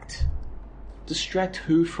distract. Distract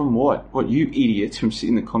who from what? What, you idiots from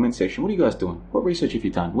sitting in the comment section? What are you guys doing? What research have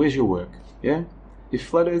you done? Where's your work? Yeah? If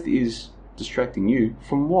Flat Earth is distracting you,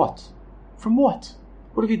 from what? From what?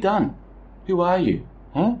 What have you done? Who are you?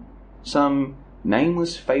 Huh? Some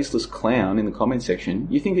nameless, faceless clown in the comment section.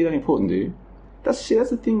 You think they're that important, do you? That's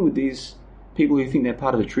the thing with these people who think they're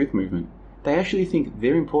part of the truth movement. They actually think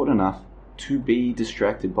they're important enough to be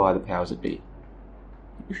distracted by the powers that be.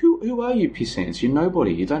 Who are you, pissants? You're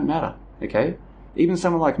nobody. You don't matter. Okay? Even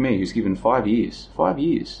someone like me who's given 5 years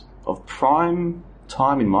of prime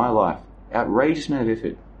time in my life, outrageous amount of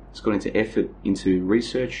effort, has gone into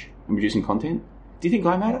research and producing content. Do you think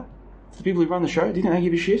I matter? The people who run the show, do you think they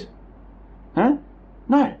give a shit? Huh?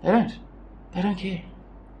 No, they don't. They don't care.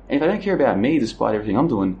 And if they don't care about me despite everything I'm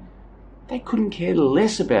doing, they couldn't care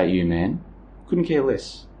less about you, man. Couldn't care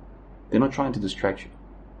less. They're not trying to distract you.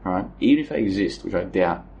 Alright? Even if they exist, which I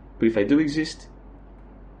doubt. But if they do exist,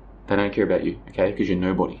 they don't care about you, okay? Because you're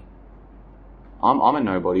nobody. I'm a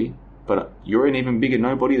nobody, but you're an even bigger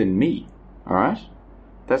nobody than me. Alright?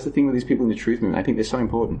 That's the thing with these people in the truth movement. I think they're so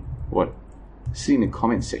important. What? See in the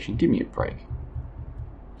comments section. Give me a break.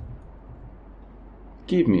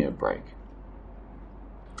 Give me a break.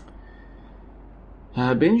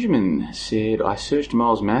 Benjamin said, I searched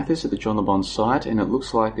Miles Mathis at the John Le Bon site and it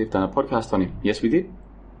looks like they've done a podcast on him. Yes, we did.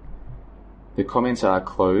 The comments are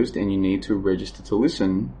closed and you need to register to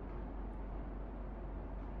listen,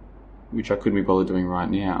 which I couldn't be bothered doing right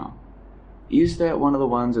now. Is that one of the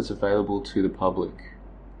ones that's available to the public?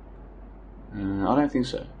 I don't think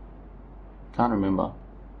so. Can't remember.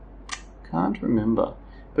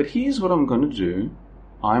 But here's what I'm going to do.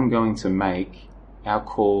 I'm going to make our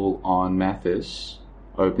call on Mathis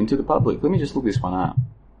open to the public. Let me just look this one up.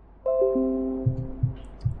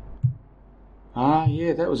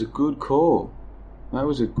 Yeah, that was a good call. That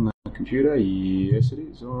was a computer. Yes, it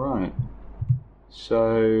is. All right.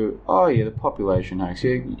 So, the population hoax.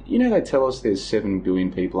 Yeah, you know they tell us there's 7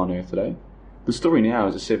 billion people on Earth today. The story now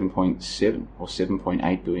is a 7.7 or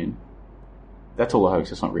 7.8 billion. That's all a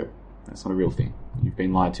hoax. That's not real. That's not a real thing. You've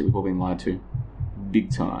been lied to. We've all been lied to. Big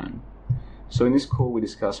time. So in this call we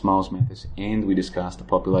discussed Miles Mathis and we discussed the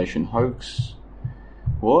population hoax.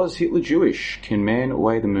 Was Hitler Jewish? Can man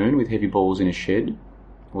weigh the moon with heavy balls in a shed?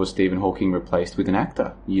 Was Stephen Hawking replaced with an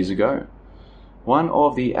actor years ago? One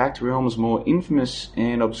of the act realm's more infamous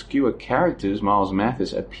and obscure characters, Miles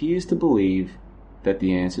Mathis, appears to believe that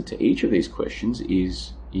the answer to each of these questions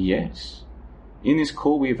is yes. In this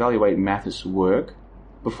call we evaluate Mathis' work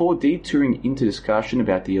before detouring into discussion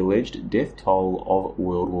about the alleged death toll of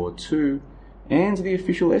World War II and the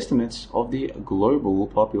official estimates of the global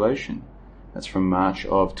population. That's from March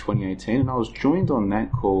of 2018, and I was joined on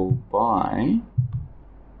that call by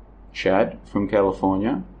Chad from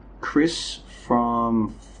California, Chris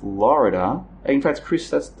from Florida. In fact, Chris,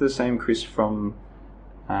 that's the same Chris from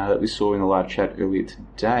that we saw in the live chat earlier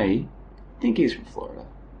today. I think he's from Florida.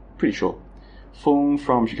 Pretty sure. Fulm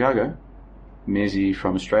from Chicago. Mezzi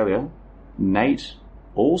from Australia, Nate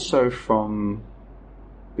also from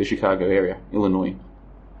the Chicago area, Illinois,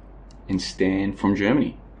 and Stan from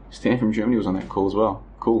Germany. Stan from Germany was on that call as well.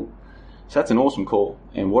 Cool. So that's an awesome call.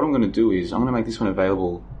 And what I'm going to do is I'm going to make this one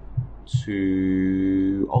available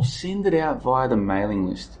I'll send it out via the mailing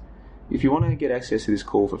list. If you want to get access to this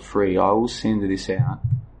call for free, I will send this out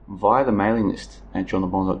via the mailing list at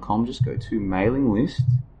johnlebon.com. Just go to mailing list,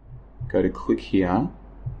 go to click here,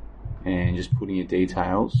 and just put in your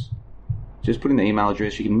details. Just put in the email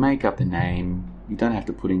address. You can make up the name. You don't have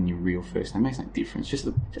to put in your real first name. It makes no difference. Just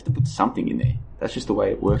to put something in there. That's just the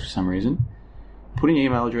way it works for some reason. Put in your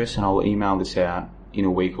email address and I'll email this out in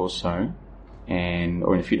a week or so,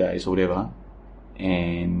 or in a few days or whatever,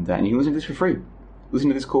 and you can listen to this for free. Listen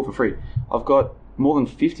to this call for free. I've got more than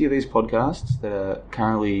 50 of these podcasts that are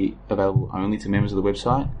currently available only to members of the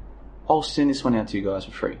website. I'll send this one out to you guys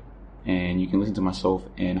for free, and you can listen to myself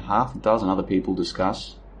and half a dozen other people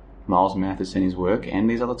discuss Miles Mathis and his work and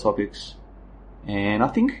these other topics. And I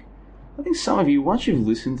think some of you, once you've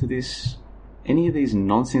listened to this, any of these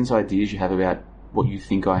nonsense ideas you have about what you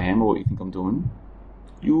think I am or what you think I'm doing,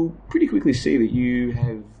 you'll pretty quickly see that you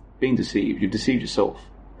have been deceived. You've deceived yourself,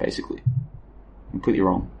 basically. Completely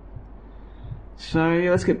wrong. So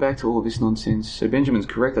yeah, let's get back to all of this nonsense. So Benjamin's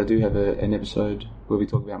correct. I do have an episode where we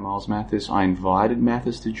talk about Miles Mathis. I invited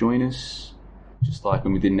Mathis to join us, just like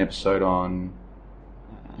when we did an episode on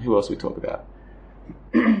who else did we talk about?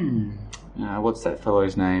 What's that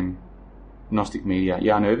fellow's name? Gnostic Media.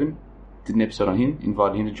 Jan Irvin. Did an episode on him.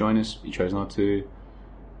 Invited him to join us. He chose not to.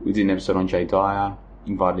 We did an episode on Jay Dyer.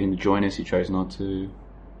 Invited him to join us. He chose not to.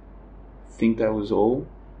 I think that was all.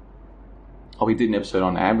 Oh, we did an episode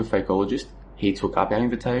on Ab, a fakeologist. He took up our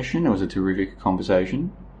invitation. It was a terrific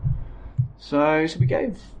conversation. So we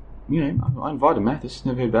gave, I invited Mathis,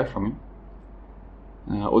 never heard back from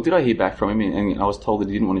him. Or did I hear back from him and I was told that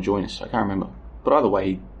he didn't want to join us? I can't remember. But either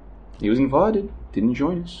way, he was invited, didn't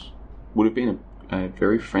join us. Would have been a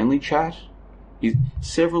very friendly chat.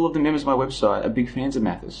 Several of the members of my website are big fans of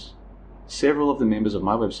Mathis. Several of the members of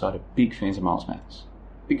my website are big fans of Miles Mathis.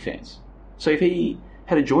 Big fans. So if he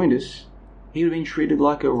had joined us, he would have been treated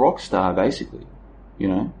like a rock star, basically.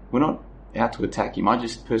 We're not out to attack him. I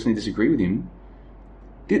just personally disagree with him.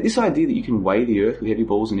 This idea that you can weigh the earth with heavy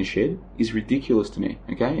balls in a shed is ridiculous to me,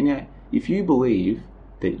 okay? And now, if you believe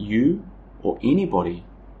that you or anybody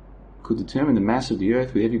could determine the mass of the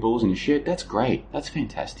earth with heavy balls in a shed, that's great. That's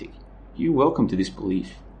fantastic. You're welcome to this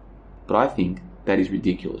belief. But I think that is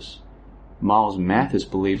ridiculous. Miles Mathis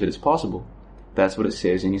believes that it's possible. That's what it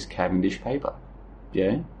says in his Cavendish paper.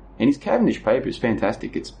 Yeah? And his Cavendish paper is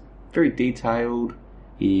fantastic. It's very detailed.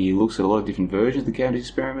 He looks at a lot of different versions of the Cavendish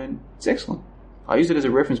experiment. It's excellent. I used it as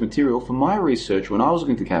a reference material for my research when I was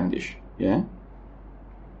looking at Cavendish. Yeah?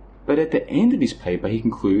 But at the end of his paper, he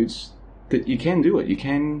concludes that you can do it. You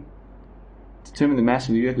can determine the mass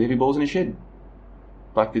of the earth with heavy balls in a shed.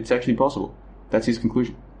 Like, it's actually possible. That's his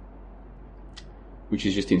conclusion. Which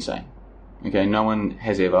is just insane. Okay, no one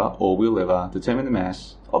has ever or will ever determine the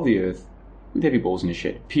mass of the earth with heavy balls in a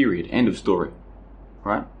shed. Period. End of story.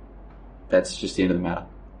 Right? That's just the end of the matter.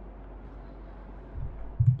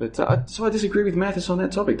 But so I disagree with Mathis on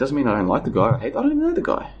that topic. Doesn't mean I don't like the guy. I don't even know the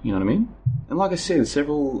guy. You know what I mean? And like I said,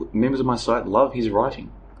 several members of my site love his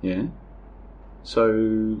writing. Yeah?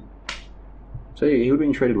 So yeah, he would have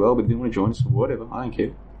been treated well, but he didn't want to join us or whatever. I don't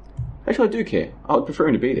care. Actually, I do care. I would prefer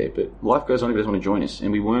him to be there, but life goes on if he doesn't want to join us,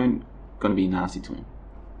 and we weren't going to be nasty to him.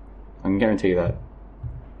 I can guarantee you that.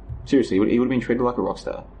 Seriously, he would have been treated like a rock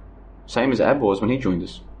star. Same as Ab was when he joined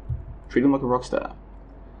us. Treated him like a rock star.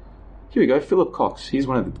 Here we go, Philip Cox. He's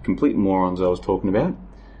one of the complete morons I was talking about.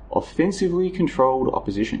 Offensively controlled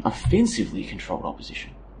opposition. Offensively controlled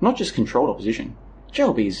opposition. Not just controlled opposition.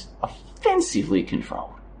 JLB is offensively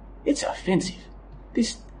controlled. It's offensive.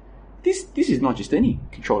 This is not just any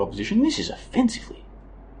controlled opposition. This is offensively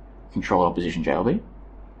controlled opposition, JLB.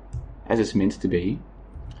 As it's meant to be.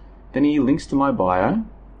 Then he links to my bio.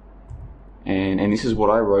 And this is what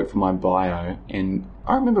I wrote for my bio. And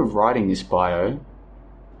I remember writing this bio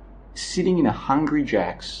sitting in a Hungry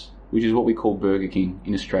Jack's, which is what we call Burger King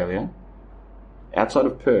in Australia. Outside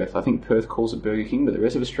of Perth, I think Perth calls it Burger King, but the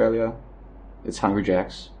rest of Australia, it's Hungry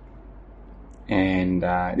Jack's. And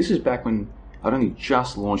this is back when I'd only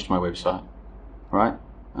just launched my website, right?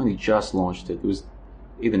 Only just launched it. There was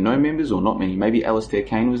either no members or not many. Maybe Alistair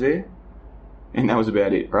Kane was there, and that was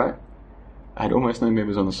about it, right? I had almost no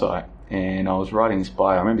members on the site, and I was writing this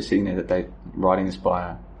bio. I remember sitting there that day writing this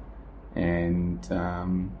bio, and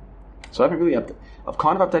so I haven't really I've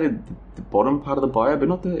kind of updated the bottom part of the bio, but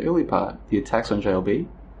not the early part, the attacks on JLB.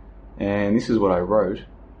 And this is what I wrote.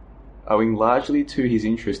 Owing largely to his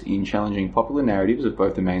interest in challenging popular narratives of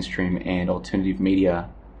both the mainstream and alternative media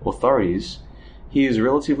authorities, his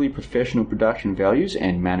relatively professional production values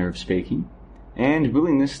and manner of speaking, and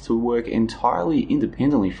willingness to work entirely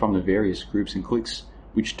independently from the various groups and cliques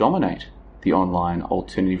which dominate the online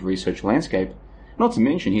alternative research landscape, not to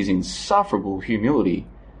mention his insufferable humility,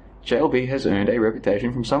 JLB has earned a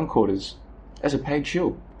reputation from some quarters as a paid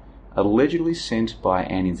shill, allegedly sent by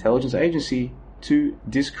an intelligence agency to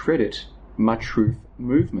discredit my truth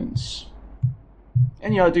movements.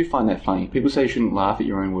 And I do find that funny. People say you shouldn't laugh at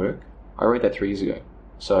your own work. I wrote that 3 years ago.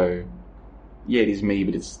 So, yeah, it is me,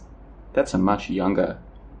 but that's a much younger,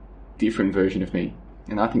 different version of me.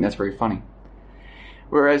 And I think that's very funny.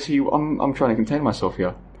 Whereas I'm trying to contain myself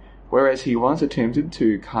here. Whereas he once attempted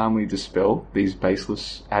to calmly dispel these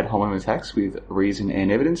baseless ad hominem attacks with reason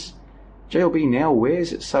and evidence, JLB now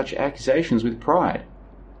wears such accusations with pride.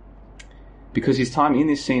 Because his time in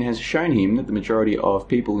this scene has shown him that the majority of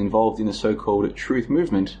people involved in the so-called truth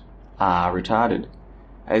movement are retarded.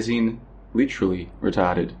 As in, literally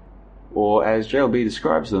retarded. Or, as JLB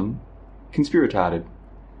describes them, conspiratarded.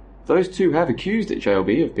 Those two have accused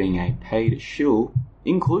JLB of being a paid shill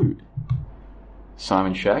include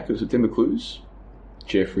Simon Shack of September Clues,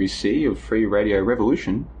 Jeffrey C. of Free Radio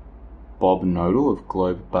Revolution, Bob Nodal of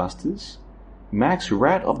Globe Busters, Max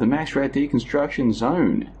Rat of the Max Rat Deconstruction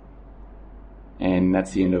Zone. And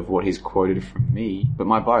that's the end of what he's quoted from me. But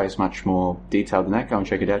my bio is much more detailed than that. Go and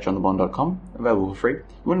check it out, johnthebond.com. Available for free. You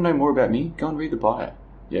want to know more about me? Go and read the bio.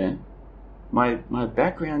 Yeah. My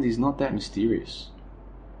background is not that mysterious.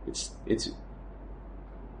 It's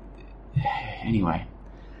anyway.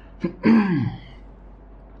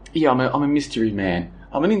 Yeah, I'm a mystery man.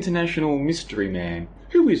 I'm an international mystery man.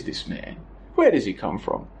 Who is this man? Where does he come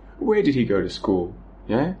from? Where did he go to school?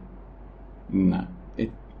 Yeah? No.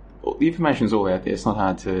 The information's all out there. It's not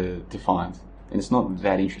hard to find. And it's not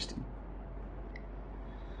that interesting.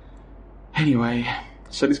 Anyway,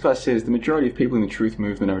 so this guy says the majority of people in the truth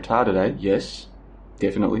movement are retarded, eh? Yes,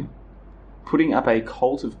 definitely. Putting up a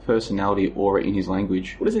cult of personality aura in his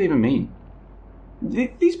language. What does it even mean?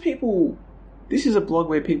 These people... This is a blog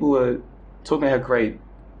where people are talking about how great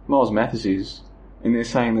Miles Mathis is, and they're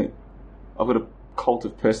saying that I've got a cult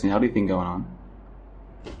of personality thing going on.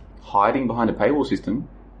 Hiding behind a paywall system.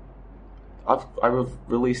 I've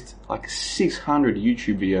released like 600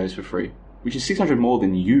 YouTube videos for free, which is 600 more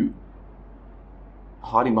than you.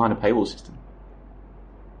 Hiding behind a paywall system.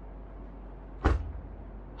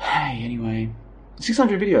 Hey, anyway,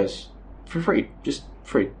 600 videos for free, just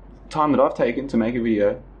free. Time that I've taken to make a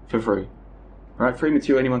video for free. Right, free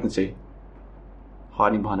material anyone can see.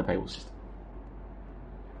 Hiding behind a paywall system.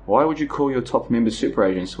 Why would you call your top members super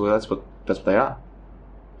agents? Well, that's what they are.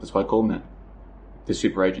 That's why I call them that. They're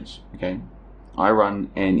super agents, okay? I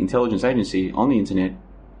run an intelligence agency on the internet,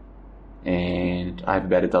 and I have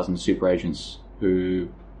about a dozen super agents who...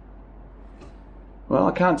 Well,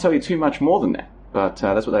 I can't tell you too much more than that, but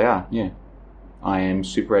that's what they are, yeah. I am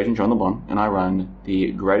Super Agent John LeBon, and I run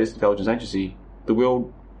the greatest intelligence agency the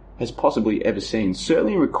world has possibly ever seen.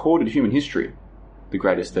 Certainly in recorded human history, the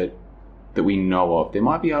greatest that we know of. There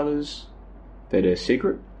might be others that are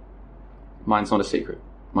secret. Mine's not a secret.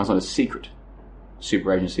 Mine's not a secret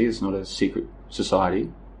super agency. It's not a secret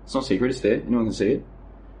society. It's not secret. It's there. Anyone can see it.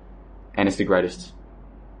 And it's the greatest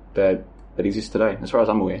that exists today, as far as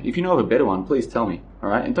I'm aware. If you know of a better one, please tell me. All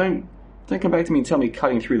right? And don't come back to me and tell me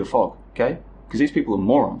cutting through the fog, okay? Because these people are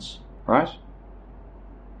morons, all right?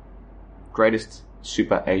 Greatest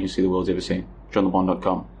super agency the world's ever seen.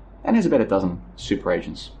 johnthebond.com. And there's about a dozen super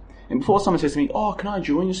agents. And before someone says to me, oh, can I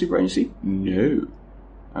join your super agency? No.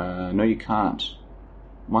 No, you can't.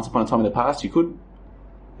 Once upon a time in the past, you could.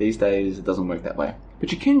 These days, it doesn't work that way.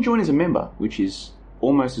 But you can join as a member, which is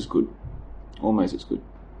almost as good. Almost as good.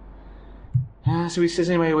 So he says,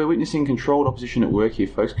 anyway, we're witnessing controlled opposition at work here,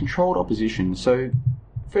 folks. Controlled opposition. So,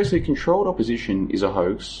 firstly, controlled opposition is a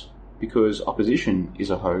hoax, because opposition is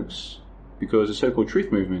a hoax, because the so-called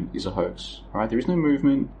truth movement is a hoax. Alright, there is no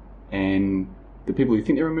movement, and the people who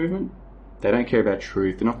think they're a movement, they don't care about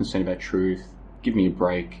truth, they're not concerned about truth. Give me a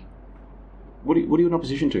break. What are you in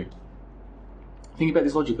opposition to? Think about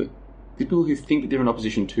this logically. The people who think that they're in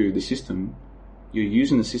opposition to the system, you're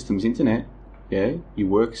using the system's internet, yeah? You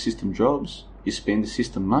work system jobs, you spend the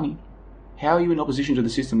system money. How are you in opposition to the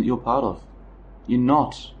system that you're part of? You're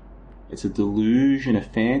not. It's a delusion, a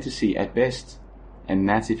fantasy at best. And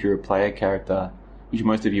that's if you're a player character, which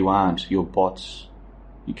most of you aren't. You're bots.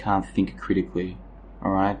 You can't think critically.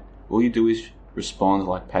 Alright? All you do is respond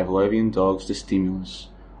like Pavlovian dogs to stimulus.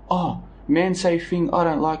 Oh, man say thing I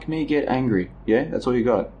don't like, me get angry. Yeah? That's all you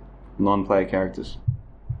got. Non-player characters.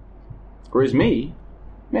 Whereas me,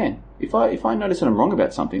 man, if I notice that I'm wrong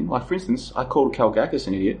about something, like for instance, I called Kalgakis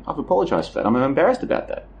an idiot, I've apologised for that. I'm embarrassed about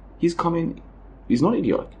that. His comment is not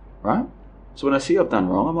idiotic, right? So when I see I've done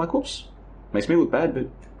wrong, I'm like, whoops. Makes me look bad, but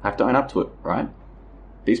I have to own up to it, right?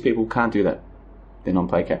 These people can't do that. They're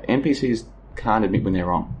non-player cap. NPCs can't admit when they're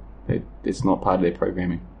wrong. It's not part of their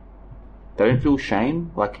programming. They don't feel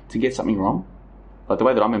shame, like, to get something wrong. Like the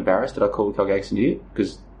way that I'm embarrassed that I called Kalgakis an idiot,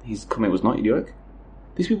 because his comment was not idiotic.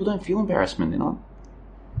 These people don't feel embarrassment, they're not.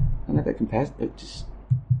 don't have that capacity. It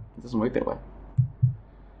doesn't work that way.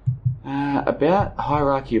 About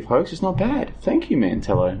hierarchy of hoax, it's not bad. Thank you,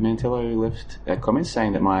 Mantello. Mantello left a comment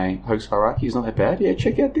saying that my hoax hierarchy is not that bad. Yeah,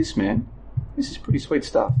 check out this, man. This is pretty sweet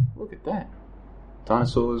stuff. Look at that.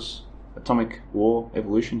 Dinosaurs, atomic war,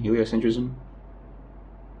 evolution, heliocentrism,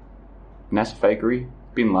 NASA fakery,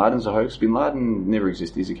 Bin Laden's a hoax. Bin Laden never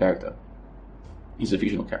existed. He's a character. He's a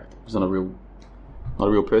fictional character. He's not a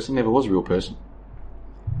real person. Never was a real person.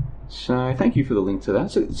 So thank you for the link to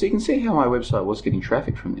that. So you can see how my website was getting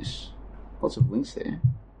traffic from this. Lots of links there.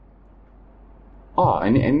 Oh,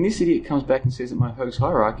 and this idiot comes back and says that my hoax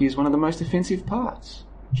hierarchy is one of the most offensive parts.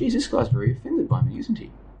 Geez, this guy's very offended by me, isn't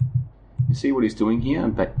he? You see what he's doing here?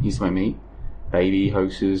 He's by me. Baby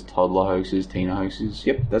hoaxes, toddler hoaxes, teenager hoaxes.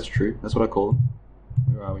 Yep, that's true. That's what I call them.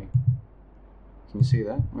 Where are we? Can you see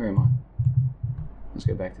that? Where am I? Let's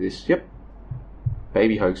go back to this. Yep.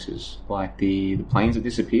 Baby hoaxes, like the planes that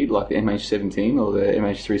disappeared, like the MH17 or the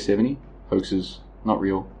MH370. Hoaxes, not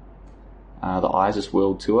real. The ISIS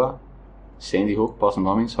World Tour, Sandy Hook, Boston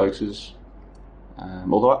bombings, hoaxes.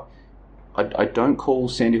 Although I don't call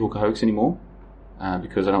Sandy Hook a hoax anymore,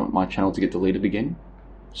 because I don't want my channel to get deleted again.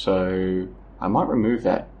 So I might remove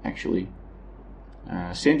that, actually.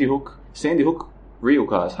 Sandy Hook, real,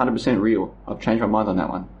 guys, 100% real. I've changed my mind on that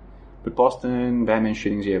one. But Boston, Batman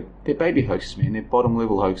shootings, yeah, they're baby hoaxes, man. They're bottom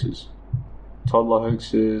level hoaxes. Toddler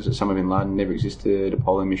hoaxes, Osama bin Laden never existed,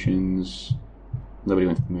 Apollo missions, nobody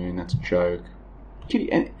went to the moon, that's a joke.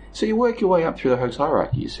 And so you work your way up through the hoax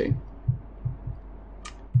hierarchy, you see.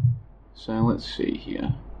 So let's see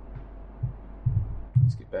here.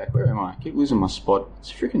 Let's get back. Where am I? I keep losing my spot.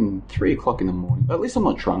 It's freaking 3 o'clock in the morning. At least I'm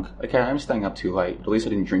not drunk. Okay, I'm staying up too late, but at least I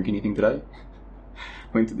didn't drink anything today.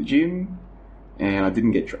 Went to the gym, and I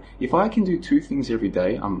didn't get drunk. If I can do 2 things every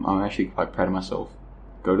day, I'm actually quite proud of myself.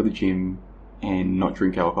 Go to the gym and not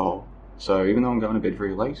drink alcohol. So even though I'm going to bed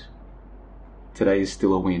very late, today is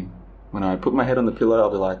still a win. When I put my head on the pillow,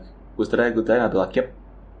 I'll be like, was today a good day? And I'll be like, yep,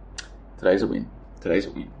 today's a win. Today's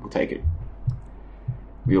a win. We'll take it.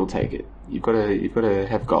 We all take it. You've got to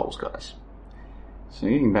have goals, guys. So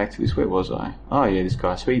getting back to this, where was I? Oh yeah, this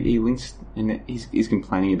guy. So he links, and he's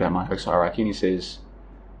complaining about my hoax hierarchy, and he says,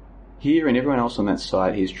 here and everyone else on that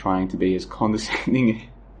site, he's trying to be as condescending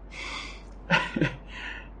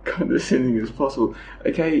as possible.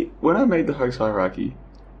 Okay, when I made the hoax hierarchy,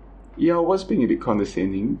 yeah, I was being a bit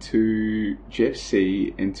condescending to Jeff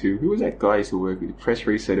C. and to, who was that guy I used to work with, Press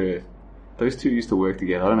Reset Earth. Those two used to work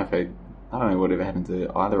together. I don't know whatever happened to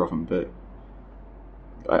either of them, but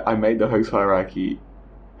I made the hoax hierarchy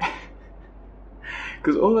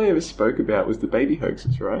because all they ever spoke about was the baby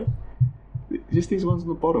hoaxes, right? Just these ones on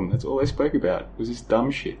the bottom. That's all they spoke about, was this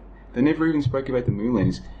dumb shit. They never even spoke about the moon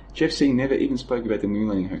landings. Jeff C. never even spoke about the moon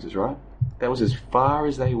landing hoaxes, right? That was as far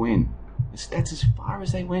as they went. That's as far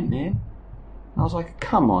as they went, man. And I was like,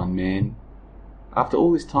 come on, man. After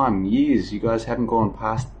all this time, years, you guys haven't gone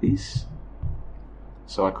past this?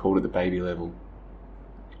 So I called it the baby level.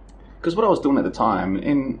 Because what I was doing at the time,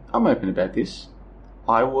 and I'm open about this,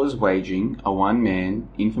 I was waging a one-man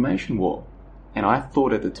information war. And I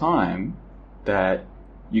thought at the time that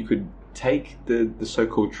you could take the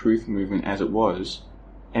so-called truth movement as it was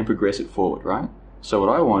and progress it forward, right? So what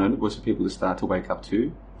I wanted was for people to start to wake up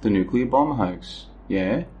to the nuclear bomb hoax,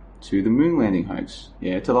 yeah, to the moon landing hoax,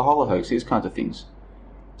 yeah, to the holo hoax, these kinds of things.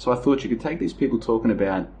 So I thought you could take these people talking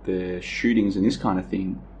about the shootings and this kind of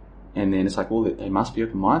thing, and then it's like, well, they must be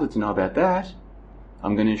open-minded to know about that.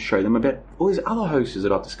 I'm going to show them about all these other hoaxes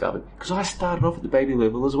that I've discovered, because I started off at the baby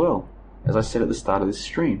level as well, as I said at the start of this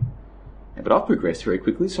stream. But I've progressed very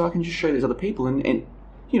quickly, so I can just show these other people, and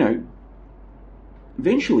you know,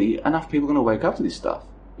 eventually enough people are going to wake up to this stuff,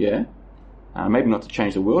 yeah? Maybe not to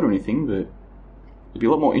change the world or anything, but it'd be a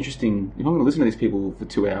lot more interesting if I'm going to listen to these people for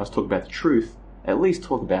 2 hours, talk about the truth, at least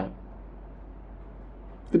talk about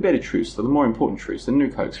the better truths, the more important truths. The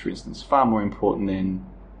nuke hoax, for instance, far more important than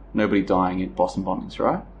nobody dying at Boston bombings,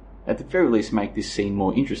 right? At the very least, make this scene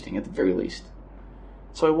more interesting, at the very least.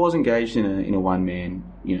 So I was engaged in a one-man,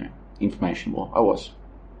 you know, information war. I was.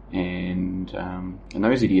 And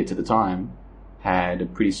those idiots at the time had a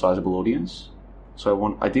pretty sizable audience.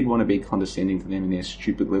 So I did want to be condescending to them in their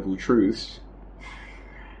stupid level truths.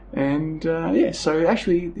 And, yeah, so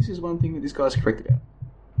actually, this is one thing that this guy's correct about.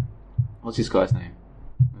 What's this guy's name?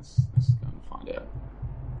 Let's go and find out.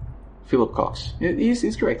 Philip Cox. Yeah,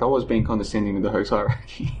 he's correct. I was being condescending with the hoax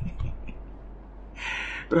hierarchy.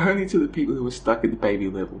 But only to the people who were stuck at the baby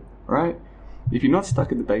level, right? If you're not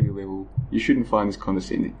stuck at the baby level, you shouldn't find this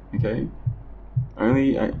condescending, okay?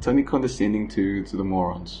 It's only condescending to the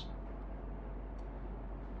morons.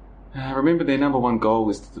 Remember, their number one goal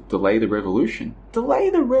is to delay the revolution. Delay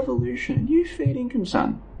the revolution? You fair income,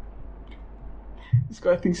 son. This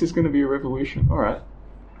guy thinks there's going to be a revolution. Alright.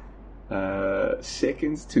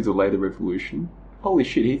 Seconds to delay the revolution. Holy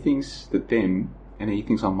shit, he thinks that them, and he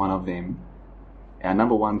thinks I'm one of them. Our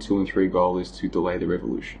number 1, 2, and 3 goal is to delay the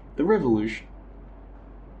revolution. The revolution.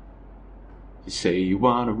 You say you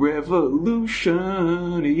want a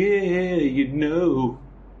revolution, yeah, you know.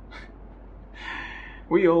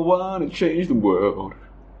 We all want to change the world.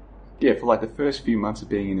 Yeah, for like the first few months of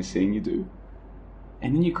being in the scene, you do.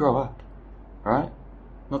 And then you grow up, right?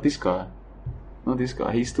 Not this guy. Not this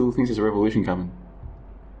guy. He still thinks there's a revolution coming.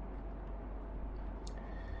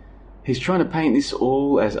 He's trying to paint this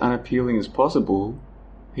all as unappealing as possible.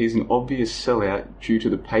 He's an obvious sellout due to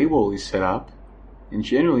the paywall he's set up, and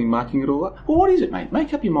generally marking it all up. Well, what is it, mate?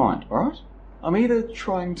 Make up your mind, alright? I'm either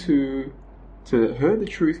trying to hurt the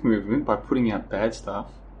truth movement by putting out bad stuff,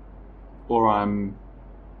 or I'm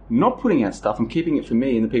not putting out stuff, I'm keeping it for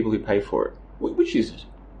me and the people who pay for it. Which is it?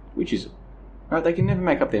 Which is it? Right? They can never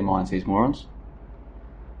make up their minds, these morons.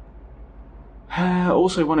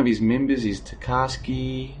 Also, one of his members is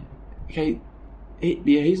Takaski. Okay,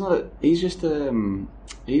 he's just a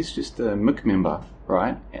MOOC member,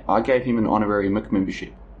 right? I gave him an honorary MOOC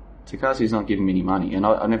membership. Takasi's not giving me any money, and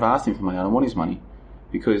I never asked him for money. I don't want his money,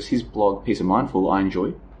 because his blog, Peace of Mindful, I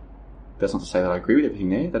enjoy. That's not to say that I agree with everything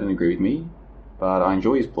there. They don't agree with me, but I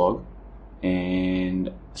enjoy his blog.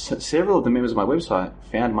 And several of the members of my website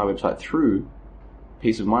found my website through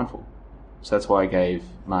Peace of Mindful. So that's why I gave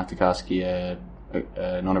Mark Takaski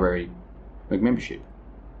an honorary MOOC membership.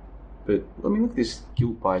 But let me look at this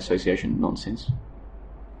guilt by association nonsense.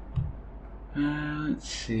 Let's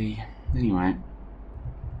see. Anyway.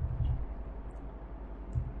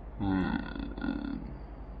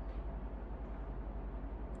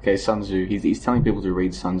 Okay, Sun Tzu. He's telling people to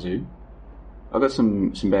read Sun Tzu. I've got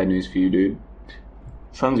some bad news for you, dude.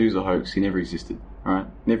 Sun Tzu's a hoax. He never existed. Alright?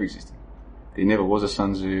 Never existed. There never was a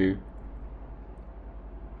Sun Tzu.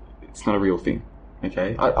 It's not a real thing.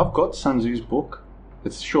 Okay? I've got Sun Tzu's book.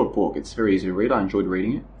 It's a short book. It's very easy to read. I enjoyed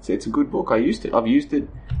reading it. It's a good book. I used it. I've used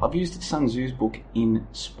Sun Tzu's book in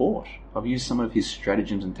sport. I've used some of his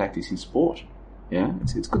stratagems and tactics in sport. Yeah?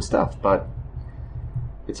 It's good stuff, but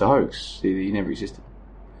it's a hoax. He never existed.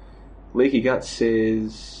 Leaky Gut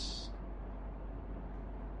says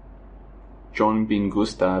John Bin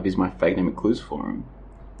Gustav is my fake name at Clues Forum.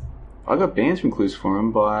 I got banned from Clues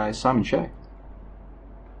Forum by Simon Shack.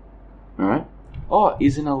 Alright? Oh,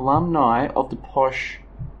 is an alumni of the posh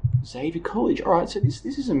Xavier College. Alright, so this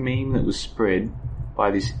is a meme that was spread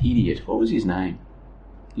by this idiot. What was his name?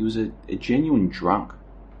 He was a genuine drunk.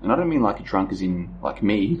 And I don't mean like a drunk as in, like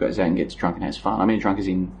me, who goes out and gets drunk and has fun. I mean a drunk as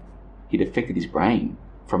in, he'd affected his brain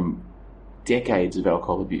from decades of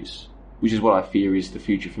alcohol abuse, which is what I fear is the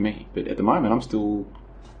future for me. But at the moment, I'm still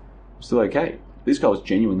okay. This guy was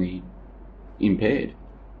genuinely impaired.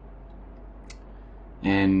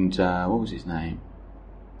 And, what was his name?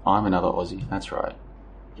 I'm another Aussie, that's right.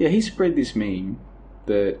 Yeah, he spread this meme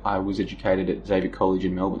that I was educated at Xavier College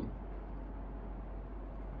in Melbourne.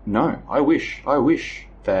 No, I wish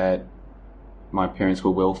that my parents were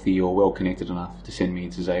wealthy or well-connected enough to send me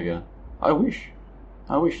to Xavier. I wish.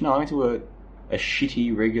 No, I went to a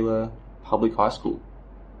shitty, regular public high school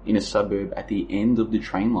in a suburb at the end of the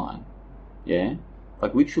train line. Yeah?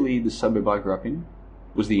 Like, literally, the suburb I grew up in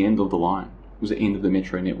was the end of the line. It was the end of the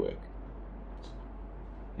metro network.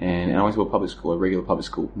 And I went to a public school, a regular public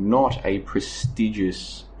school, not a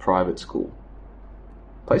prestigious private school.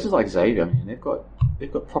 Places like Xavier, man,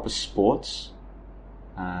 they've got proper sports.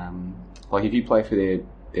 Like if you play for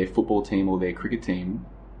their football team or their cricket team,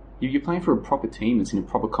 you're playing for a proper team that's in a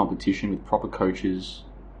proper competition with proper coaches.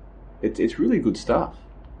 It's really good stuff.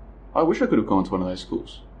 I wish I could have gone to one of those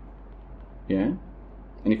schools. Yeah?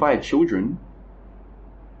 And if I had children,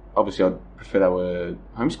 obviously I'd prefer they were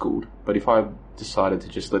homeschooled, but if I decided to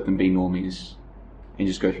just let them be normies and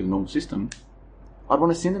just go through the normal system, I'd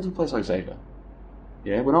want to send them to a place like Xavier.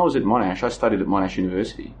 Yeah? When I was at Monash, I studied at Monash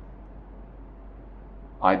University.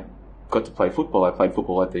 I got to play football. I played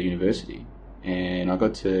football at the university. And I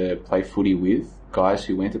got to play footy with guys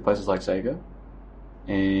who went to places like Xavier.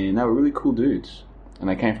 And they were really cool dudes. And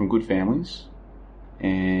they came from good families.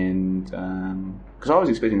 And, because I was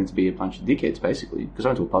expecting them to be a bunch of dickheads, basically. Because I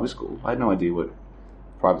went to a public school. I had no idea what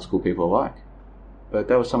private school people are like. But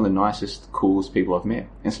they were some of the nicest, coolest people I've met.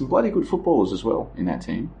 And some bloody good footballers as well in that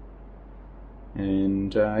team.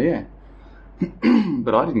 And, yeah.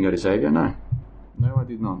 But I didn't go to Xavier, no. No, I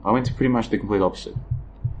did not. I went to pretty much the complete opposite.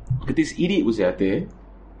 But this idiot was out there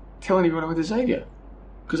telling everyone I went to Xavier.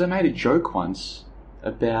 Because I made a joke once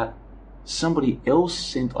about somebody else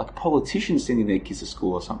sent, like a politician sending their kids to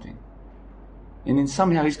school or something. And then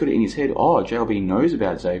somehow he's got it in his head, oh, JLB knows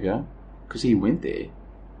about Xavier because he went there.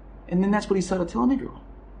 And then that's what he started telling everyone.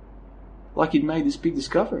 Like he'd made this big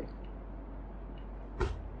discovery.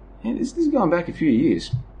 And this is going back a few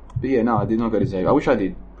years. But yeah, no, I did not go to Xavier. I wish I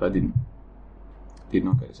did, but I didn't. Did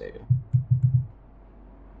not go to Xavier.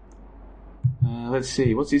 Let's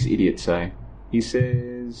see, what's this idiot say? He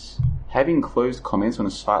says, having closed comments on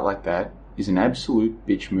a site like that is an absolute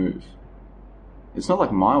bitch move. It's not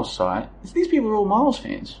like Miles' site. These people are all Miles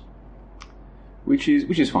fans. Which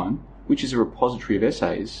is fine. Which is a repository of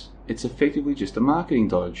essays. It's effectively just a marketing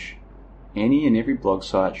dodge. Any and every blog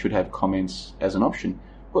site should have comments as an option.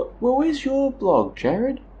 Well, where's your blog,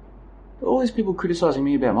 Jared? All these people criticising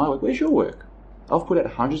me about my work. Where's your work? I've put out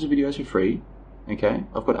hundreds of videos for free. Okay?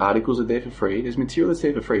 I've got articles that are there for free. There's material that's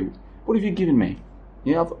there for free. What have you given me?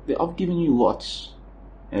 Yeah, I've given you lots.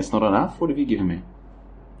 And it's not enough? What have you given me?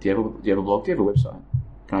 Do you have a blog? Do you have a website?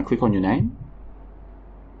 Can I click on your name?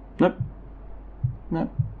 Nope.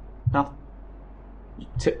 Nope. Nothing.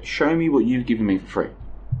 Show me what you've given me for free.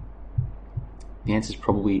 The answer is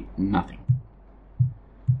probably nothing.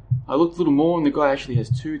 I looked a little more and the guy actually has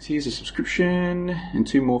 2 tiers of subscription and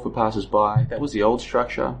 2 more for passers-by. That was the old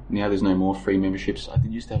structure. Now there's no more free memberships. I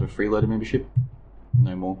did used to have a freeloader membership.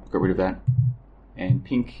 No more. Got rid of that. And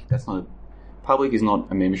pink, public is not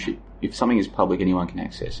a membership. If something is public, anyone can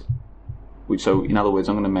access it. So in other words,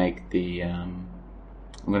 I'm going to make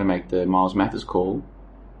the Miles Mathers call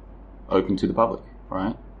open to the public,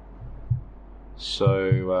 right?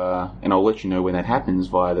 So, and I'll let you know when that happens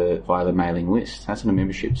via the mailing list. That's not a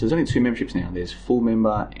membership. So there's only 2 memberships now. There's full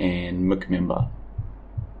member and McMember. member.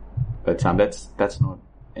 But that's not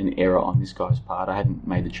an error on this guy's part. I hadn't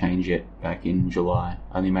made the change yet back in July.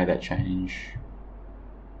 I only made that change.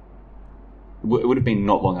 It would have been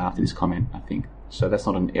not long after this comment, I think. So that's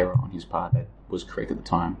not an error on his part. That was correct at the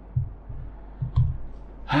time.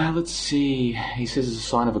 Let's see. He says it's a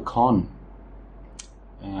sign of a con.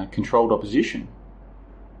 Controlled opposition.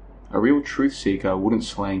 A real truth seeker wouldn't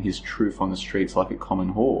slang his truth on the streets like a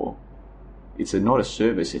common whore. It's not a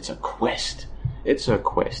service, it's a quest. It's a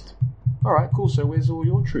quest. Alright, cool, so where's all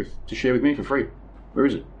your truth to share with me for free? Where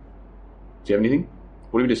is it? Do you have anything?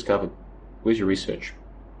 What have you discovered? Where's your research?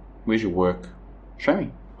 Where's your work? Show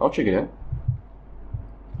me. I'll check it out.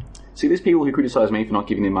 See, there's people who criticise me for not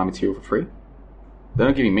giving them my material for free. They're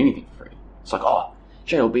not giving me anything for free. It's like, oh,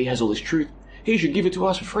 JLB has all this truth. He should give it to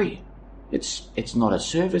us for free. It's not a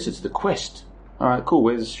service, it's the quest. Alright,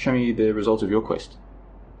 cool. Show me the results of your quest.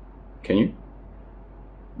 Can you?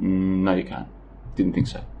 No, you can't. Didn't think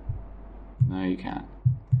so. No, you can't.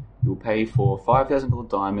 You'll pay for $5,000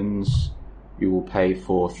 diamonds. You will pay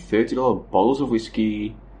for $30 bottles of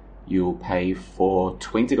whiskey. You'll pay for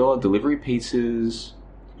 $20 delivery pizzas.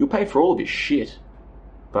 You'll pay for all of his shit.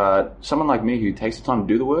 But someone like me who takes the time to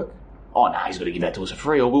do the work, oh, nah, he's got to give that to us for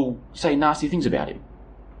free or we'll say nasty things about him.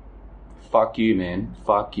 Fuck you, man.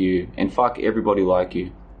 Fuck you. And fuck everybody like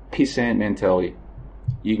you. Pissant mentality.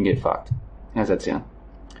 You can get fucked. How's that sound?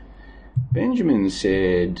 Benjamin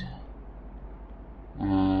said,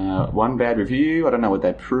 1 bad review. I don't know what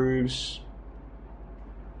that proves.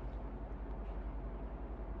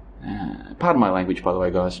 Pardon my language, by the way,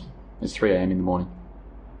 guys. It's 3 a.m. in the morning.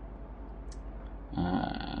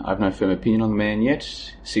 I have no firm opinion on the man yet.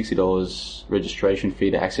 $60 registration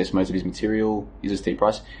fee to access most of his material is a steep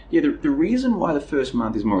price. Yeah, the reason why the first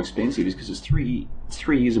month is more expensive is because it's 3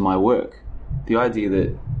 years of my work. The idea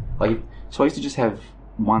that, so I used to just have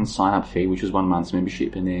 1 sign-up fee, which was 1 month's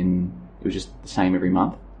membership, and then it was just the same every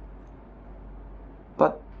month.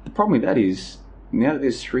 But the problem with that is, now that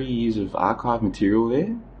there's 3 years of archive material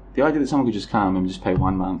there, the idea that someone could just come and just pay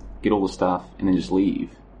 1 month, get all the stuff, and then just leave,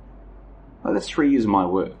 that's 3 years of my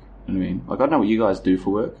work. You know what I mean? I don't know what you guys do for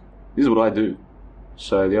work. This is what I do.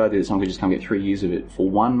 So the idea that someone could just come get 3 years of it for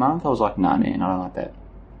 1 month, I was like, nah, man, I don't like that.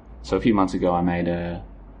 So a few months ago, I made a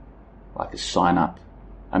sign-up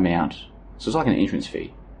amount. So it's like an entrance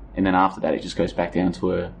fee. And then after that, it just goes back down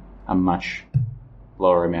to a much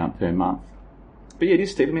lower amount per month. But yeah, it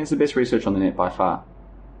is steep. I mean, it's the best research on the net by far.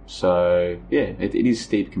 So yeah, it is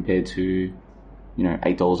steep compared to,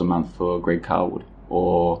 $8 a month for Greg Carwood,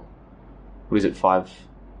 or what is it, $5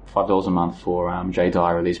 a month for Jay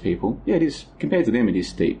Dyer or these people. Yeah, it is. Compared to them, it is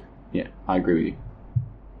steep. Yeah, I agree with you.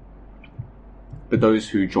 But those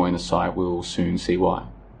who join the site will soon see why.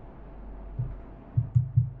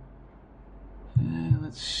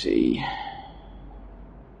 Let's see.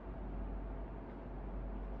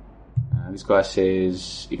 This guy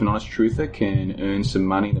says, if an honest truther can earn some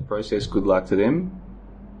money in the process, good luck to them.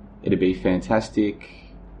 It'd be fantastic.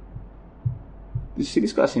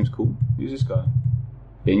 This guy seems cool. Who's this guy?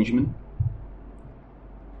 Benjamin.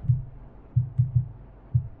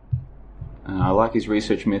 I like his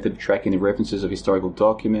research method of tracking the references of historical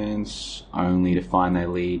documents, only to find they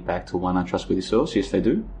lead back to one untrustworthy source. Yes, they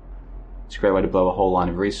do. It's a great way to blow a whole line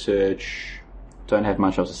of research. Don't have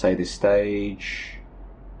much else to say at this stage.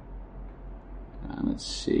 Let's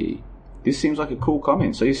see. This seems like a cool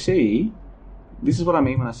comment. So you see, this is what I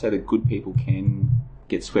mean when I say that good people can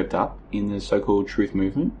get swept up in the so-called truth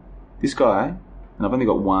movement. This guy, and I've only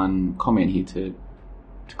got one comment here to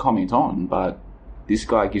comment on, but this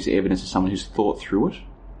guy gives evidence of someone who's thought through it.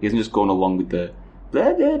 He hasn't just gone along with the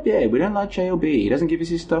blah, blah, blah, we don't like JLB, he doesn't give us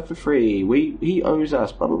his stuff for free, he owes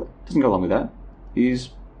us, blah, blah, blah. Doesn't go along with that. He's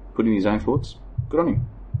put in his own thoughts. Good on him.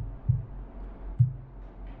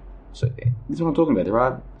 So, this is what I'm talking about. There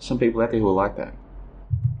are some people out there who are like that.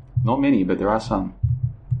 Not many, but there are some.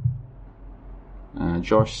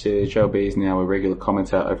 Josh says, JLB is now a regular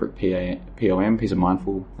commentator over at POM, Piece of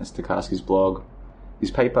Mindful. That's Tarkovsky's blog.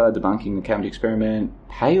 His paper debunking the Cavendish experiment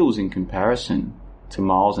pales in comparison to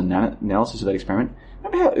Miles' analysis of that experiment.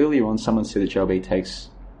 Remember how earlier on someone said that JLB takes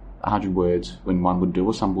 100 words when one would do,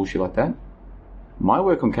 or some bullshit like that? My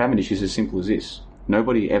work on Cavendish is as simple as this.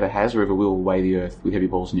 Nobody ever has or ever will weigh the earth with heavy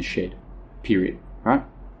balls in a shed. Period. Right?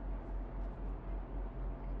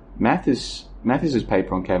 Matthes's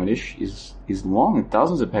paper on Cavendish is long,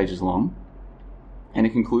 dozens of pages long, and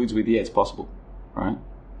it concludes with, yeah, it's possible. Right?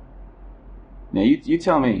 Now, you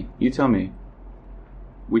tell me,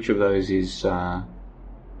 which of those is,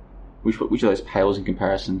 which of those pales in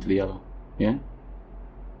comparison to the other? Yeah?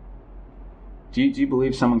 Do you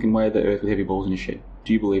believe someone can weigh the earth with heavy balls in a shed?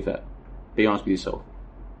 Do you believe that? Be honest with yourself.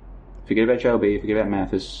 Forget about JLB, forget about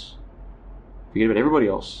Mathis, forget about everybody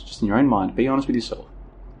else. Just in your own mind, be honest with yourself.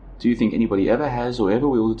 Do you think anybody ever has or ever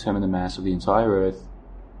will determine the mass of the entire earth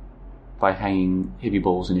by hanging heavy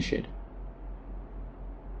balls in a shed?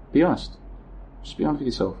 Be honest. Just be honest with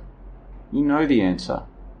yourself. You know the answer.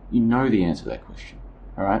 You know the answer to that question.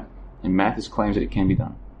 Alright? And Mathis claims that it can be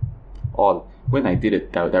done. Oh, when they did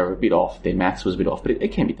it, they were a bit off. Their maths was a bit off, but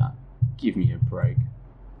it can be done. Give me a break.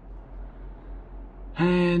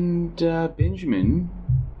 And Benjamin.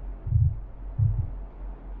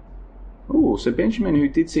 Oh, so Benjamin, who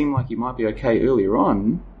did seem like he might be okay earlier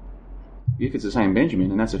on, if it's the same Benjamin,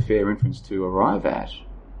 and that's a fair inference to arrive at,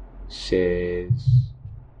 says,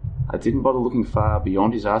 I didn't bother looking far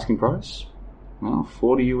beyond his asking price. Well,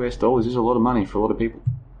 $40 is a lot of money for a lot of people.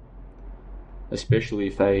 Especially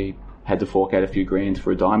if they had to fork out a few grand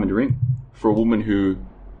for a diamond ring. For a woman who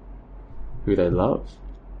they love.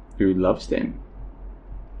 Who loves them.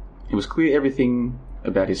 It was clear everything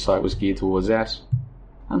about his site was geared towards that.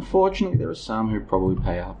 Unfortunately, there are some who probably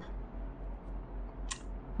pay up.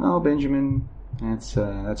 Oh, Benjamin, that's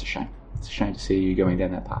a shame. It's a shame to see you going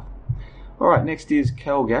down that path. Alright, next is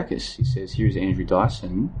Kalgakis. He says, here's Andrew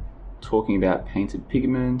Dyson talking about painted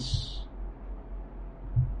pigments.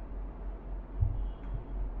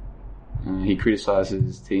 He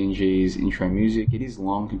criticises TNG's intro music. It is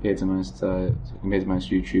long compared to most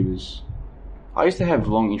YouTubers. I used to have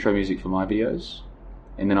long intro music for my videos,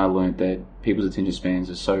 and then I learnt that people's attention spans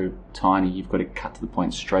are so tiny, you've got to cut to the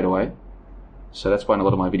point straight away. So that's why in a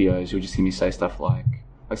lot of my videos, you'll just hear me say stuff like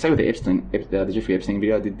say with the Jeffrey Epstein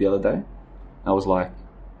video I did the other day, I was like,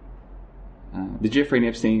 the Jeffrey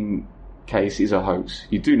Epstein case is a hoax.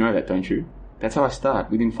 You do know that, don't you? That's how I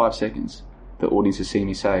start. Within 5 seconds, the audience has seen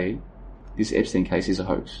me say, this Epstein case is a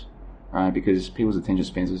hoax, right? Because people's attention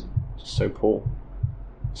spans are just so poor.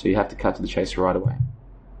 So you have to cut to the chase right away.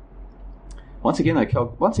 Once again,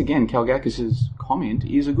 Kalgakis' comment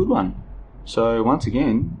is a good one. So once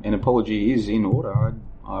again, an apology is in order.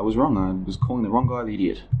 I was wrong. I was calling the wrong guy the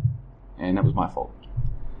idiot. And that was my fault.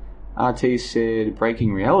 RT said,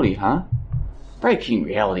 breaking reality, huh? Breaking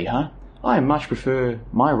reality, huh? I much prefer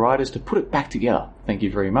my writers to put it back together. Thank you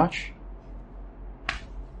very much.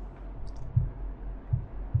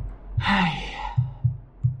 Hey.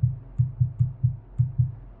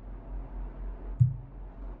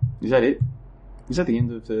 Is that it? Is that the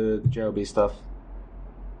end of the JLB stuff?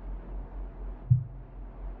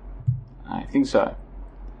 I think so.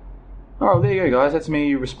 Alright, there you go, guys. That's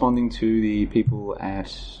me responding to the people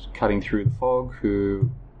at Cutting Through the Fog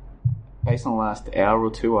who, based on the last hour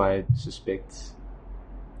or two, I suspect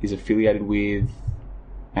is affiliated with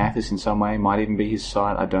Mathis in some way. Might even be his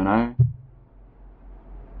site. I don't know.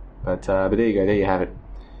 But there you go. There you have it.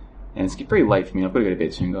 And it's pretty late for me. I've got to go to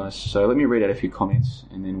bed soon, guys. So let me read out a few comments,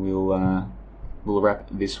 and then we'll wrap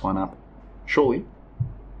this one up shortly.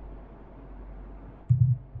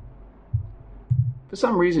 For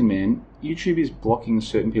some reason, man, YouTube is blocking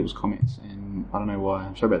certain people's comments, and I don't know why.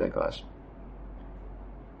 I'm sorry about that, guys.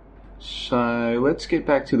 So, let's get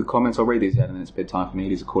back to the comments. I'll read these out and then it's bedtime for me.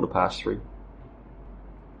 It is 3:15.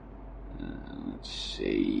 Let's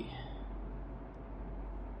see.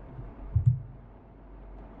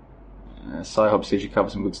 Sci-Hop says you cover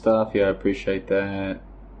some good stuff. Yeah, I appreciate that.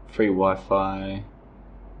 Free Wi-Fi.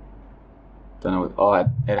 Don't know what... Oh,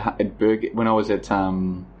 at Burger... When I was at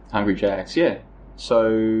Hungry Jack's, yeah.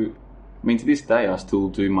 So, I mean, to this day, I still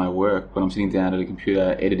do my work when I'm sitting down at a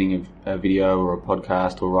computer editing a video or a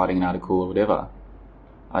podcast or writing an article or whatever.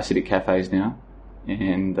 I sit at cafes now,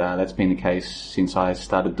 and that's been the case since I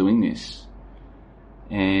started doing this.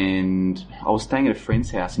 And I was staying at a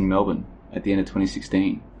friend's house in Melbourne at the end of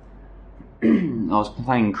 2016. I was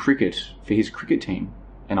playing cricket for his cricket team,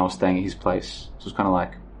 and I was staying at his place. So it was kind of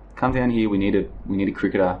like, come down here, we need a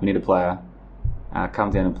cricketer, we need a player.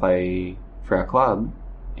 Come down and play for our club,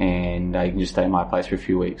 and you can just stay at my place for a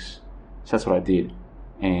few weeks. So that's what I did.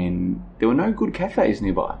 And there were no good cafes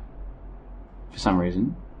nearby for some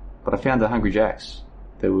reason, but I found a Hungry Jack's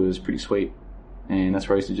that was pretty sweet, and that's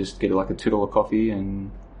where I used to just get like a $2 coffee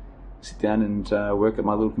and sit down and work at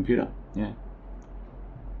my little computer. Yeah.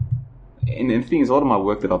 And the thing is, a lot of my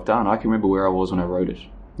work that I've done, I can remember where I was when I wrote it.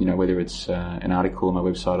 You know, whether it's an article on my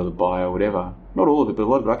website or the bio or whatever. Not all of it, but a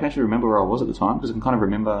lot of it I can actually remember where I was at the time, because I can kind of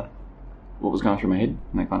remember what was going through my head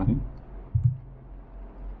and that kind of thing.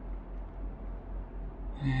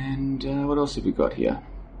 And what else have we got here?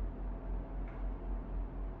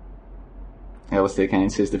 Alistair Kane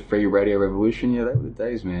says the free radio revolution. Yeah, they were the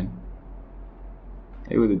days, man.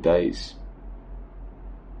 They were the days.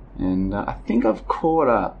 And I think I've caught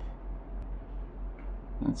up.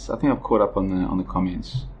 I think I've caught up on the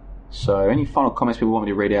comments. So any final comments people want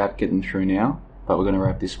me to read out, get them through now. But we're going to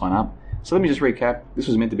wrap this one up. So let me just recap. This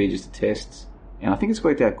was meant to be just a test, and I think it's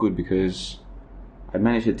worked out good because I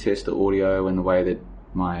managed to test the audio and the way that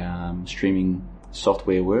my streaming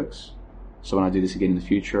software works. So when I do this again in the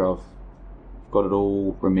future, I've got it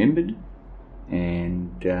all remembered,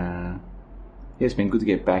 and yeah, it's been good to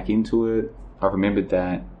get back into it. I've remembered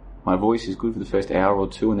that my voice is good for the first hour or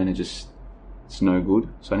two, and then it's no good.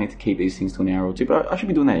 So I need to keep these things to an hour or two. But I should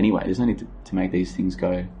be doing that anyway. There's no need to make these things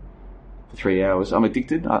go for 3 hours. I'm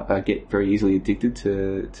addicted. I get very easily addicted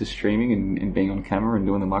to streaming and being on camera and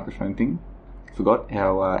doing the microphone thing. Forgot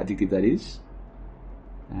how addictive that is.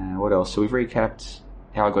 What else? So we've recapped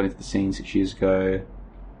how I got into the scene 6 years ago.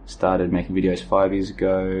 Started making videos 5 years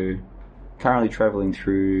ago. Currently travelling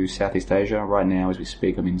through Southeast Asia. Right now, as we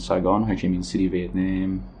speak, I'm in Saigon, Ho Chi Minh City,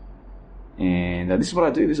 Vietnam. And this is what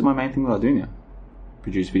I do. This is my main thing that I do now.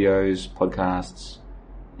 Produce videos, podcasts.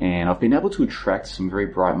 And I've been able to attract some very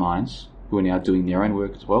bright minds who are now doing their own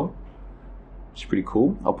work as well, which is pretty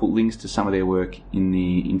cool. I'll put links to some of their work in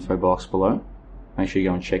the info box below. Make sure you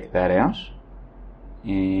go and check that out.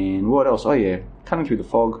 And what else? Oh yeah, Cutting Through the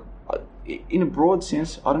Fog. In a broad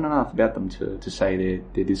sense, I don't know enough about them to say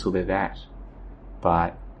they're this or they're that.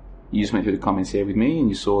 But you just went through the comments there with me and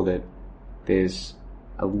you saw that there's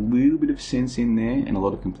a little bit of sense in there and a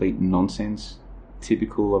lot of complete nonsense,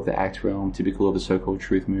 typical of the ACT realm, typical of the so-called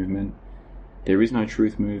truth movement. There is no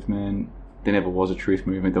truth movement. There never was a truth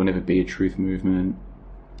movement. There will never be a truth movement.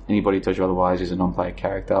 Anybody who tells you otherwise is a non-player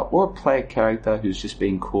character or a player character who's just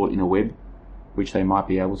being caught in a web, which they might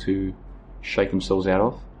be able to shake themselves out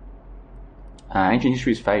of. Ancient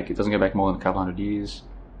history is fake. It doesn't go back more than a couple hundred years.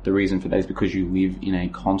 The reason for that is because you live in a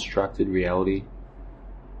constructed reality.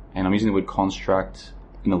 And I'm using the word construct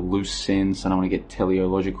in a loose sense. I don't want to get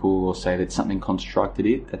teleological or say that something constructed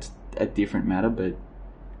it. That's a different matter, but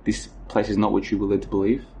this place is not what you were led to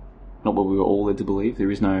believe. Not what we were all led to believe. There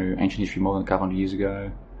is no ancient history more than a couple hundred years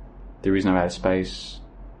ago. There is no outer space.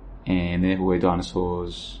 And there never were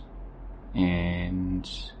dinosaurs. And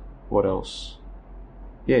what else?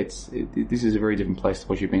 Yeah, this is a very different place to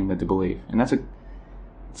what you're being led to believe. And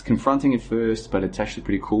it's confronting at first, but it's actually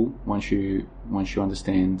pretty cool once you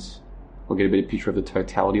understand or get a better picture of the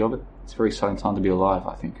totality of it. It's a very exciting time to be alive,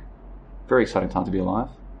 I think. Very exciting time to be alive.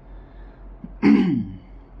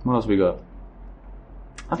 What else we got?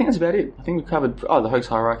 I think that's about it. I think we've covered the Hoax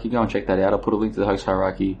hierarchy. Go and check that out. I'll put a link to the Hoax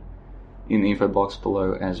hierarchy in the info box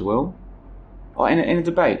below as well. Oh, and a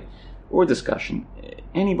debate or a discussion.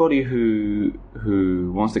 Anybody who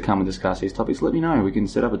wants to come and discuss these topics, let me know. We can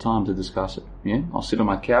set up a time to discuss it. Yeah, I'll sit on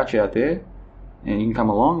my couch out there, and you can come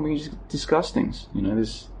along and we can just discuss things. You know,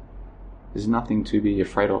 there's nothing to be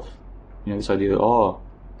afraid of. You know, this idea that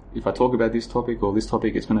if I talk about this topic or this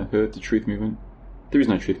topic, it's going to hurt the truth movement. There is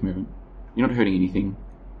no truth movement. You're not hurting anything.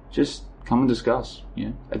 Just come and discuss.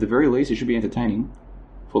 Yeah, at the very least, it should be entertaining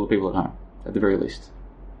for the people at home. at the very least.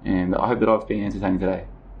 And I hope that I've been entertaining today.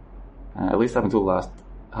 At least up until the last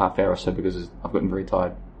half hour or so, because I've gotten very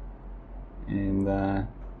tired. And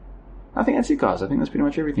I think that's it, guys. I think that's pretty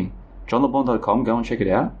much everything. JohnLeBon.com, go and check it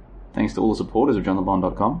out. Thanks to all the supporters of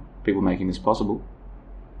JohnLeBon.com, people making this possible.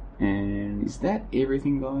 And is that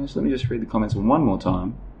everything, guys? Let me just read the comments one more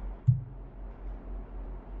time.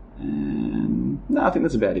 And no, I think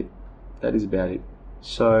that's about it. That is about it.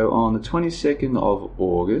 So on the 22nd of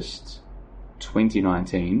August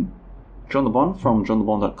 2019, John LeBon from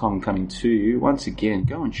JohnLeBon.com coming to you. Once again,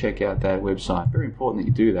 go and check out that website. Very important that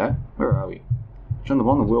you do that. Where are we? John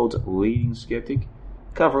LeBon, the world's leading skeptic.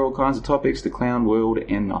 Cover all kinds of topics: the clown world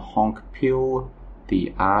and the honk pill,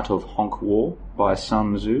 the art of honk war by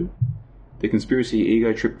Sun Tzu, the conspiracy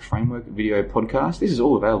ego trip framework video podcast. This is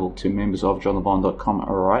all available to members of JohnLeBon.com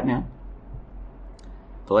right now.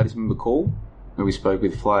 The latest member call, where we spoke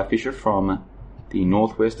with Fly Fisher from the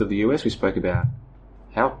northwest of the US. We spoke about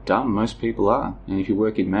how dumb most people are, and if you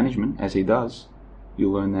work in management, as he does,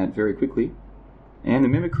 you'll learn that very quickly. And the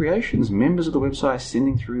member creations, members of the website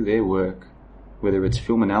sending through their work, whether it's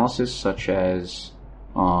film analysis, such as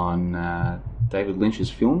on David Lynch's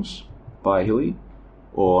films by Hilly,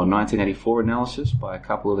 or 1984 analysis by a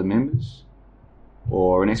couple of the members,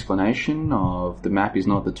 or an explanation of The Map Is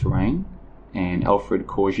Not the Terrain, and Alfred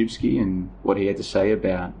Korzybski and what he had to say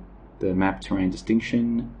about the map-terrain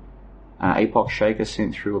distinction. Apoc Shaker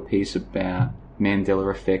sent through a piece about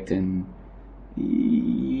Mandela effect and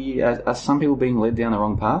are some people being led down the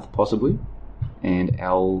wrong path? Possibly. And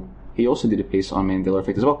Al, he also did a piece on Mandela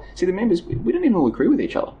effect as well. See, the members, we don't even all agree with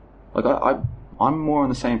each other. Like, I'm more on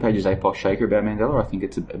the same page as Apoc Shaker about Mandela. I think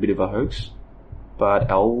it's a bit of a hoax. But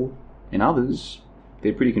Al and others,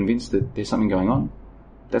 they're pretty convinced that there's something going on.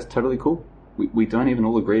 That's totally cool. We don't even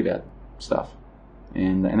all agree about stuff.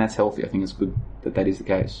 And that's healthy. I think it's good that that is the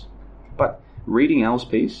case. But reading Al's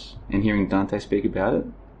piece and hearing Dante speak about it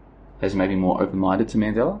has made me more open-minded to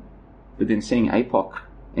Mandela. But then seeing Apoc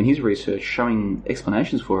and his research showing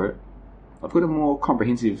explanations for it, I've got a more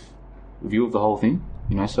comprehensive view of the whole thing.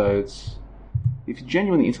 You know, so if you're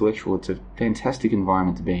genuinely intellectual, it's a fantastic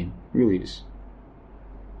environment to be in. It really is.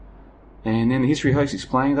 And then the history hoax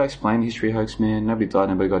explained. I explained the history hoax, man. Nobody died,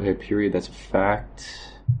 nobody got hurt, period. That's a fact.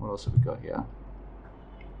 What else have we got here?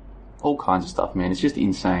 All kinds of stuff, man. It's just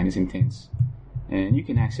insane. It's intense. And you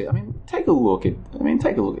can access, take a look at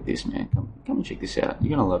this, man. Come and check this out.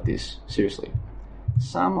 You're going to love this. Seriously.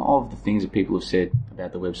 Some of the things that people have said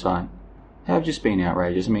about the website have just been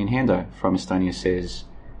outrageous. Hando from Estonia says,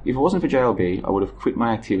 if it wasn't for JLB, I would have quit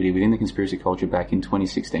my activity within the conspiracy culture back in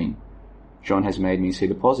 2016. John has made me see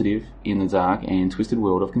the positive in the dark and twisted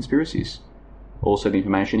world of conspiracies. Also, the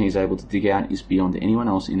information he's able to dig out is beyond anyone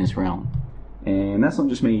else in this realm. And that's not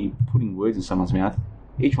just me putting words in someone's mouth.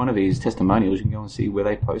 Each one of these testimonials, you can go and see where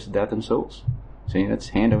they posted that themselves. See, that's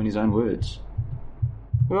Hando in his own words.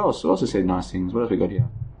 Who else? Who also said nice things? What else we got here?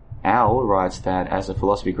 Al writes that as a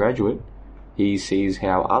philosophy graduate, he sees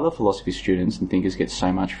how other philosophy students and thinkers get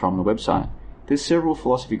so much from the website. There's several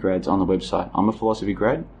philosophy grads on the website. I'm a philosophy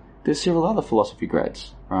grad. There's several other philosophy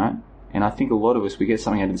grads, right? And I think a lot of us, we get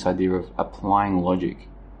something out of this idea of applying logic.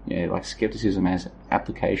 Yeah, like skepticism as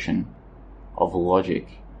application of logic.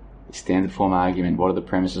 Standard form argument, what are the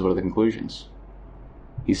premises, what are the conclusions?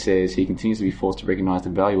 He says he continues to be forced to recognise the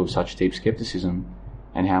value of such deep skepticism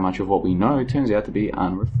and how much of what we know turns out to be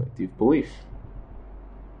unreflective belief.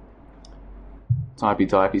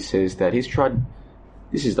 Dipey says that he's tried...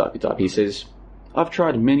 This is Dipey. He says, I've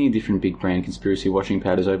tried many different big brand conspiracy washing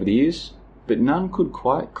powders over the years, but none could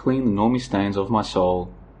quite clean the normie stains of my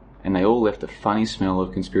soul, and they all left a funny smell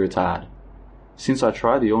of conspiratard. Since I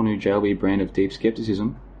tried the all-new JLB brand of deep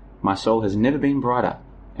skepticism, my soul has never been brighter,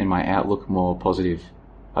 and my outlook more positive.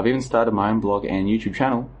 I've even started my own blog and YouTube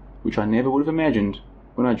channel, which I never would have imagined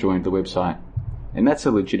when I joined the website. And that's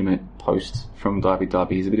a legitimate post from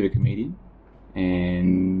Dipey. He's a bit of a comedian.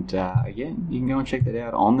 And again, you can go and check that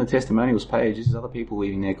out on the testimonials page. This is other people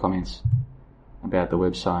leaving their comments about the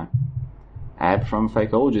website. Ab from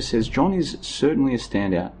Fakeologist says, John is certainly a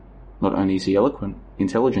standout. Not only is he eloquent,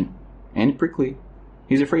 intelligent, and prickly,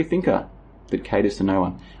 he's a free thinker that caters to no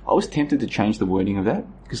one. I was tempted to change the wording of that,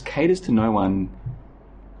 because caters to no one,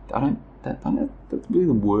 that's really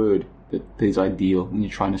the word that is ideal when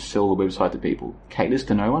you're trying to sell the website to people. Caters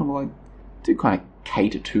to no one? Well, I do kind of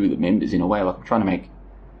cater to the members in a way, like I'm trying to make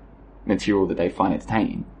material that they find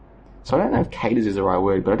entertaining. So I don't know if caters is the right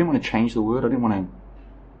word, but I didn't want to change the word. I didn't want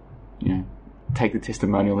to, take the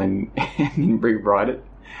testimonial and rewrite it.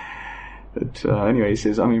 But anyway, he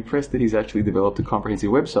says, I'm impressed that he's actually developed a comprehensive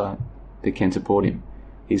website that can support him.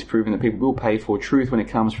 He's proven that people will pay for truth when it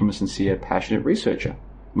comes from a sincere, passionate researcher,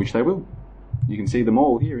 which they will. You can see them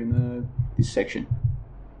all here in this section.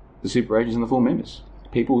 The super agents and the full members.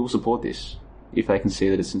 People will support this if they can see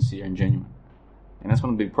that it's sincere and genuine. And that's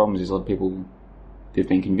one of the big problems, is a lot of people, they've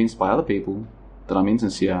been convinced by other people that I'm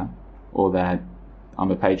insincere or that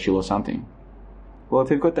I'm a paid shill or something. Well, if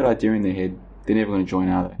they've got that idea in their head, they're never going to join,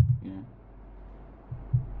 are they?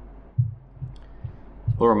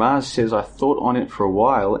 Laura Mars says, I thought on it for a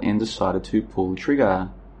while and decided to pull the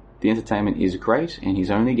trigger. The entertainment is great and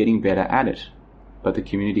he's only getting better at it. But the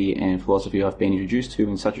community and philosophy I've been introduced to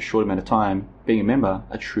in such a short amount of time, being a member,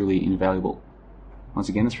 are truly invaluable. Once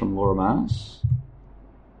again, it's from Laura Mars.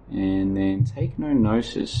 And then Take No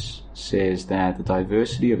Gnosis says that the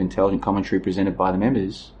diversity of intelligent commentary presented by the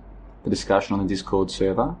members, the discussion on the Discord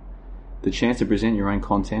server, the chance to present your own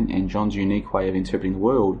content, and John's unique way of interpreting the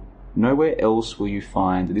world, nowhere else will you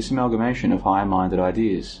find this amalgamation of high-minded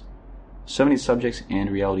ideas. So many subjects and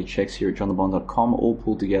reality checks here at johnthebond.com, all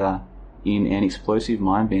pulled together in an explosive,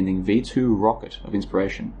 mind-bending V2 rocket of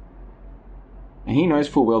inspiration. And he knows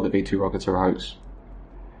full well that V2 rockets are a hoax.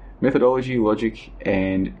 Methodology, logic,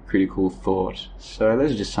 and critical thought. So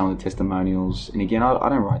those are just some of the testimonials. And again, I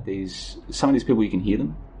don't write these. Some of these people, you can hear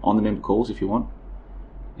them on the member calls if you want.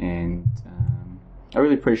 And I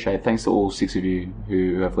really appreciate it. Thanks to all 6 of you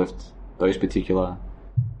who have left those particular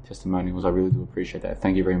testimonials. I really do appreciate that.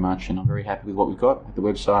 Thank you very much. And I'm very happy with what we've got at the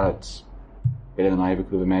website. It's better than I ever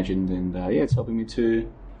could have imagined. And it's helping me to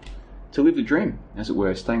live the dream, as it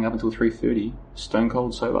were, staying up until 3:30, stone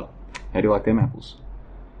cold sober. How do you like them apples?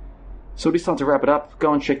 So it is time to wrap it up.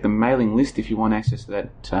 Go and check the mailing list if you want access to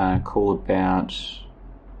that call about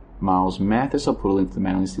Miles Mathis. I'll put a link to the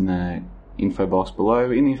mailing list in the info box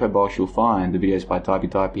below. In the info box you'll find the videos by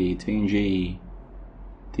Typey, TNG,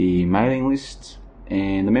 the mailing list,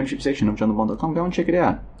 and the membership section of johnthebond.com. Go and check it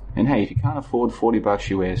out. And hey, if you can't afford $40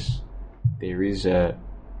 US, there is a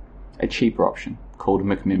cheaper option called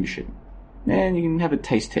McMembership. And you can have a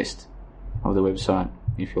taste test of the website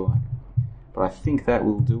if you like. But I think that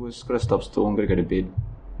will do us. Got to stop stalling, got to go to bed.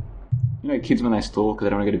 You know, kids when they stall because they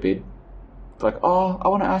don't want to go to bed. They're like, oh, I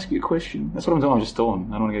want to ask you a question. That's what I'm doing, I'm just stalling.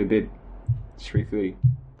 I don't want to go to bed. It's 3:30.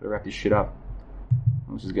 Got to wrap this shit up.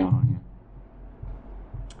 What's going on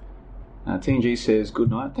here? TNG says, good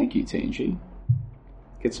night. Thank you, TNG.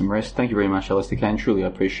 Get some rest. Thank you very much, Alistair Kane. Truly, I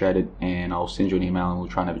appreciate it. And I'll send you an email and we'll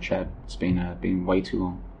try and have a chat. It's been way too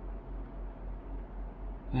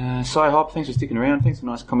long. Cy Hop, thanks for sticking around. Thanks for a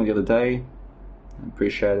nice comment the other day. I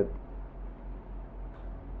appreciate it.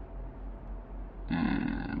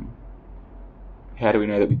 How do we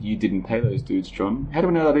know that you didn't pay those dudes, John? How do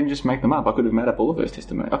we know that I didn't just make them up? I could have made up all of those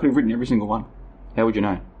testimonials. I could have written every single one. How would you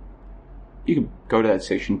know? You could go to that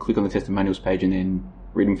section, click on the testimonials page, and then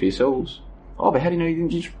read them for yourselves. Oh, but how do you know you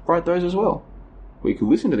didn't just write those as well? Well, you could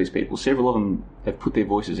listen to these people. Several of them have put their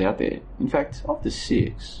voices out there. In fact, of the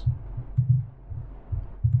 6.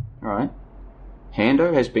 Alright.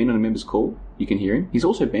 Hando has been on a member's call. You can hear him. He's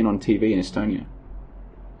also been on TV in Estonia.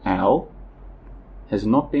 Al has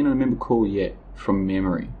not been on a member call yet, from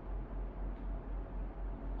memory.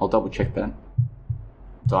 I'll double check that.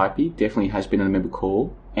 Dipey definitely has been on a member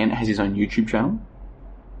call and has his own YouTube channel.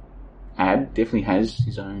 Ab definitely has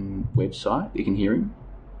his own website. You can hear him.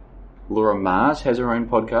 Laura Mars has her own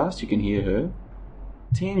podcast. You can hear her.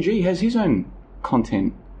 TNG has his own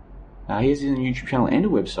content. He has his own YouTube channel and a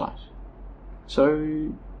website.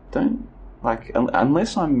 So don't, like,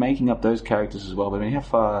 unless I'm making up those characters as well. But I mean, how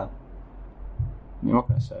far? I mean, what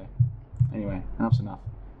can I say? Anyway, enough's enough.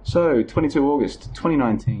 So, 22 August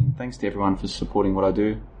 2019. Thanks to everyone for supporting what I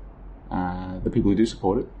do. The people who do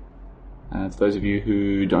support it. To those of you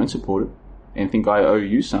who don't support it and think I owe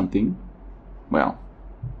you something, well,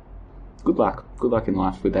 good luck. Good luck in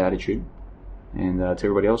life with that attitude. And to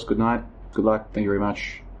everybody else, good night. Good luck. Thank you very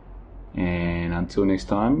much. And until next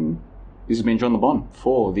time, this has been John the Bond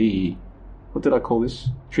for the, what did I call this?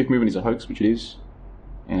 Truth Movement is a Hoax, which it is.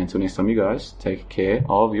 And until next time, you guys, take care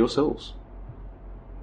of yourselves.